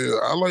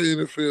NFL. I like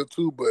NFL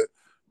too, but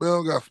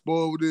man, I got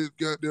spoiled with this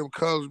goddamn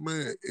college,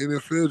 man.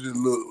 NFL just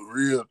look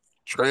real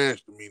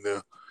trash to me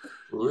now.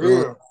 For You know,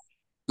 real.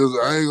 cause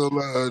I ain't gonna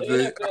lie, The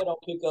RJ. NFL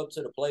don't pick up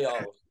to the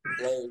playoffs.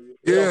 Like,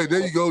 they don't Yeah, pick there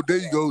up you go, to the there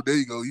you playoffs. go, there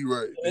you go. You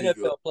right, there you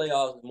The go. NFL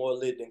playoffs is more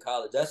lit than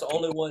college. That's the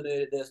only one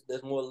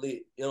that's more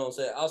lit. You know what I'm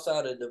saying?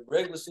 Outside of the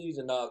regular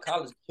season,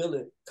 college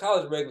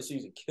regular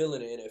season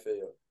killing the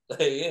NFL. Like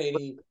it ain't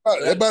even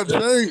They like about to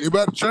change. It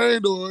about to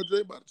change, though,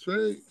 RJ. About to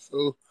change.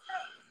 So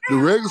the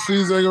regular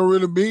season ain't gonna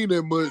really mean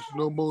that much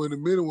no more in the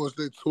minute once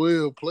that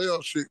 12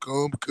 playoff shit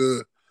come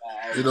because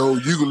you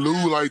can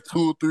lose like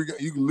 2 or 3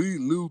 games. You can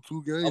lose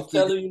 2 games. I'm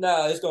telling you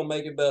now, it's gonna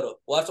make it better.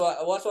 Watch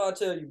what I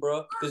tell you,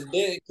 bro. Because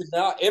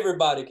now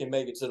everybody can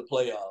make it to the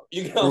playoff.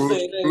 You know what I'm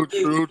True,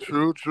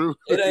 saying? true.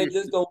 It ain't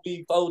just gonna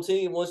be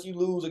 14. Once you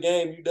lose a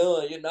game, you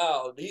done. You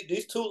know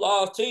these two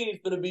lost teams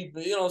gonna be,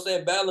 you know what I'm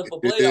saying, battling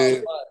for playoff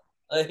Yeah, spot.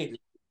 Like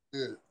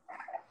yeah,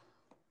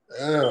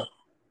 yeah.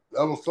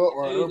 That was up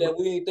right teams there, bro. that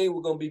we ain't think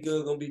were gonna be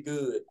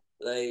good.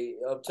 Like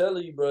I'm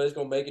telling you, bro, it's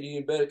gonna make it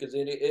even better because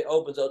it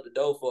opens up the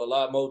door for a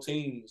lot more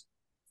teams.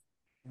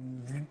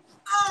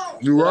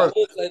 You But I right.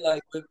 will say,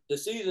 like, with the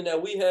season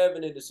that we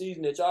having and the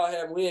season that y'all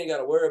having, we ain't got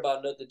to worry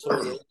about nothing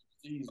towards the end of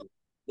the season.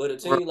 But a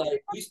Right. team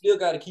like we still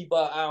got to keep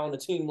our eye on a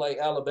team like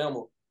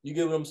Alabama. You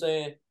get what I'm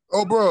saying?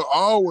 Oh, bro,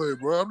 always,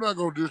 bro. I'm not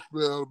gonna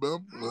disrespect Alabama.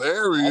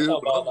 Larry I'm is,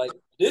 talking but about I'm like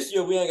this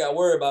year we ain't got to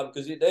worry about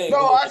them because they ain't No,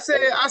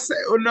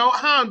 going. no,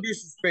 how I'm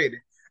disrespected.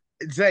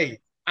 Jay,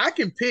 I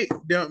can pick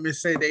them and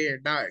say they are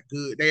not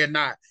good. They are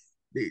not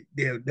the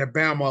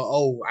Bama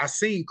old. I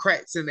seen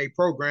cracks in their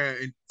program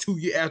in 2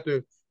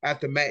 years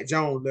after Matt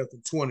Jones left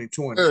in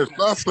 2020. yeah,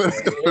 stop saying.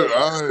 Yeah,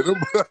 All right,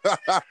 them-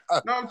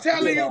 No, I'm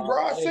telling you, bro,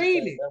 I they ain't the seen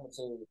same it. Bama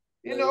team.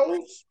 You Like,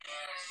 know,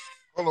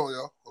 hold on,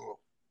 y'all. Hold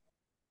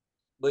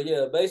but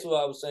yeah, basically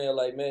what I was saying,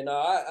 like, man,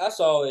 I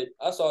saw it.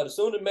 I saw it as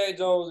soon as Mac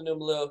Jones and them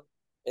left,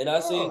 and I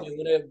seen oh, it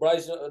when that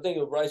I think it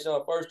was Bryce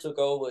Young first took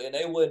over, and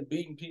they wasn't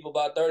beating people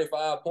by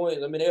 35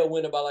 points. I mean, they were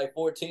winning by like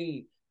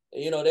 14.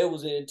 And, they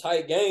was in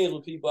tight games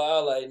with people.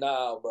 I was like,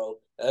 nah, bro,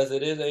 as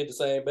it is, ain't the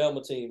same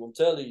Bama team. I'm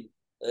telling you.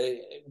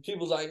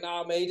 People's like,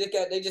 nah, man,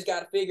 they just got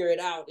to figure it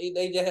out.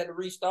 They just had to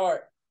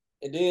restart.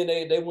 And then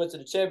they went to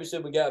the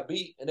championship and got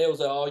beat, and they was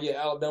like, oh yeah,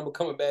 Alabama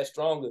coming back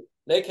stronger.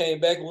 They came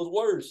back and was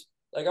worse.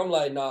 Like I'm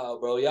like, nah,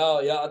 bro, y'all,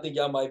 I think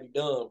y'all might be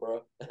done,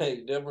 bro.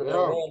 Hey, that yeah.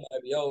 run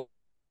might be over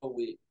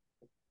with.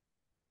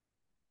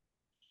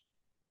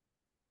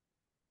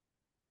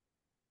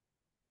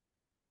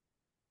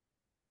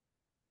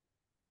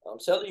 I'm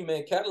telling you,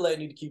 man, Cadillac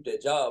need to keep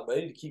that job, bro.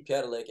 They need to keep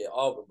Cadillac at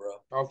Auburn, bro.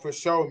 Oh, for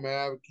sure, man.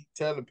 I would keep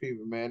telling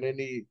people, man, they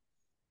need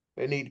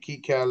to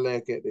keep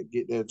Cadillac at to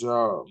get their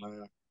job,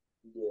 man.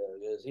 Yeah,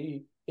 because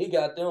he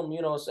got them,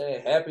 you know what I'm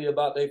saying, happy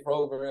about their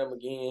program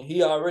again.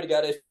 He already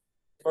got his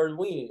first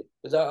win.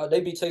 Because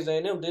they beat Texas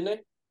A&M, didn't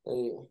they?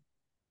 Yeah.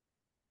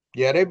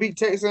 Yeah, they beat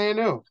Texas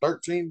A&M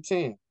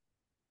 13-10.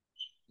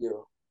 Yeah.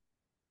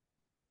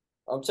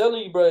 I'm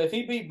telling you, bro, if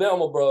he beat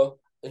Bama, bro,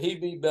 he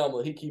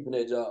keeping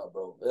that job,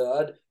 bro.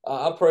 Yeah,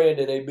 I pray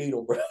that they beat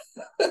him, bro.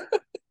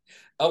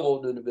 I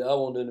want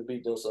them to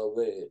beat them so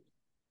bad.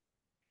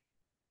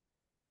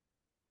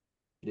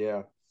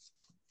 Yeah.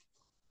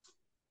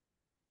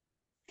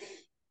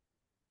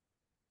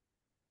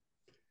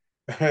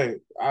 Hey,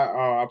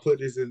 I put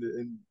this in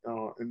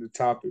the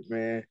topic,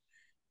 man.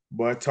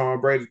 But Tom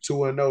Brady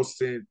 2-0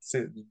 since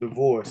the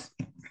divorce.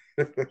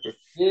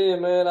 Yeah,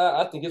 man,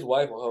 I think his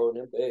wife will hold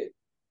him back.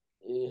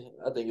 Yeah,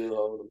 I think he'll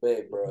hold him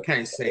back, You bro.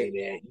 can't say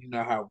that. You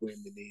know how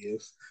women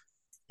is.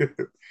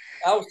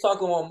 I was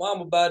talking to my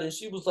mom about it, and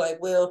she was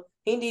like, "Well,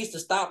 he needs to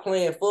stop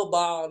playing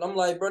football." And I'm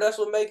like, "Bro, that's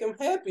what make him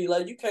happy.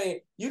 Like, you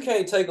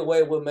can't take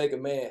away what make a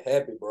man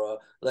happy, bro.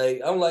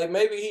 Like, I'm like,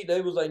 maybe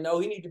they was like, no,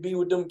 he need to be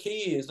with them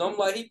kids. I'm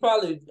like, he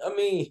probably, I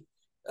mean,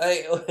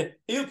 hey,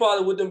 he was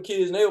probably with them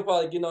kids, and they were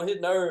probably getting on his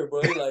nerve,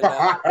 bro. He like,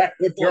 nah, I'm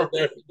going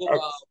back to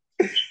football.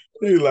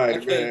 He I like,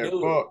 can't man,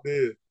 do fuck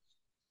this. it."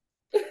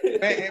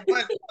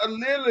 But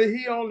literally,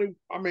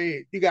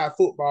 he got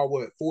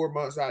football, 4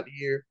 months out the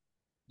year?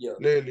 Yeah,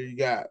 Literally, you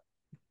got,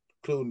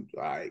 including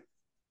like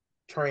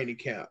training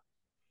camp,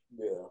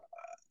 yeah,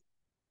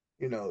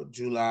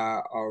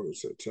 July,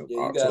 August, September,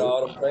 yeah. You got October.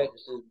 all the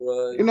practices,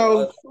 bro. You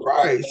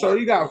Right. So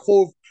you got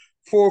 4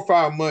 or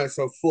 5 months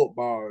of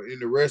football,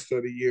 and the rest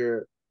of the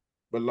year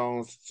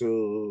belongs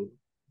to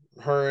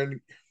her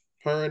and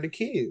the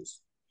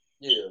kids.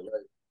 Yeah,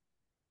 like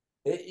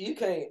you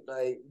can't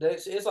like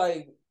that's it's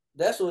like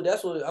that's what I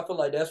feel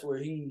like that's where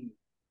he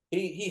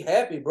he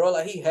happy, bro.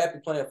 Like he happy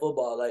playing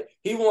football. Like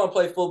he want to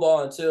play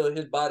football until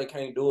his body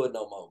can't do it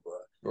no more, bro.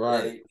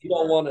 Right. Like he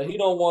don't want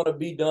to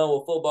be done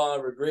with football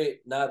and regret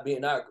not you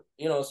know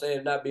what I'm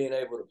saying, not being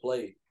able to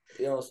play.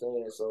 You know what I'm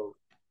saying? So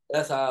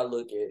that's how I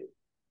look at it.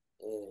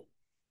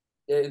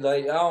 And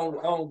like I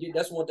don't get,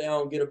 that's one thing I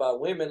don't get about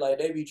women. Like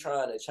they be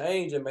trying to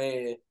change a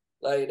man.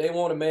 Like they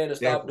want a man to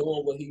stop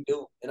doing what he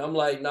do. And I'm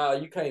like, nah,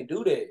 you can't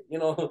do that. You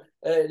know,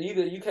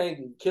 either you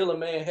can't kill a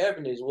man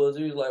happiness. He was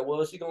like,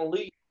 well, she gonna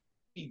leave.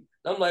 And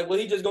I'm like, well,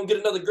 he just gonna get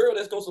another girl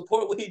that's gonna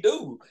support what he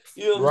do.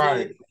 You know what I'm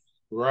saying?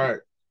 Right.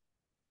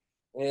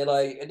 And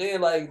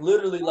then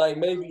literally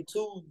maybe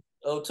 2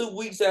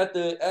 weeks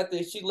after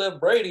she left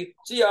Brady,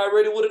 she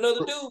already with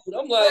another dude.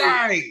 I'm like,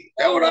 right.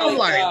 That's what I'm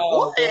like.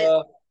 What?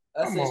 Bro.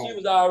 I said she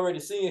was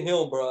already seeing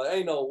him, bro.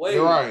 Ain't no way.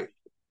 Right.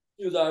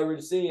 She was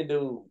already seeing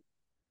dude.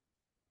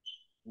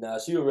 Nah,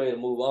 she was ready to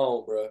move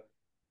on, bro.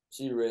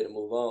 She was ready to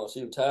move on.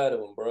 She was tired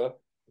of him, bro.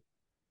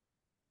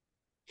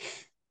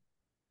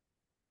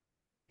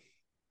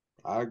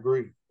 I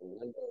agree.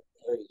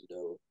 Crazy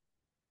though.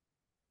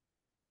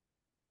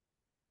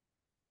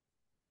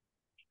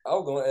 I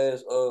was gonna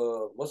ask,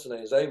 what's his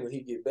name, Zay, when he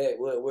get back,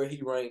 where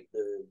he ranked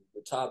the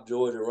top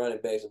Georgia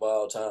running backs of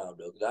all time,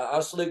 though.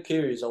 I'm slick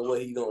curious on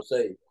what he gonna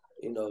say.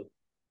 You know.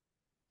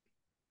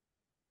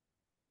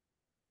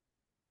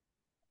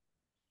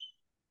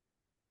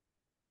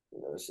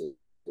 Shit.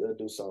 They'll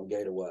do something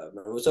Gator wide,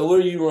 man. So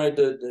where do you rank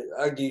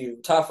I give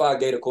you top 5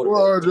 Gator quarterbacks?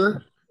 Well,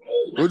 RJ,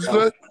 what'd you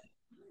say?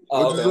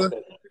 Oh,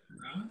 okay.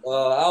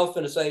 I was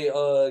finna say,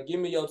 give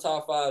me your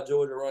top 5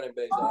 Georgia running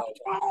backs of all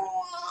time.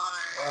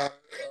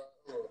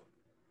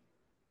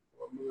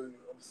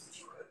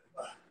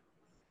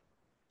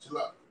 Chill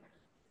out.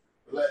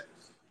 Relax.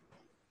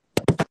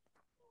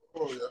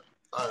 Oh yeah.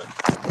 All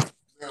right.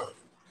 Yeah.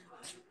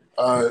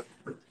 All right.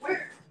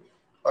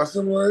 I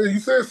said, well, you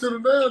said sit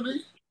him down, nigga.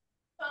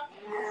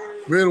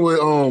 But anyway,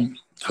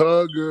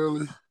 Todd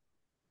Gurley.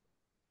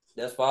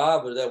 That's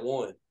 5 or that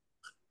 1?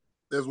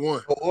 That's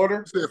 1. What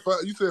order?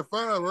 You said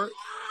 5, right?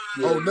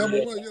 Yeah,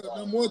 number 1. Yeah,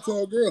 number 1,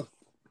 Todd Gurley.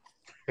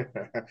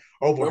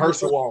 Over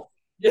Herschel.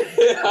 Yeah.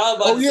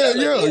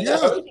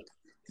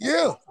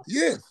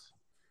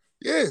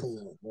 Yes. Man,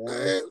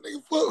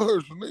 nigga, fuck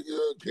Herschel,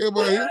 nigga. Care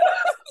about him.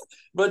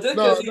 But just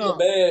because he's a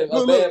bad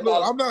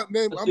look, I'm not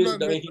naming. he's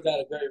not a great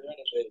running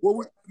back.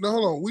 Well,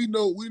 hold on. We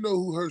know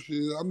who Herschel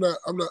is. I'm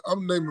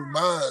naming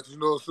mine. You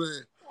know what I'm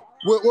saying?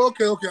 Well,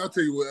 okay. I'll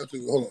tell you what.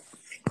 Hold on.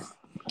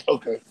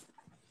 Okay.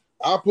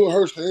 I put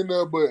Herschel in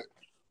there, but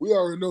we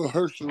already know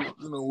Herschel.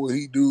 You know what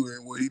he do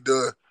and what he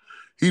does.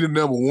 He the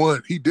number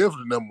 1. He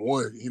definitely number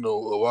 1. You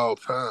know, of all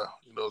time.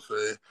 You know what I'm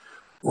saying?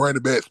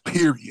 Running backs,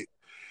 period.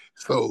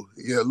 So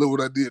yeah, look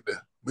what I did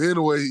there. But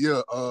anyway,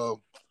 yeah.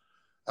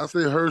 I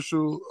say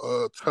Herschel,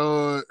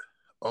 Todd.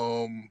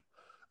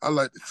 I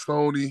like the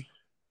Sony.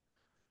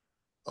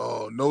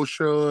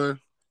 No-Shawn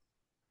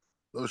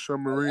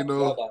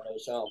Marino.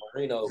 No-Shawn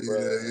Marino, bro.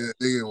 Yeah,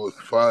 nigga was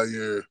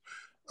fire.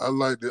 I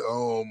like the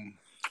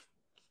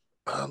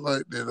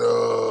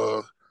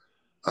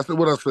I said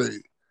what I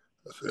say.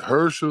 I said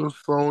Herschel,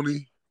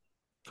 Sony,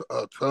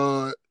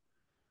 Todd,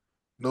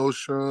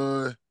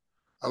 No-Shawn.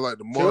 I like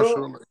the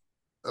Marshall.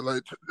 I'm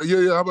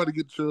about to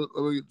get Chubb.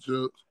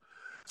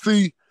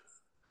 See,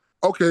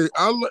 okay,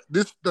 I like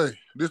this thing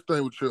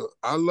with Chubb.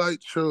 I like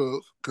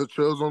Chubbs because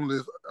Chubbs on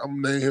this.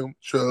 I'm gonna name him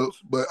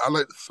Chubbs, but I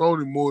like the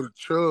Sony more than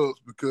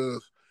Chubbs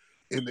because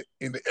in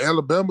the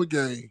Alabama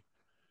game,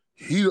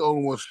 he the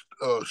only one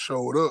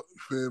showed up. You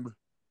feel me?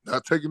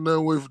 Not taking nothing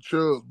away from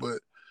Chubbs, but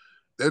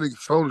that nigga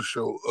Sony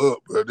showed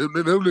up, bro. Them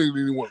niggas didn't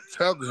even want to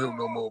tackle him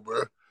no more,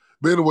 bro.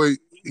 But anyway,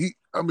 they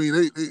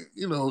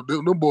you know,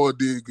 them boys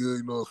did good.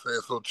 You know what I'm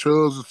saying? So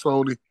Chubbs and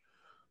Sony.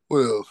 What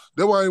else?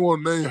 That's why I didn't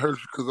want to name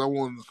Herschel because I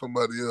wanted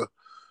somebody else.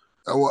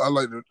 I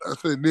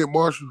said Nick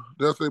Marshall.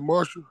 Did I say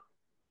Marshall?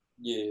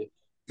 Yeah.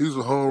 He's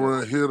a home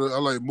run hitter. I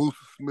like Musa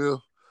Smith.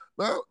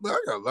 I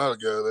got a lot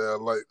of guys there. I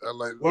like.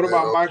 What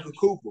about Michael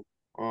Cooper?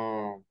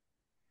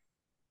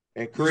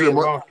 And Craig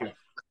Lonkin.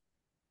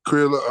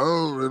 Craig,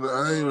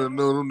 I ain't even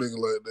know them niggas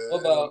like that.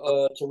 What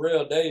about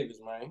Terrell Davis,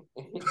 man?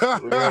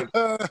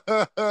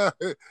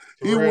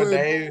 Terrell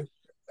Davis.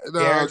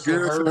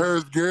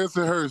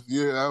 Garrison Hurst.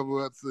 Yeah, I was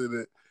about to say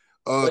that.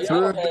 But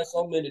y'all had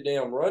so many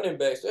damn running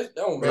backs. That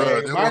don't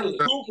matter. Michael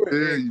Cooper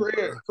and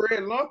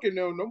Craig Lunkin,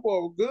 them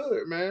boys were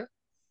good, man.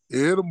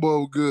 Yeah, them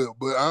boys were good,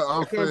 but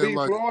I'm saying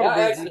like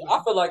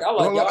I feel like I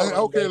like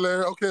y'all. Okay,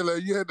 Larry,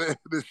 you had that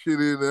shit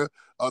in there.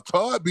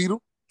 Todd beat him.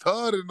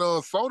 Todd and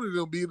Sony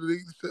them beat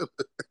each other.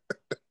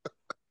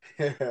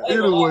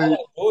 Anyway, I like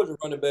Georgia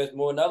running backs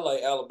more than I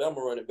like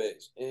Alabama running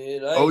backs.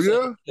 And I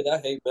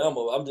hate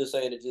Bama. I'm just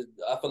saying I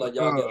feel like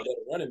y'all got better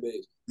running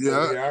backs.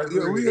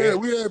 Yeah,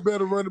 we had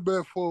better running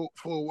back for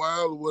a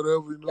while or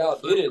whatever. You know, y'all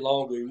did it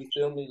longer. You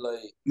feel me?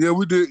 Like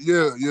we did.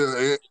 Yeah.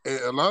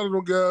 And a lot of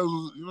them guys,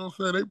 you know what I'm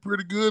saying, they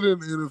pretty good in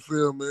the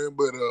NFL, man.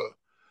 But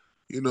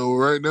you know,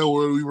 right now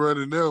where we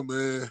running now,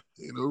 man,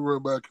 you know, we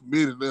run by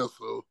committee now.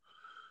 So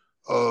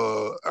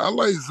I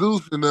like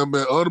Zeus and them,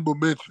 man. Honorable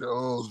mention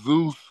on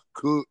Zeus,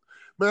 Cook.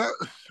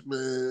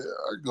 man,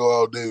 I go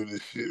all day with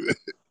this shit, man.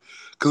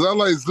 Cause I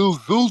like Zeus.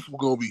 Zeus was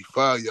gonna be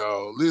fire,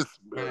 y'all.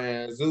 Listen, bro.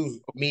 Man, Zeus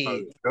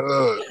mid.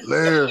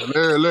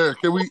 Larry,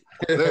 can we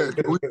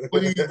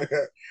please,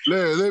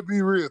 Larry, let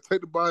me real.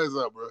 Take the bias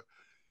out, bro.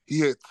 He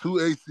had 2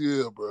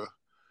 ACL, bro.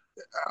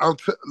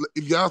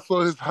 If y'all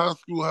saw his high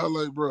school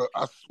highlight, bro,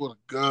 I swear to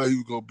God, he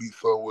was gonna be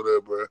somewhere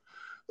there, bro.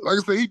 Like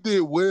I said, he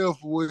did well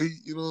for what he,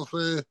 you know what I'm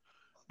saying.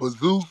 But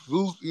Zeus,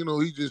 you know,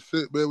 he just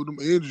sat back with them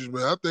injuries,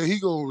 man. I think he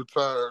gonna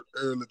retire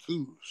early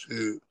too.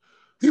 Shit,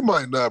 he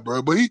might not,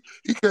 bro, but he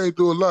came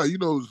through a lot. You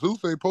know,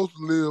 Zeus ain't supposed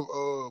to live.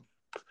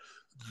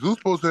 Zeus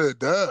supposed to have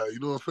died. You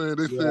know what I'm saying?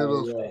 They said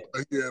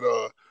he had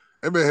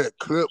that man had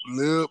cleft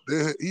lip.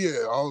 He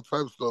had all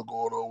types of stuff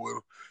going on with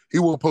him. He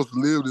wasn't supposed to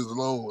live this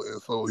long, and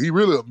so he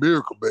really a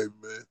miracle, baby,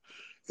 man.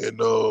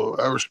 And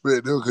I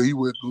respect him because he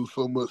went through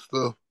so much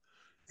stuff,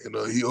 and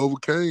he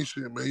overcame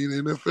shit, man. He in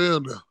the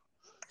NFL now,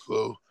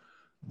 so.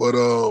 But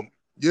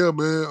yeah,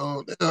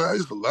 man,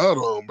 it's a lot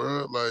of them,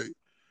 bro. Like,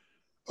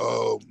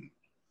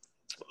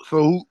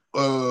 so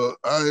I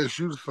asked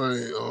you the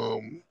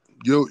same.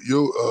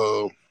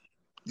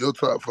 Your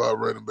top 5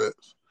 running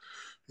backs.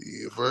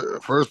 Yeah,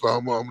 first off,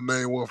 I'm gonna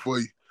name one for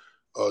you.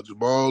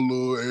 Jamal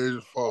Lewis,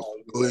 Adrian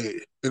Foster. Go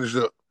ahead, finish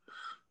up.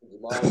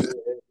 Jamal Lewis,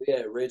 we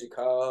had Reggie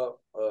Cobb.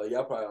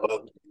 Y'all probably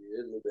don't know. He's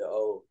a little bit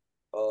old.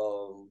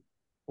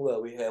 Who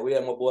else we had? We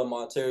had my boy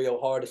Montario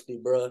Hardesty,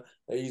 bro.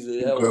 Oh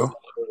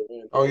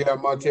yeah,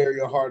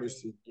 Montario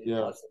Hardesty.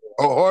 Yeah.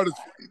 Oh,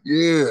 Hardesty.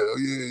 Yeah.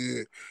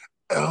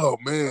 Oh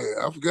man,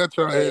 I forgot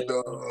y'all had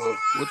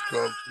what's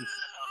called.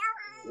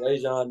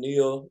 Rajon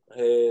Neal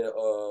had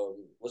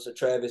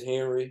Travis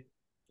Henry.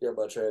 Yeah,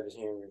 about Travis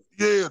Henry.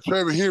 Yeah,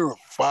 Travis Henry was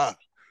fire.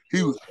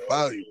 He was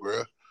fire,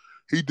 bro.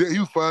 He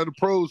was fire in the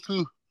pros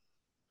too.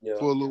 Yeah.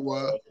 For a little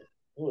while.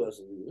 Who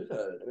else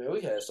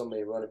we had so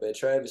many running backs.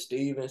 Travis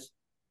Stevens.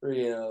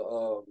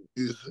 Kamara.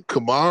 We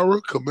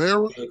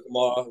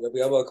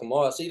got about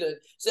Kamara. See,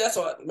 that's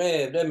what,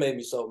 man, that made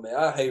me so mad.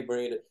 I hate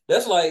bringing it.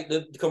 That's like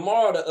the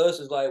Kamara to us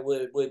is like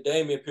with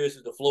Dameon Pierce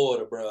to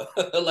Florida, bro.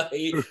 Like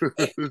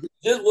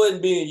just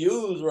wasn't being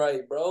used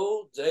right,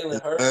 bro.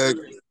 Jalen Hurts.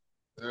 Exactly.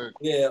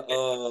 Yeah.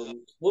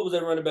 What was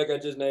that running back I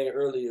just named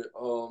earlier? I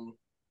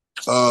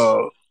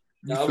was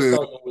talking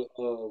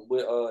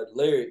with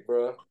Larry,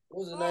 bro. What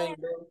was his name,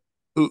 bro?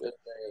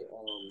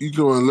 You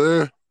doing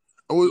Larry?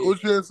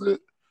 What you said?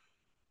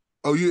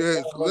 Oh, you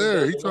asked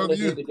Larry. He talking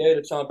to you. The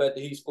Gator chomp after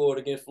he scored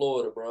against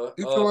Florida, bro.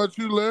 He talking about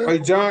you, Larry? Hey,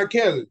 John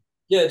Kelly.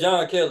 Yeah,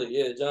 John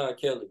Kelly. John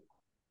Kelly.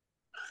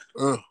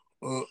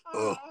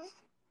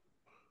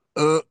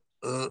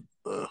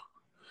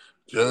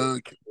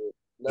 John Kelly.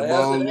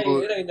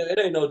 It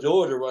ain't no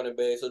Georgia running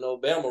backs or no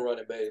Bama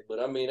running backs, but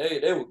I mean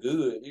they were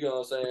good. You know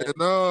what I'm saying?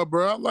 Nah,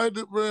 bro, I liked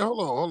it, bro.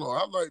 Hold on.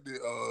 I liked it.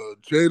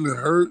 Jalen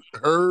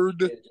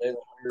Hurd. Yeah,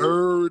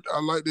 Hurd. I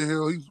liked the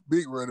hell. He's a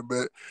big running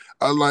back.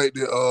 I liked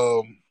it.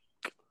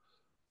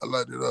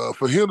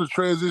 For him to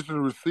transition to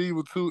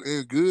receiver too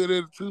and good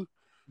at it too.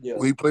 Yeah.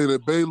 When he played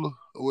at Baylor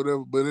or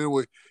whatever. But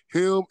anyway,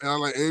 him and I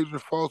like Adrian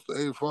Foster.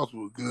 Adrian Foster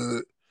was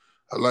good.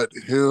 I liked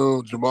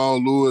him.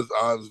 Jamal Lewis,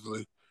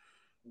 obviously.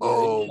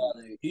 Yeah,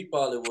 he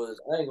probably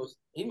was.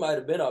 He might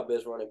have been our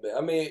best running back.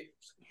 I mean,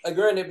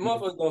 granted,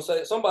 motherfuckers gonna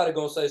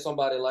say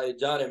somebody like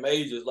Johnny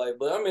Majors, like,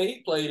 but I mean,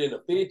 he played in the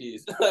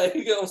 50s. Like,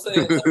 you know what I'm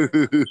saying?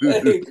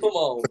 Like, hey, come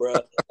on, bro.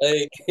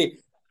 Hey.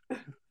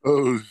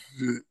 Oh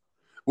shit.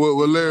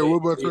 Well, Larry, what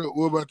about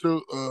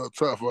your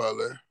top 5,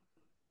 Larry?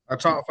 Our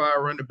top 5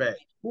 running back.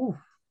 Ooh.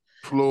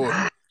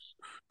 Florida.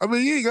 I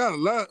mean, you ain't got a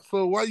lot,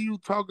 so why you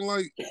talking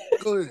like?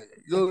 Go ahead.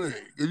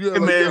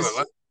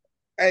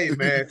 Hey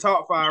man,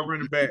 top 5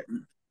 running back: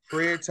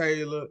 Fred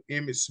Taylor,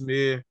 Emmitt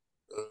Smith.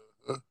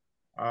 Go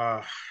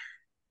ahead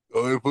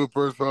and put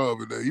first half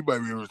in there. He might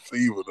be a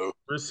receiver though.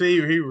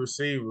 Receiver. He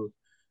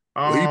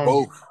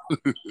both.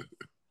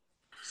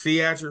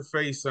 See out your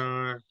face,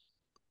 son.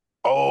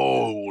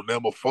 Oh,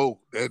 number 4.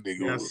 That nigga.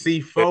 Yeah,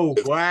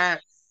 C4, boy.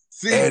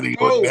 C4,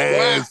 boy.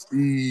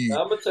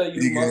 I'm gonna tell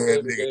you who my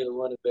favorite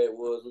running back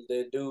was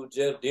that dude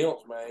Jeff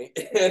Demps, man.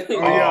 Jeff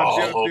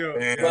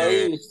Demps. Bro,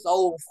 he was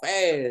so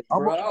fast,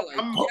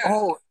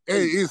 bro.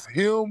 Hey, it's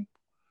him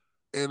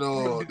and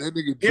that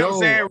nigga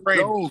Jones.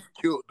 Jones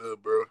killed them,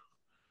 bro.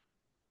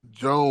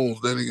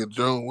 Jones, that nigga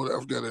Jones. What I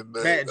forgot his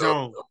name.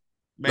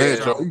 Matt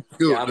Jones. He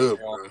killed them,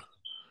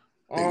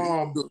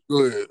 bro. Go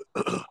ahead.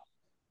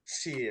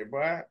 Shit,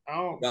 bro.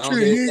 You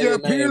ain't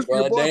got Pierce,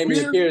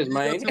 Dameon Pierce,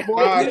 man.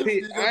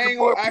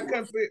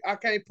 I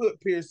can't put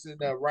Pierce in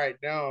there right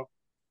now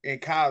in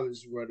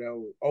college,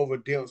 bro, over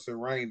Demps and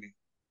Rainey.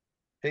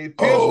 Pierce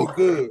was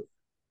good.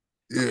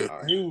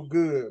 Yeah. He was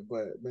good,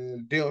 but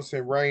man, Demps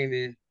and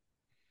Rainey.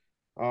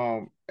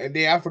 And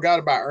then I forgot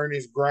about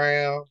Ernest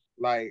Graham.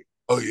 Like,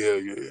 oh yeah.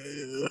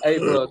 Hey,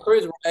 bro,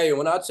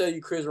 when I tell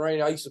you Chris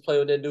Rainey, I used to play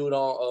with that dude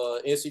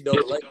on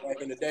NCAA back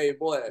in the day,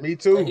 boy. Me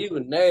too. Like, he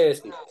was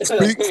nasty.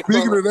 Speaking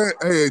of that,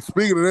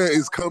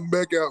 it's coming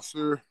back out,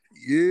 sir.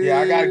 Yeah. Yeah,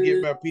 I gotta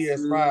get my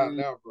PS5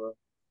 now, bro.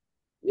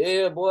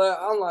 Yeah, boy.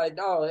 I'm like,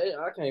 dog,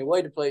 I can't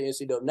wait to play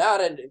NCAA now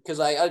that because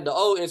like the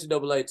old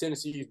NCAA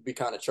Tennessee used to be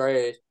kind of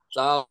trash.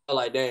 So I was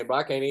like, damn, bro,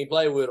 I can't even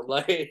play with them.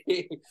 Like,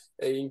 hey,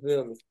 you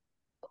feel me?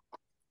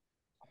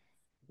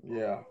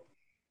 Yeah.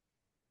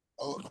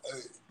 Oh,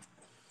 hey,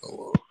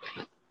 hold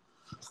on.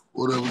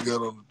 What have we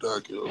got on the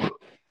docket?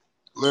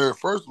 Larry,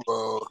 first of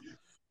all,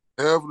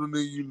 half of the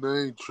nigga you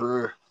named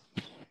Trey.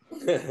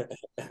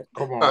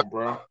 Come on,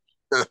 bro.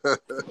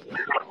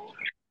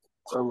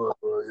 Hello,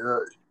 bro. Yeah,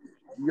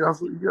 you got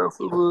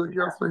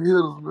some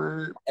hitters,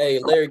 man. Hey,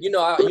 Larry,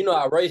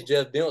 I raced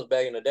Jeff Demps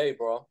back in the day,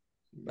 bro.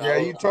 Yeah,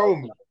 you told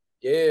me.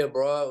 Yeah,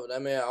 bro. I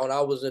mean, when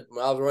I was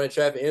running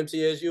track at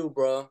MTSU,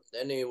 bro.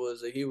 That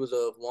nigga he was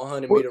a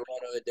 100-meter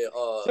runner at the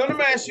So let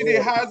me ask you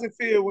this: how's it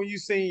feel when you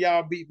seen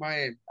y'all beat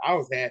Miami? I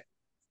was happy.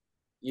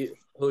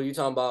 Who you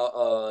talking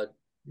about?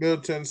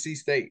 Middle Tennessee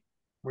State.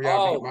 Where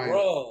y'all beat Miami.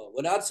 Bro,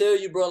 when I tell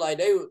you, bro, like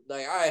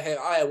I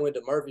had went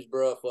to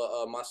Murfreesboro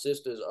for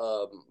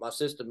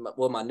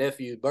my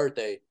nephew's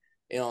birthday.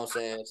 You know what I'm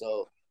saying?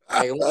 So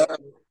like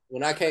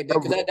when I came,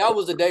 because that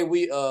was the day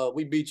we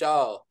beat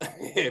y'all.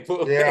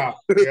 Yeah.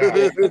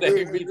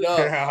 They beat y'all.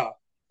 Yeah.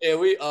 And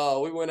we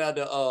went out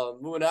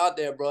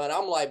there, bro. And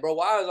I'm like, bro,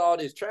 why is all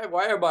this traffic?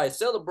 Why everybody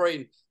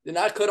celebrating? Then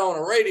I cut on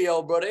the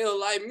radio, bro. They were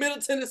like,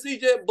 Middle Tennessee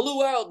just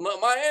blew out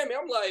Miami.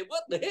 I'm like,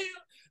 what the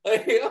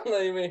hell? I'm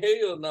like, man,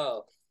 hell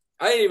no.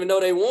 I didn't even know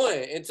they won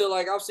until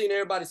like I've seen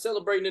everybody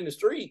celebrating in the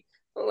street.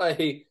 I'm like,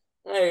 hey,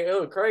 it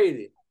was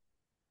crazy.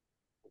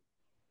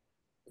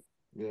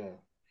 Yeah.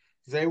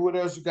 Zay, what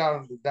else you got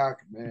on the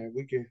docket, man?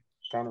 We can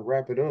kind of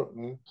wrap it up,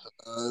 man.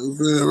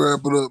 We're gonna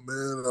wrap it up,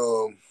 man.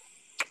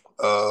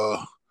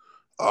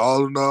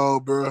 All in all,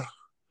 bro.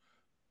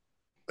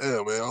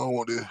 Yeah, man, I don't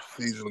want this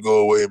season to go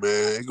away,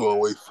 man. It's going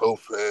away so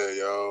fast,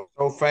 y'all.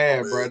 So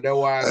fast, bro. That's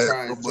why I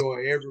try to so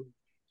enjoy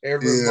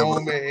every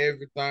moment, bro.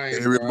 everything.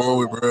 Every bro.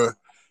 moment, bro.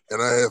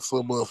 And I had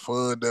so much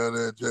fun down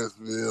there in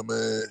Jacksonville,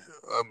 man.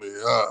 I mean,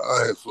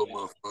 I had so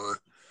much fun.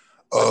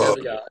 I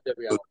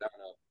definitely got down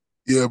there.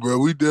 Yeah, bro,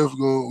 we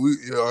definitely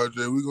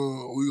RJ, we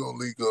gonna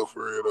link up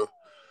for real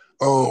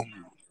though.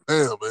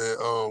 Damn,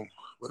 man.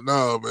 But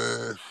nah,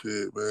 man,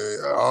 shit, man.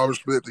 All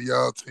respect to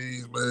y'all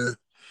teams, man.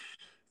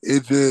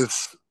 It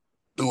just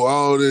through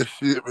all that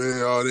shit,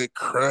 man, all that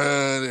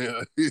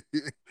crying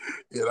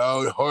and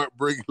all the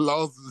heartbreaking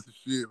losses and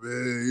shit,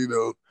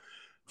 man,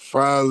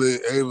 finally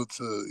able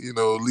to,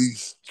 at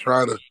least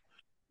try to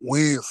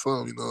win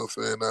something, you know what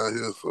I'm saying, out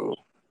here. So,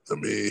 I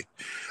mean,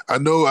 I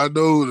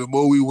know the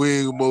more we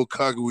win, the more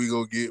cocky we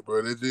gonna get,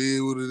 bro. That just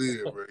is what it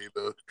is, bro,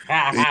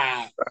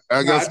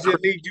 I just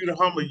need you to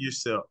humble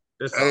yourself.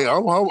 That's hey,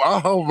 all. I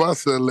humble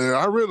myself, Larry.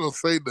 I really don't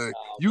say nothing.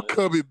 You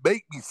come and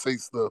make me say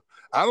stuff.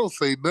 I don't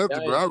say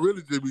nothing, bro. I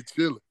really just be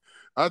chilling.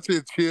 I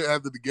just chill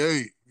after the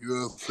game. You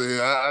know what I'm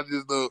saying? I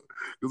just know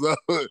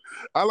because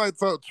I like to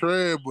talk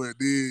trash, but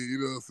then you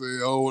know what I'm saying.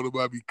 I don't want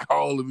nobody be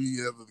calling me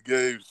after the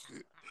game.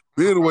 Shit.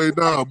 But anyway,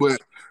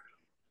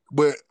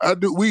 but I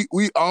do.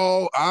 We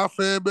all our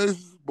fan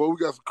bases, but we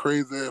got some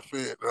crazy ass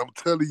fans. And I'm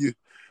telling you,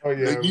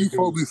 you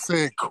folks be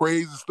saying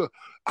crazy stuff.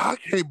 I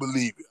can't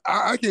believe it.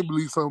 I can't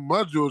believe some of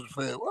my Georgia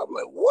fans. I'm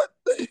like, what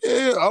the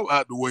hell? I'm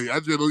out the way. I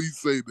just know you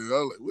say that.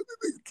 I'm like, what the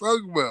nigga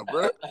talking about,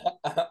 bro?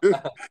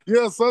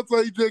 Yeah,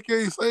 sometimes you just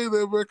can't say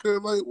that, bro.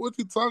 Cause like, what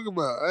you talking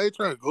about? I ain't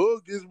trying to go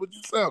against, but you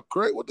sound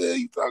crazy. What the hell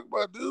you talking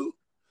about, dude?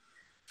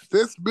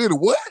 That's been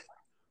what?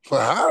 For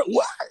how?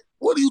 What?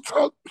 What are you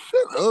talking?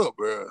 Shut up,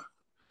 bro.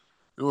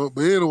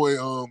 But anyway,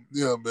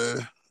 yeah,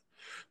 man.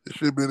 This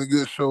shit been a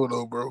good show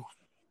though, bro.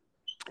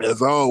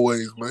 As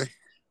always, man.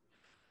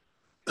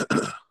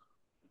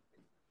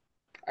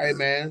 Hey,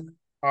 man.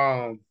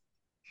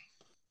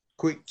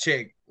 Quick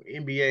check.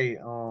 NBA.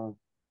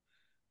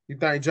 You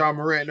think John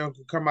Morant can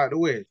come out the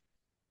West?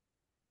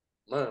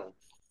 Man,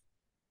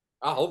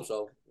 I hope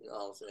so. You know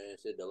what I'm saying?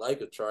 Shit, the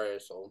Lakers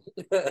trash, so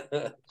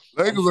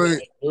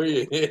Lakers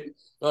ain't.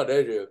 No,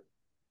 they do.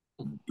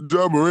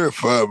 John Morant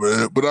fine,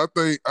 man. But I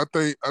think,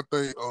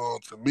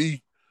 to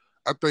me,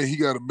 I think he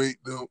got to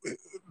make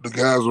the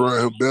guys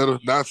around him better.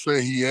 Not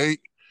saying he ain't,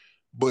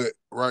 but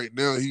right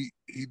now he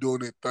doing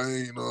that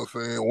thing. You know what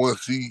I'm saying?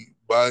 Once he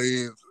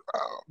buy-ins,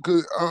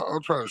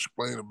 I'm trying to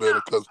explain it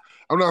better because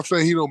I'm not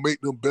saying he don't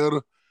make them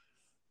better.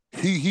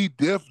 He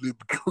definitely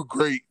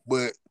great,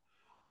 but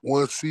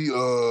once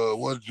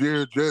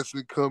Jared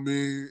Jackson come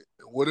in,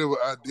 whatever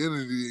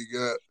identity they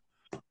got,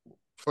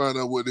 find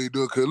out what they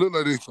do. Cause it look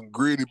like they some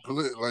gritty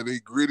play, like they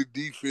gritty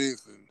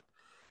defense, and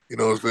you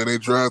know what I'm saying, they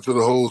drive to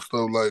the hole,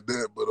 stuff like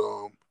that. But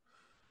I'm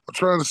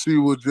trying to see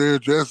what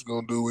Jared Jackson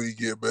gonna do when he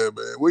get back,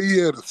 man. Well, he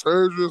had a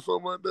surgery or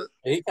something like that.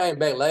 He came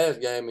back last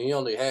game, and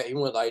he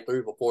went like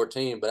 3 for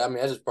 14. But I mean,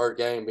 that's his first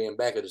game being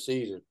back of the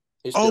season.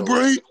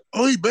 Bro,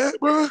 he back,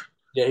 bro.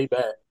 Yeah, he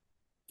back.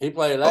 He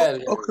played last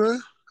game.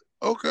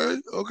 Okay.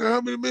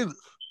 How many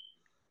minutes?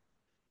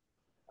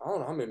 I don't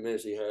know how many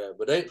minutes he had,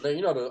 but they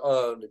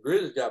the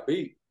Grizzlies got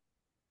beat.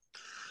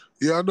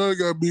 Yeah, I know they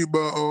got beat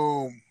by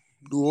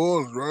New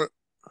Orleans, right?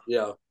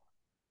 Yeah.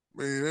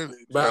 Man,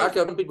 that But I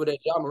tell them people that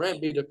Ja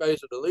Morant be the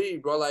face of the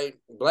league, bro. Like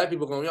black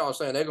people gonna y'all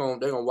saying they're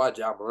gonna watch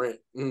Ja Morant.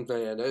 You know what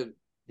I'm saying?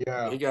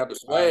 Yeah. He got the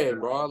swag,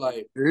 bro.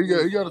 Like he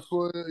got a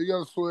swag. He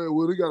got a swag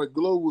with. He got a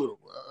glow with him.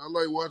 I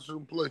like watching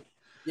him play.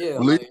 yeah,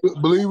 Believe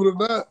like it or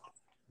not.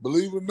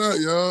 Believe it or not,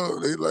 y'all.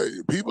 They like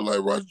people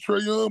like watching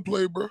Trae Young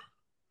play, bro.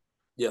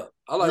 yeah.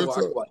 I like Real I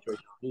talk. can watch Trae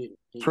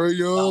Young. Trae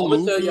Young, I'm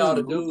gonna tell Luka, y'all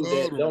the dude all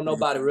that them don't niggas.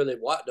 nobody really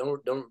watch,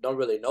 don't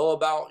really know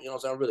about. You know what I'm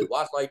saying? Really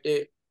watch like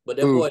that. But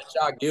that Who? boy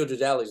Shai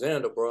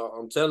Gilgeous-Alexander, bro.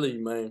 I'm telling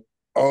you, man.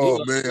 Oh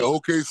He man,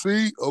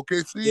 OKC.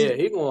 Yeah,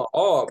 he going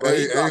hard, bro.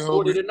 He Hey, dropped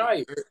 40 homie.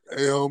 tonight.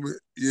 Hey, homie.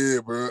 Yeah,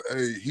 bro.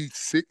 Hey, he's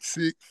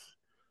 6'6",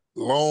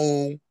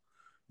 long,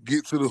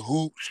 get to the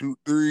hoop, shoot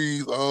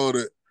threes, all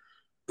that.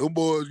 Them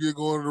boys get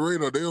going on the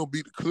radar. They don't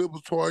beat the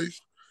Clippers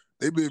twice.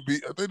 They been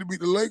beat. I think they beat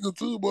the Lakers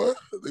too, boy.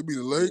 They beat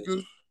the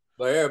Lakers.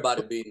 But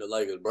everybody beating the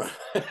Lakers, bro.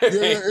 Yeah,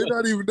 it's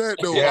not even that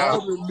though. Yeah.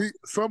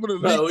 Some of the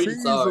No, elite we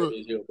teams sorry are,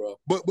 this year, bro.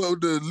 but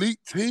the elite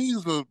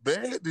teams are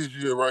bad this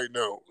year right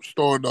now.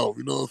 Starting off,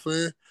 you know what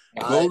I'm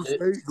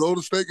saying?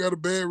 Golden State got a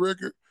bad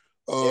record.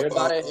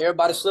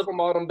 Everybody slip them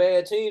all them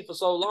bad teams for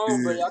so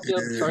long, bro. Yeah, Y'all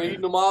kept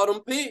trading them all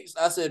them picks.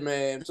 I said,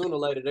 man, sooner or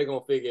later they're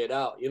gonna figure it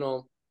out, you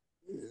know.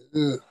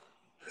 yeah.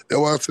 That's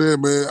what I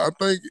said, man. I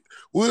think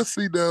we'll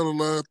see down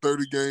the line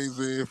 30 games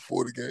in,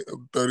 40 games,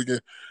 30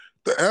 games.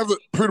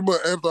 Pretty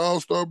much after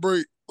All-Star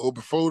break or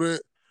before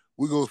that,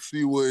 we're going to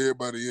see where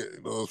everybody at,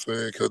 you know what I'm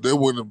saying? Because that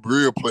when the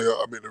real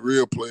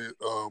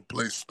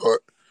play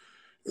start.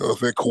 You know what I'm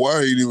saying?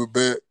 Kawhi ain't even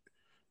back.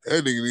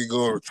 That nigga ain't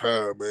going to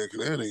retire, man,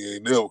 because that nigga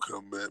ain't never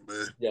come back,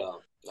 man. Yeah,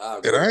 I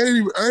agree. And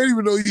I ain't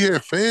even know he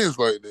had fans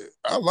like that.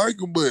 I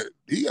like him, but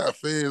he got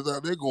fans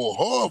out there going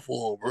hard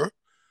for him, bro.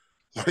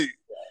 Like,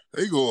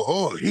 they go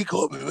hard. He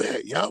coming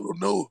back. Y'all don't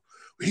know.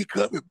 He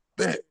coming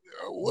back.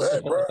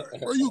 What, bro?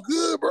 Bro, you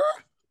good, bro?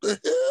 The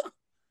hell?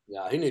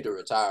 Yeah, he need to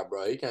retire,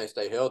 bro. He can't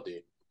stay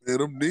healthy. Man,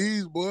 them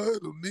knees, boy.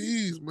 Them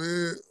knees,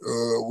 man.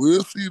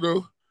 We'll see,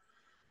 though.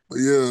 But,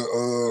 yeah,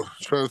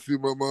 trying to see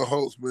about my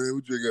Hawks, man.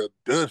 We just got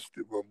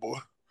dusted, my boy.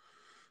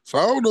 So,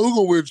 I don't know who's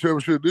going to win the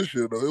championship this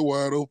year, though. It's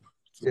wide open.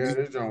 Yeah,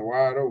 this joint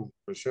wide open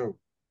for sure.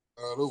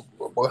 Wide open,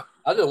 my boy.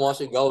 I just want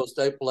to see Golden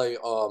State play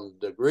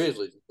the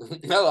Grizzlies.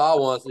 That's what I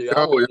want to see.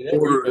 Y'all want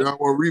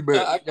a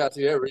rematch. I got to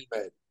see that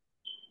rematch.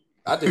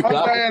 I think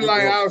I'm saying,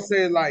 like, I was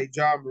saying, like,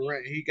 Ja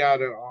Morant, he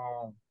gotta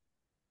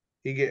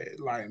he get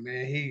like,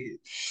 man, he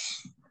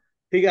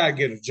gotta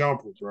get a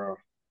jumper, bro.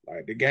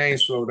 Like the game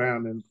slow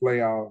down in the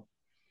playoff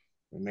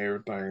and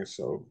everything.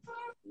 So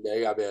yeah,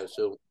 he gotta be able to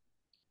shoot.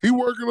 He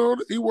working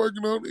on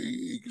it.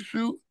 He can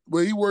shoot, but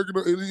he working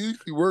on it. At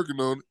least he working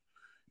on it.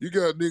 You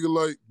got a nigga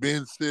like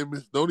Ben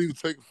Simmons. Don't even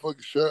take a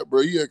fucking shot,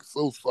 bro. He acting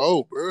so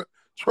soft, bro.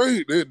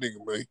 Trade that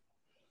nigga, man.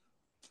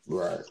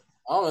 right.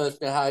 I don't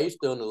understand how he's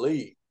still in the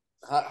league.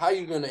 How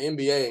you in the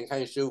NBA and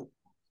can't shoot?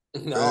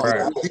 No,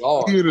 Right.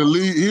 He in the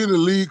league. He in the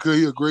league because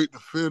he a great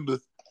defender.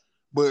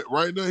 But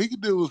right now he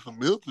can deal with some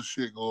mental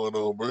shit going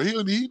on, bro. He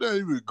not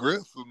even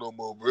aggressive no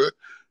more, bro.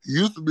 He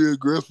used to be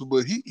aggressive,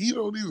 but he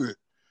don't even.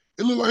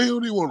 It look like he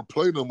don't even want to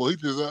play no more. He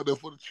just out there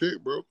for the check,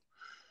 bro.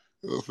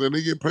 You know what I'm saying?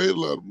 They get paid a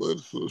lot of money,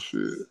 so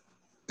shit.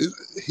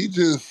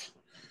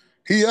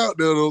 He out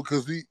there though,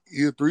 cause he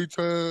a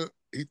three-time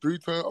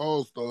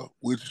All-Star,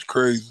 which is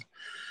crazy.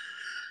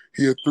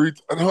 I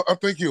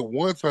think he a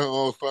one-time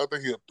All-Star. I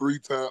think he a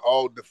three-time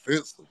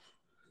All-Defensive.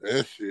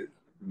 That shit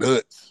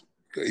nuts.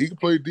 He can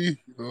play D,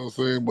 you know what I'm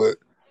saying? But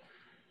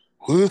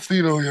we'll see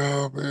though,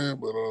 y'all, man.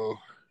 But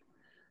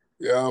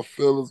y'all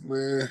fellas,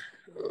 man,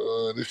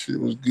 this shit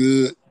was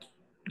good.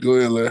 Go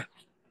ahead, Larry.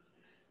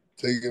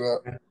 Take it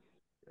out.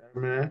 Yeah,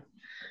 man.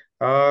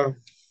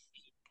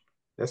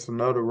 That's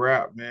another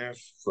wrap, man.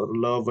 For the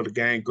love of the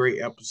game.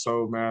 Great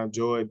episode, man. I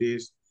enjoyed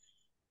this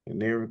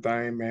and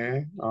everything,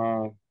 man.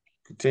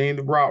 Continue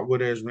to rock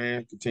with us,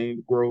 man. Continue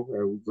to grow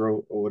as we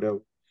grow or whatever.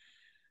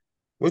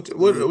 What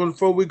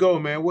before we go,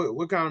 man,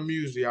 what kind of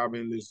music y'all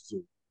been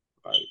listening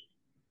to? Like,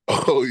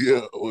 Oh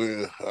yeah,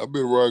 well, I've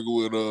been rocking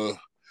with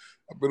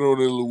I've been on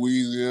that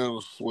Louisiana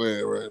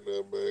swag right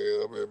now,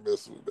 man. I've been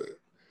messing with that.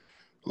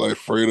 Like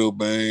Fredo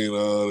Bang,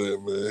 all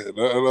that, man.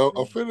 And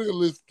I'm finna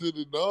listen to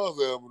the Nas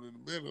album in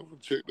a minute. I'm gonna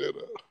check that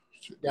out.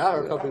 Yeah, I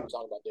heard a couple people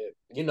talk about that.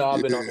 You know,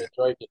 I've been on that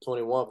Drake and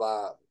 21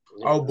 vibe.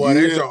 oh boy,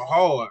 that's your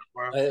hard,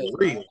 bro. Hey, For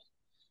real.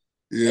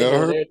 Yeah, I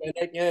heard.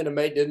 They can to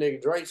make that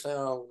nigga Drake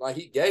sound like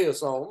he gay or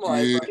something. I'm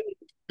like, Yeah. bro,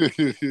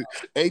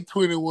 Hey,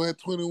 21,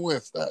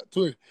 stop.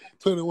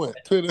 21.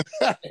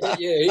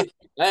 yeah,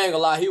 I ain't gonna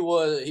lie, he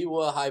was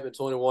hyping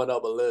 21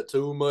 up a little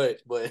too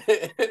much, but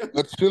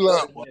Chill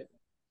out, boy.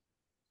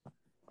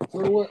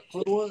 21,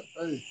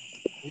 hey.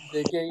 he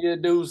said, "Can you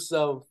do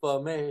something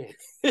for me?"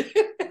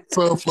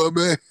 Something for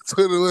me.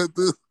 21,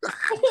 dude.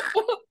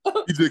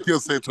 He just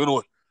kept saying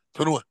 21.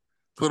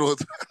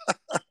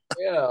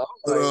 Yeah.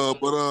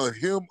 But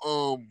him,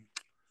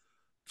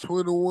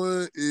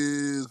 21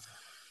 is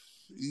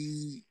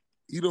he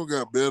don't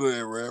got better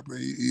at rapping.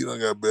 He don't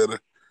got better.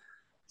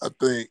 I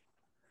think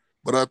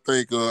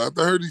I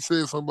heard he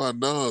said something about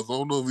Nas. I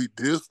don't know if he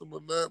dissed him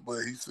or not,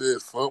 but he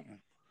said something.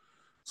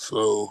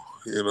 So,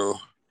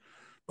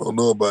 don't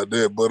know about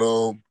that. But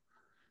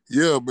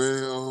yeah,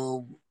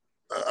 man.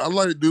 I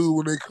like dude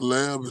when they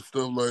collab and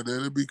stuff like that.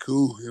 It'd be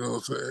cool, you know what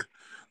I'm saying?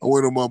 I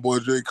wait on my boy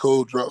J.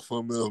 Cole drop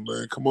something else,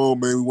 man. Come on,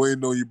 man. We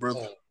waiting on you,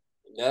 brother.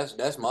 That's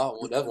one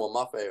of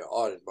my favorite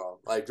artists, bro.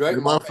 Like Drake,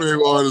 My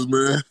favorite artist,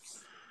 man.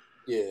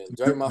 Yeah,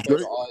 Drake, my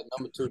favorite artist.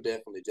 Number 2,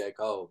 definitely J.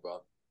 Cole,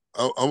 bro.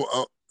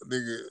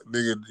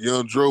 Nigga,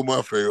 Young Dro,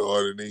 my favorite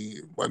artist.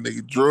 My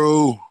nigga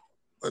Dro,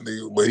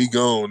 but he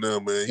gone now,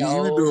 man. He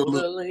been doing a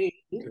little. He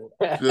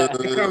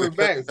coming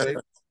back, baby.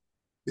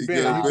 He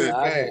got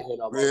back.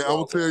 Man, I'm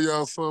gonna tell you.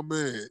 y'all something,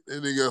 man.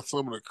 That nigga got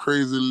some of the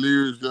crazy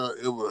lyrics y'all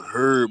ever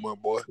heard, my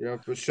boy. Yeah,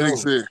 for sure.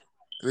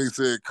 Nigga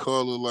said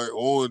color like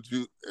orange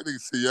juice. That nigga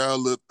said y'all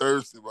look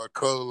thirsty by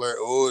color like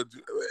orange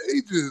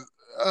juice.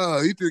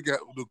 He just got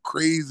the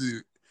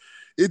crazy.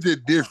 It's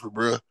just different,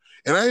 bro.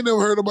 And I ain't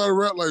never heard nobody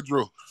rap like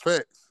Dro.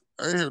 Facts.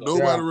 I ain't heard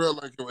nobody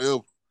rap like him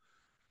ever.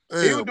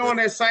 Damn, he was doing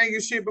that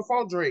singing shit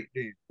before Drake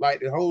did, like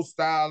the whole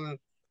style and.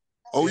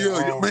 Oh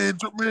yeah, man,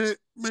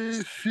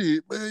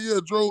 shit, man, yeah,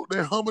 Dro,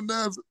 that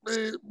harmonizer,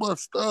 man,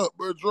 must stop,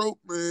 bro, Dro,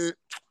 man,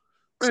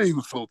 he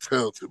was so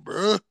talented,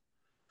 bro.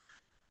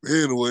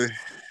 Anyway,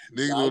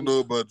 niggas don't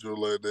know about Dro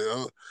like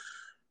that.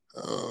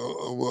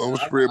 I'm gonna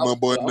spread my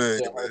boy name,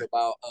 man. Heard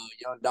about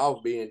Young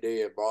Dolph being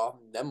dead, bro.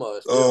 That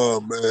must. Oh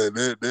man,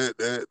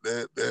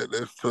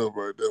 that's tough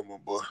right there, my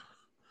boy.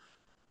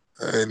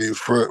 I ain't even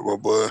front, my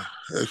boy.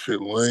 That shit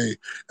lame.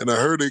 And I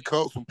heard they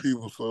caught some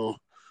people, so.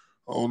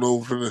 I don't know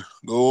if it's gonna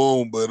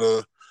go on, but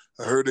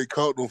I heard they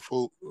caught them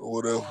folk or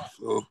whatever.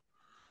 So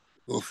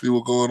we'll see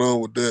what's going on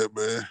with that,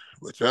 man.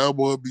 But y'all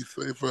boy be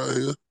safe out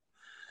here.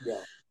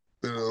 Yeah.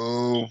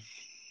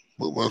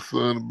 Put my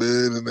son to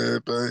bed and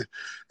everything.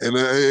 And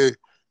hey,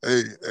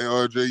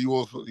 RJ, you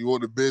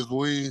want the best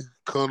wing?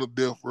 Come to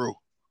Death Row.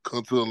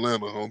 Come to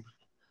Atlanta, homie.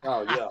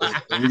 Oh yeah.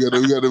 And we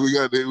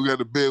got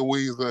the best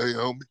wings out here,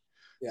 homie.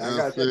 Yeah, I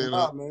gotta check them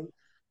out, man.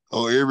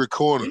 On every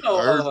corner.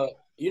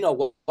 You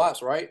know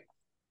Watts, right?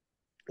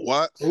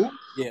 What? Who?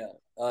 Yeah,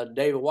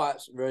 David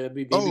Watts, bro.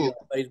 Be on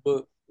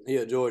Facebook. He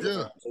a Georgia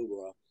fan too,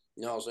 bro.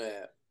 You know what I'm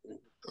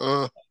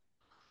saying?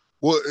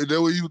 What is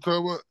that? What you were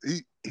talking about?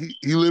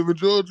 He live in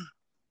Georgia?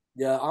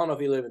 Yeah, I don't know if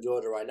he live in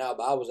Georgia right now,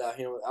 but I was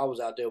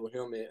out there with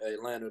him in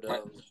Atlanta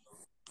a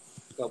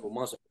couple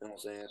months ago. You know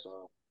what I'm saying?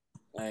 So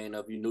I ain't know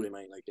if you knew him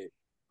ain't like that.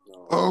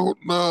 So, oh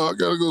no, I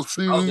gotta go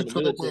see what you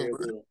talking about,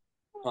 man.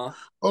 Huh?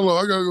 Hold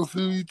on, I gotta go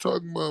see what you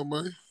talking about,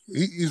 man.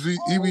 He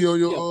be on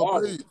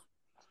your page.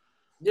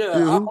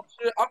 Yeah,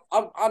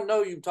 I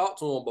know you talked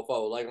to him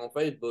before, like on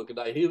Facebook, and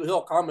like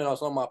he'll comment on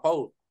some of my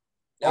posts.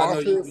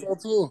 I said so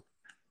too.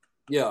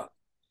 Yeah.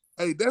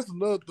 Hey, that's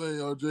another thing,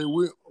 RJ.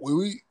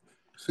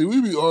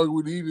 We be arguing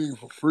with these niggas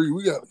for free.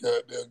 We gotta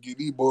goddamn get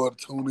these boys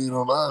to tune in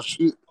on our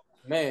shit.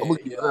 Man, I'm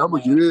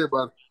gonna get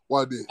everybody.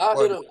 Why this? I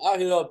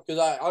hit up because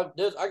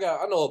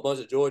I know a bunch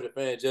of Georgia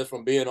fans just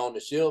from being on the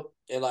ship,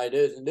 and like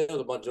there's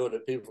a bunch of Georgia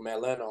people from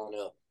Atlanta on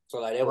there, so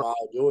like they were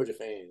all Georgia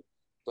fans.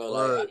 So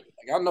like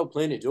I know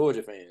plenty of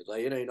Georgia fans.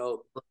 Like it ain't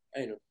no.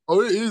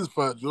 Oh, it is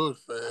fine Georgia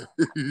fan.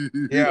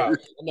 Yeah,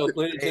 I know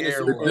plenty of Tennessee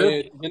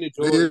fans, plenty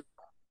Georgia.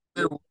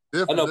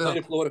 I know plenty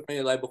of Florida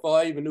fans. Like before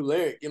I even knew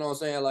Lyric, you know what I'm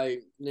saying?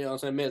 Like you know what I'm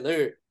saying, met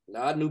Lyric.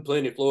 Now I knew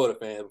plenty of Florida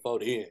fans before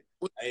the end.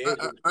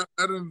 I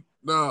didn't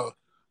know.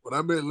 When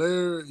I met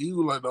Larry, he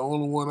was like the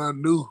only one I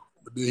knew.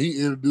 But then he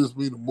introduced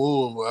me to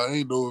more, but I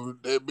ain't know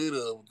that many of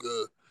them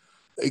because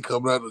they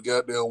coming out the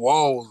goddamn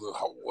walls and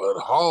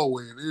the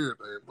hallway and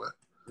everything. But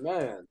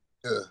man,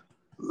 yeah,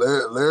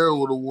 Larry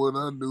was the one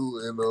I knew,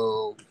 and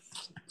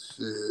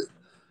shit,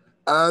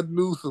 I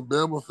knew some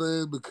Bama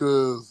fans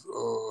because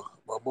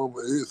my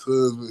mama, his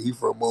husband, he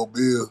from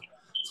Mobile,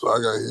 so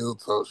I got him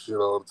talk shit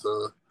all the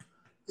time.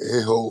 And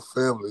his whole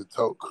family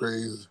talk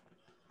crazy,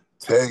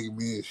 tagging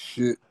me and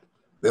shit.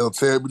 They don't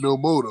tag me no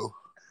more though.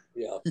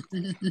 Yeah.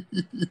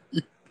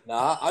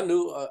 Nah, I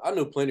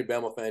knew plenty of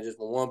Bama fans just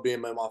from one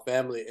being in my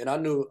family, and I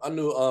knew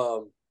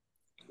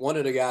one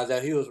of the guys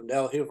that he was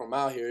from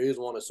out here. He was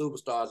one of the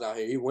superstars out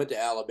here. He went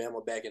to Alabama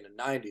back in the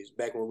 '90s,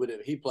 back when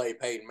he played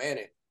Peyton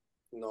Manning.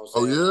 You know what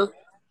I'm saying? Oh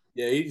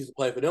yeah. Yeah, he used to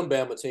play for them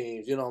Bama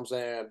teams. You know what I'm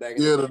saying? Back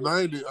in the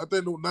 '90s. I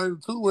think the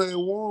 '92 had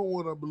won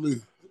one, I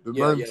believe.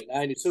 Yeah,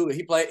 '92.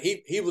 He played.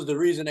 He was the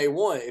reason they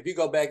won. If you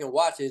go back and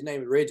watch, his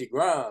name is Reggie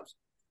Grimes.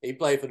 He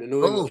played for the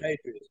New England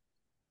Patriots.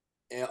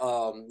 And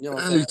you know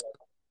what I'm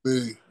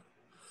saying?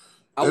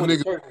 I went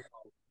to church.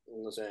 You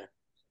know what I'm saying?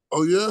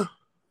 Oh yeah?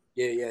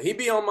 Yeah. He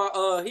be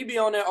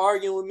on there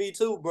arguing with me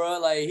too, bro.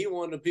 Like he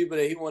one of the people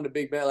that he wanted the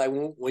big bad. Like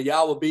when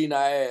y'all were beating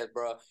our ass,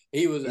 bro.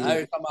 He was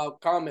every time I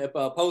comment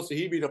posted,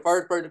 he'd be the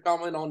first person to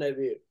comment on that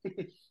video.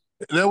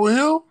 That was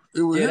him?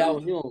 That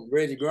was him,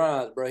 Reggie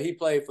Grimes, bro. He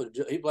played for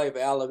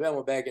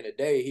Alabama back in the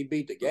day. He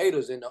beat the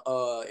Gators in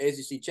the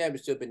SEC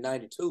championship in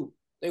 '92.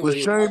 Was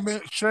Shane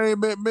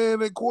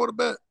McMahon at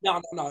quarterback?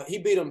 No. He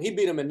beat him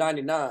in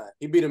 '99.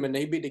 He beat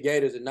the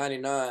Gators in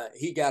 '99.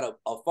 He got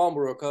a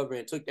fumble recovery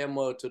and took that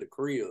mug to the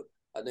crib.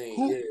 I think,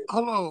 Who? yeah.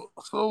 Hold on.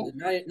 So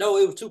No,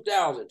 it was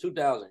 2000.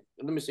 2000.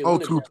 Let me see. oh,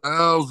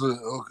 2000.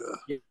 Okay.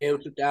 Yeah, it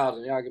was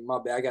 2000. Yeah, my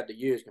bad. I got the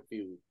years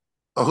confused.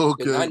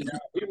 Okay.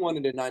 We won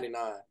it in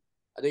 99.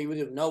 I think we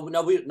did. No.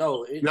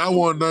 Y'all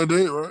won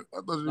 98, right?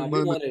 I thought you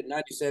we won it in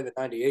 97,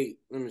 98.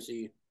 Let me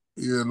see.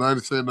 Yeah,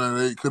 97,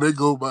 98. Could they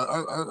go by?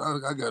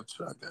 I got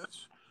you.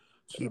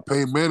 Shit,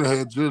 Peyton Manning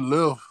had just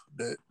left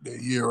that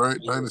year, right?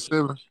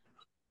 97.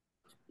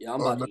 Yeah,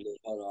 I'm about to look.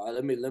 Hold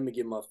on. Let me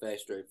get my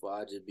facts straight before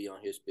I just be on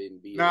here spitting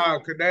BS. Nah,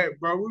 cause that,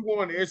 bro, we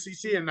won the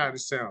SEC in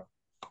 97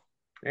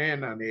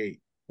 and 98.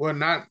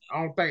 Well, I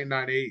don't think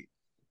 98.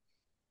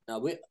 Now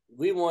we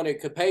won it.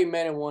 Cause Peyton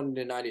Manning won it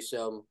in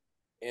 97,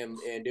 and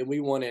then we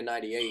won it in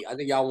 98. I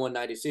think y'all won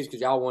 96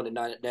 because y'all won the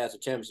national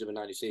championship in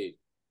 96.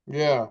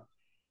 Yeah.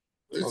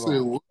 They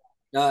said what?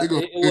 No,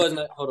 it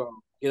wasn't. Hold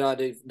on. You know,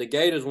 the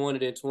Gators won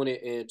it in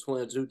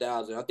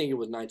 2000. I think it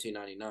was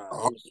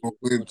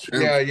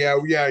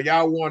 1999. Yeah.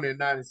 Y'all won in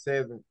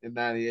 97 and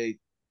 98.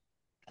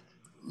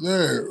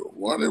 Yeah.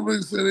 Why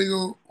they say they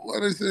gonna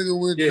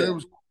win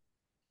championship?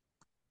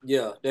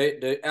 Yeah,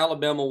 the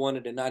Alabama won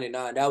it in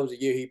 99. That was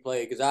the year he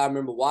played because I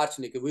remember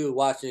watching it because we were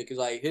watching it because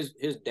like his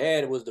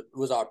dad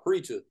was our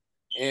preacher,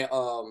 and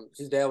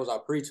his dad was our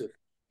preacher,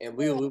 and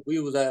we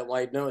was at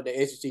like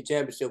the SEC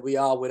championship. We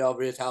all went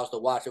over his house to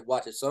watch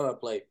his son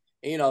play.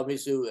 And, you know, me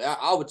too.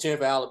 I was cheering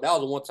for Alabama. That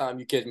was the one time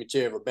you catch me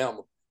cheering for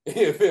Bama.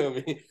 You feel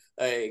me?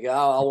 Hey,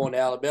 I wanted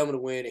Alabama to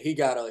win, and he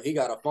got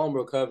a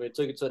fumble recovery and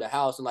took it to the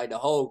house, and like the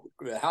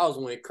house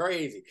went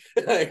crazy.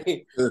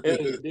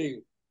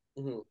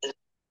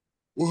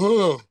 Well,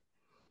 hold on.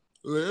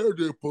 Larry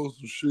just posted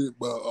some shit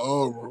about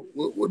Auburn.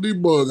 What these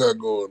boys got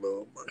going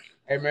on, man?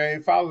 Hey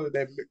man, follow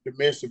the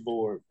message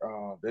board.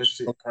 That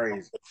shit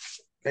crazy.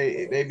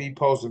 They be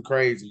posting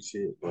crazy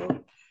shit,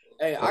 bro.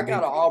 Hey, I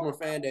got an Auburn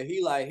fan that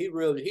he like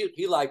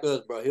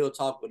us, bro. He'll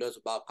talk with us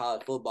about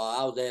college football.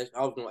 I was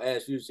gonna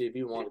ask you to see if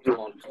you want to come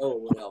on the show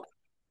or whatever.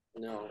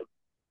 You know.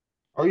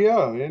 Oh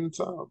yeah,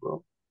 anytime,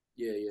 bro.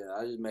 Yeah.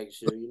 I just making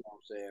sure, you know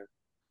what I'm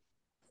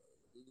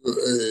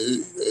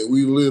Hey, saying.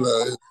 we lit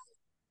out here.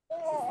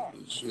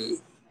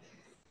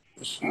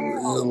 Shit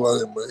real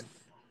life, man.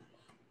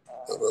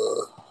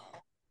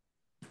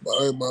 But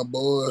hey, my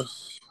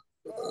boys.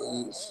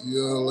 See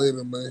y'all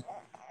later, man.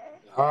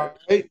 All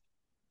right.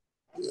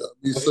 Yeah,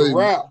 be It's safe. a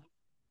wrap.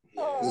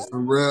 It's a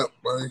wrap,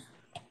 man.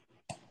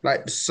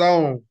 Like the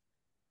song.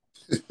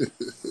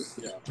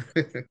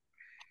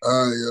 All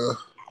right, y'all.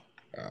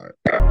 All right.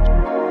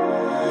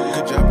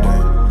 Good job,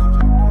 Dan.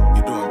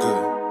 You doing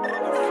good.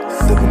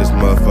 Sipping this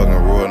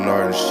motherfucking Royal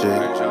Northern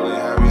shit.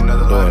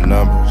 Doing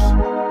numbers.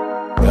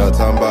 Y'all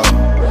talking about?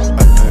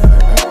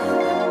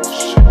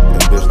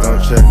 That bitch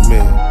don't check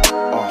me.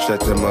 Check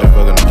that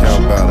motherfucking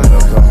account balance. I'm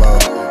talking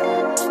about.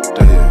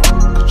 Yeah.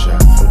 Good job.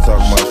 I'm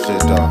talking about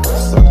shit, dog.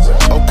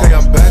 Okay,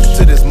 I'm back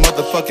to this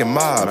motherfucking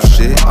mob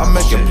shit. I'm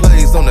making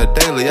plays on the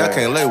daily, I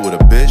can't lay with a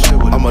bitch.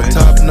 I'm a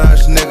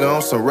top-notch nigga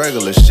on some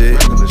regular shit.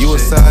 You a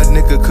side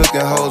nigga cooking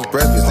hoes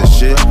breakfast and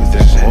shit.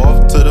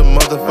 Off to the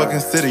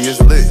motherfucking city,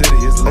 it's lit.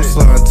 I'm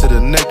sliding to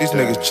the neck, these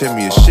niggas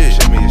chimney as shit.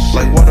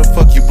 Like, why the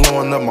fuck you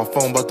blowing up my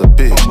phone about the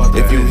bitch?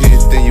 If you hit,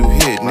 then you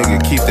hit,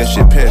 nigga, keep that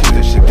shit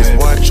pimpin'. This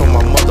watch on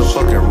my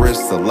motherfucking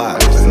wrist a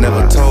lot.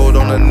 Never told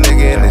on a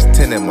nigga and it's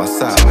 10 at my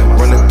side.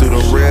 Running through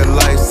the red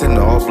lights in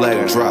the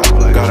all-black drop.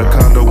 Got a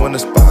condo in the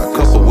spot,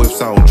 couple whips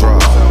on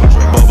drop.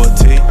 Bubba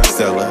T,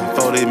 seller,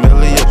 40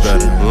 million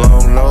better.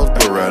 Long nose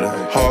Beretta,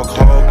 hog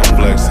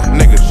flexin'.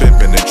 Niggas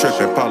pimpin' and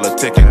trippin',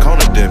 politicking,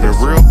 corner dippin'.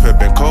 Real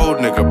pippin', cold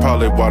nigga,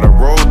 probably why the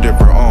road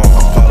different on.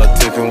 I'm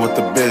politicking with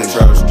the bitch,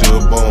 trap still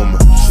booming.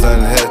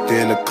 Sun hefty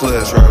in the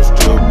clip, trap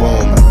still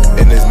booming.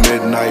 In this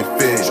midnight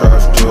fit,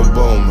 trap still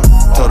booming.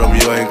 Told him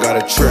you ain't got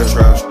a trip,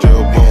 trap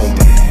still booming.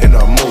 And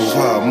I move,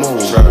 how I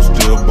move, trap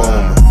still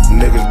booming.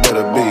 Niggas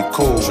better be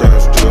cool,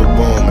 trap still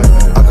booming.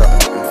 I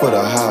got for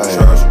the high,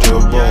 trap still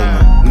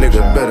booming.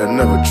 Niggas better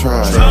never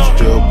try, trap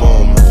still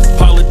booming.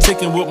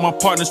 Politicking with my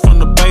partners from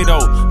the Beto.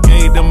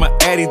 Gave them an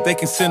Addy, they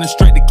can send it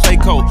straight to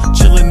Clayco.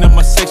 Chillin' in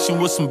my section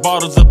with some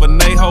bottles of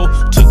Anejo.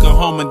 Took her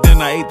home and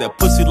then I ate that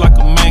pussy like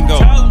a mango.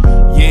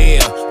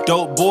 Yeah,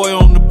 dope boy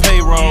on the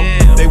payroll.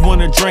 They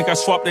want a drink, I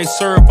swap they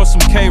syrup for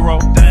some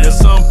K-Roll. And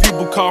some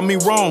people call me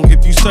wrong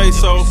if you say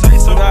so.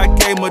 But I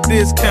gave them a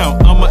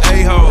discount, I'm a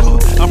A-ho.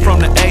 I'm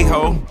from the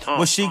A-ho.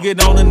 When she get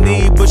on her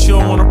knee, but she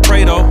don't wanna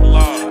pray though.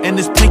 And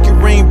this pinky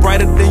ring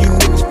brighter than you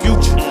niggas'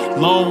 future.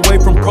 Long way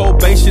from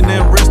probation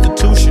and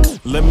restitution.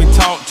 Let me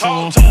talk to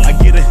him. I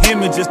get a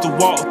Hemi just to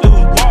walk through.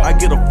 I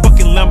get a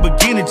fucking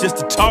Lamborghini just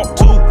to talk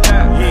to.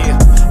 Yeah,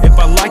 if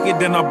I like it,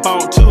 then I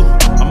bought two.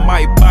 I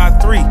might buy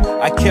 3.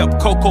 I kept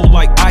Coco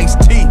like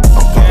iced tea. I'm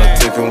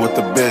politicking with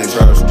the bitch,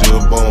 trap still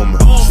booming.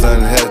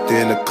 Sun hefty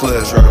in the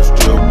clip, trap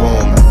still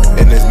booming.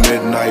 In this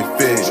midnight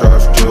fit,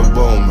 trap still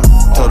booming.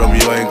 Told him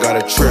you ain't got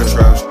a trip,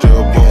 trap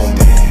still booming.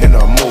 And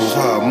I move,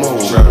 how I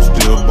move, trap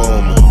still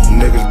booming.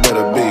 Niggas